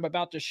credits, which I'm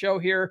about to show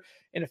here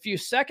in a few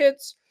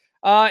seconds.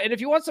 And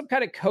if you want some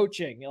kind of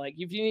coaching, like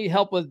if you need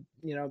help with,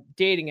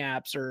 dating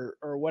apps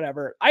or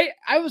whatever,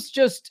 I was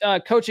just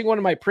coaching one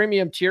of my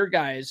premium tier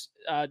guys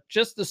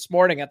just this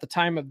morning at the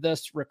time of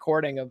this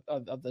recording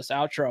of this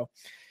outro.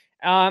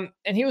 And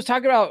he was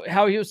talking about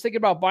how he was thinking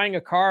about buying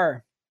a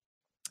car.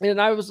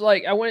 And I was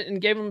like, I went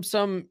and gave him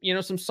some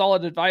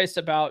solid advice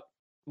about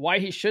why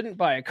he shouldn't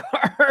buy a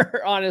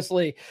car,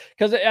 honestly,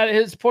 because at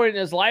his point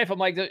in his life, I'm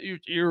like,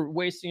 you're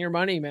wasting your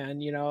money,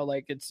 man.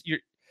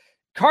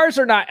 Cars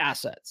are not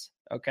assets.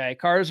 Okay.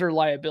 Cars are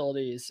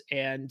liabilities,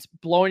 and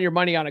blowing your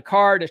money on a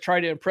car to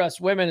try to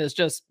impress women is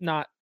just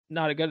not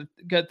a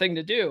good thing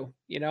to do,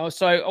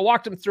 So I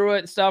walked him through it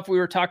and stuff. We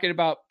were talking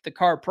about the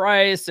car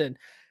price, and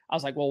I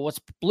was like, well, what's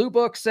Blue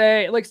Book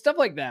say? Like stuff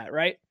like that.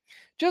 Right.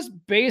 Just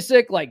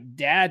basic, like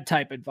dad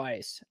type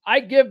advice. I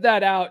give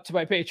that out to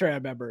my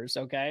Patreon members.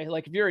 Okay.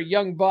 Like if you're a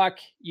young buck,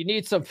 you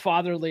need some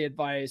fatherly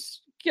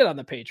advice, get on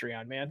the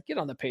Patreon, man. Get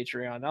on the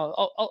Patreon.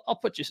 I'll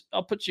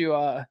put you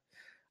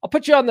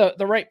on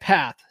the right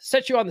path,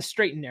 set you on the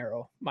straight and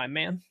narrow, my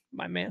man.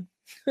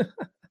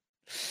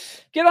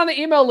 Get on the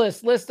email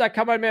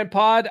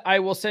list.comeonmanpod. I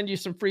will send you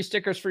some free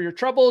stickers for your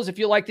troubles. If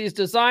you like these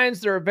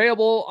designs, they're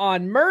available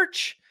on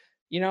merch,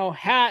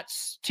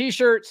 hats,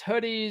 t-shirts,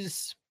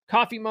 hoodies,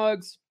 coffee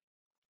mugs,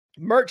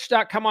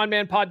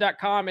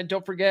 merch.comeonmanpod.com. And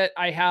don't forget,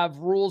 I have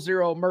Rule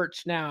Zero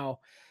merch now.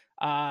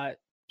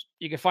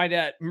 You can find it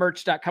at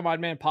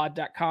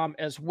merch.comeonmanpod.com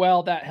as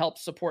well. That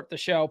helps support the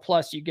show.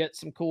 Plus, you get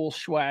some cool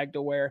swag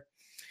to wear.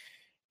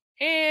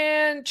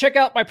 And check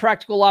out my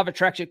Practical Law of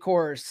Attraction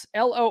course,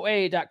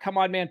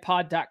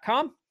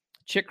 loa.comeonmanpod.com.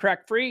 Chick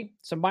crack free,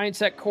 some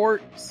mindset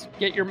course.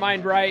 Get your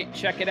mind right.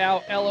 Check it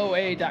out,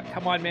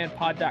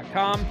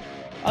 loa.comeonmanpod.com.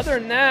 Other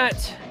than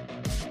that,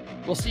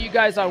 we'll see you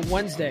guys on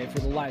Wednesday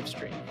for the live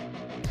stream.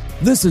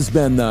 This has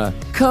been the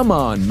Come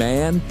On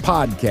Man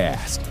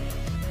podcast.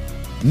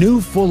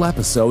 New full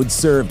episodes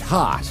served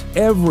hot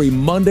every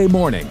Monday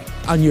morning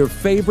on your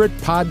favorite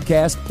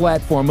podcast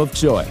platform of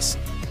choice.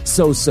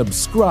 So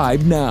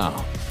subscribe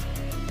now.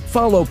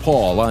 Follow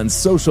Paul on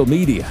social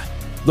media.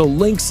 The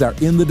links are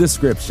in the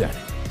description.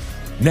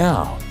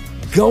 Now,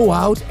 go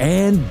out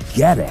and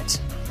get it.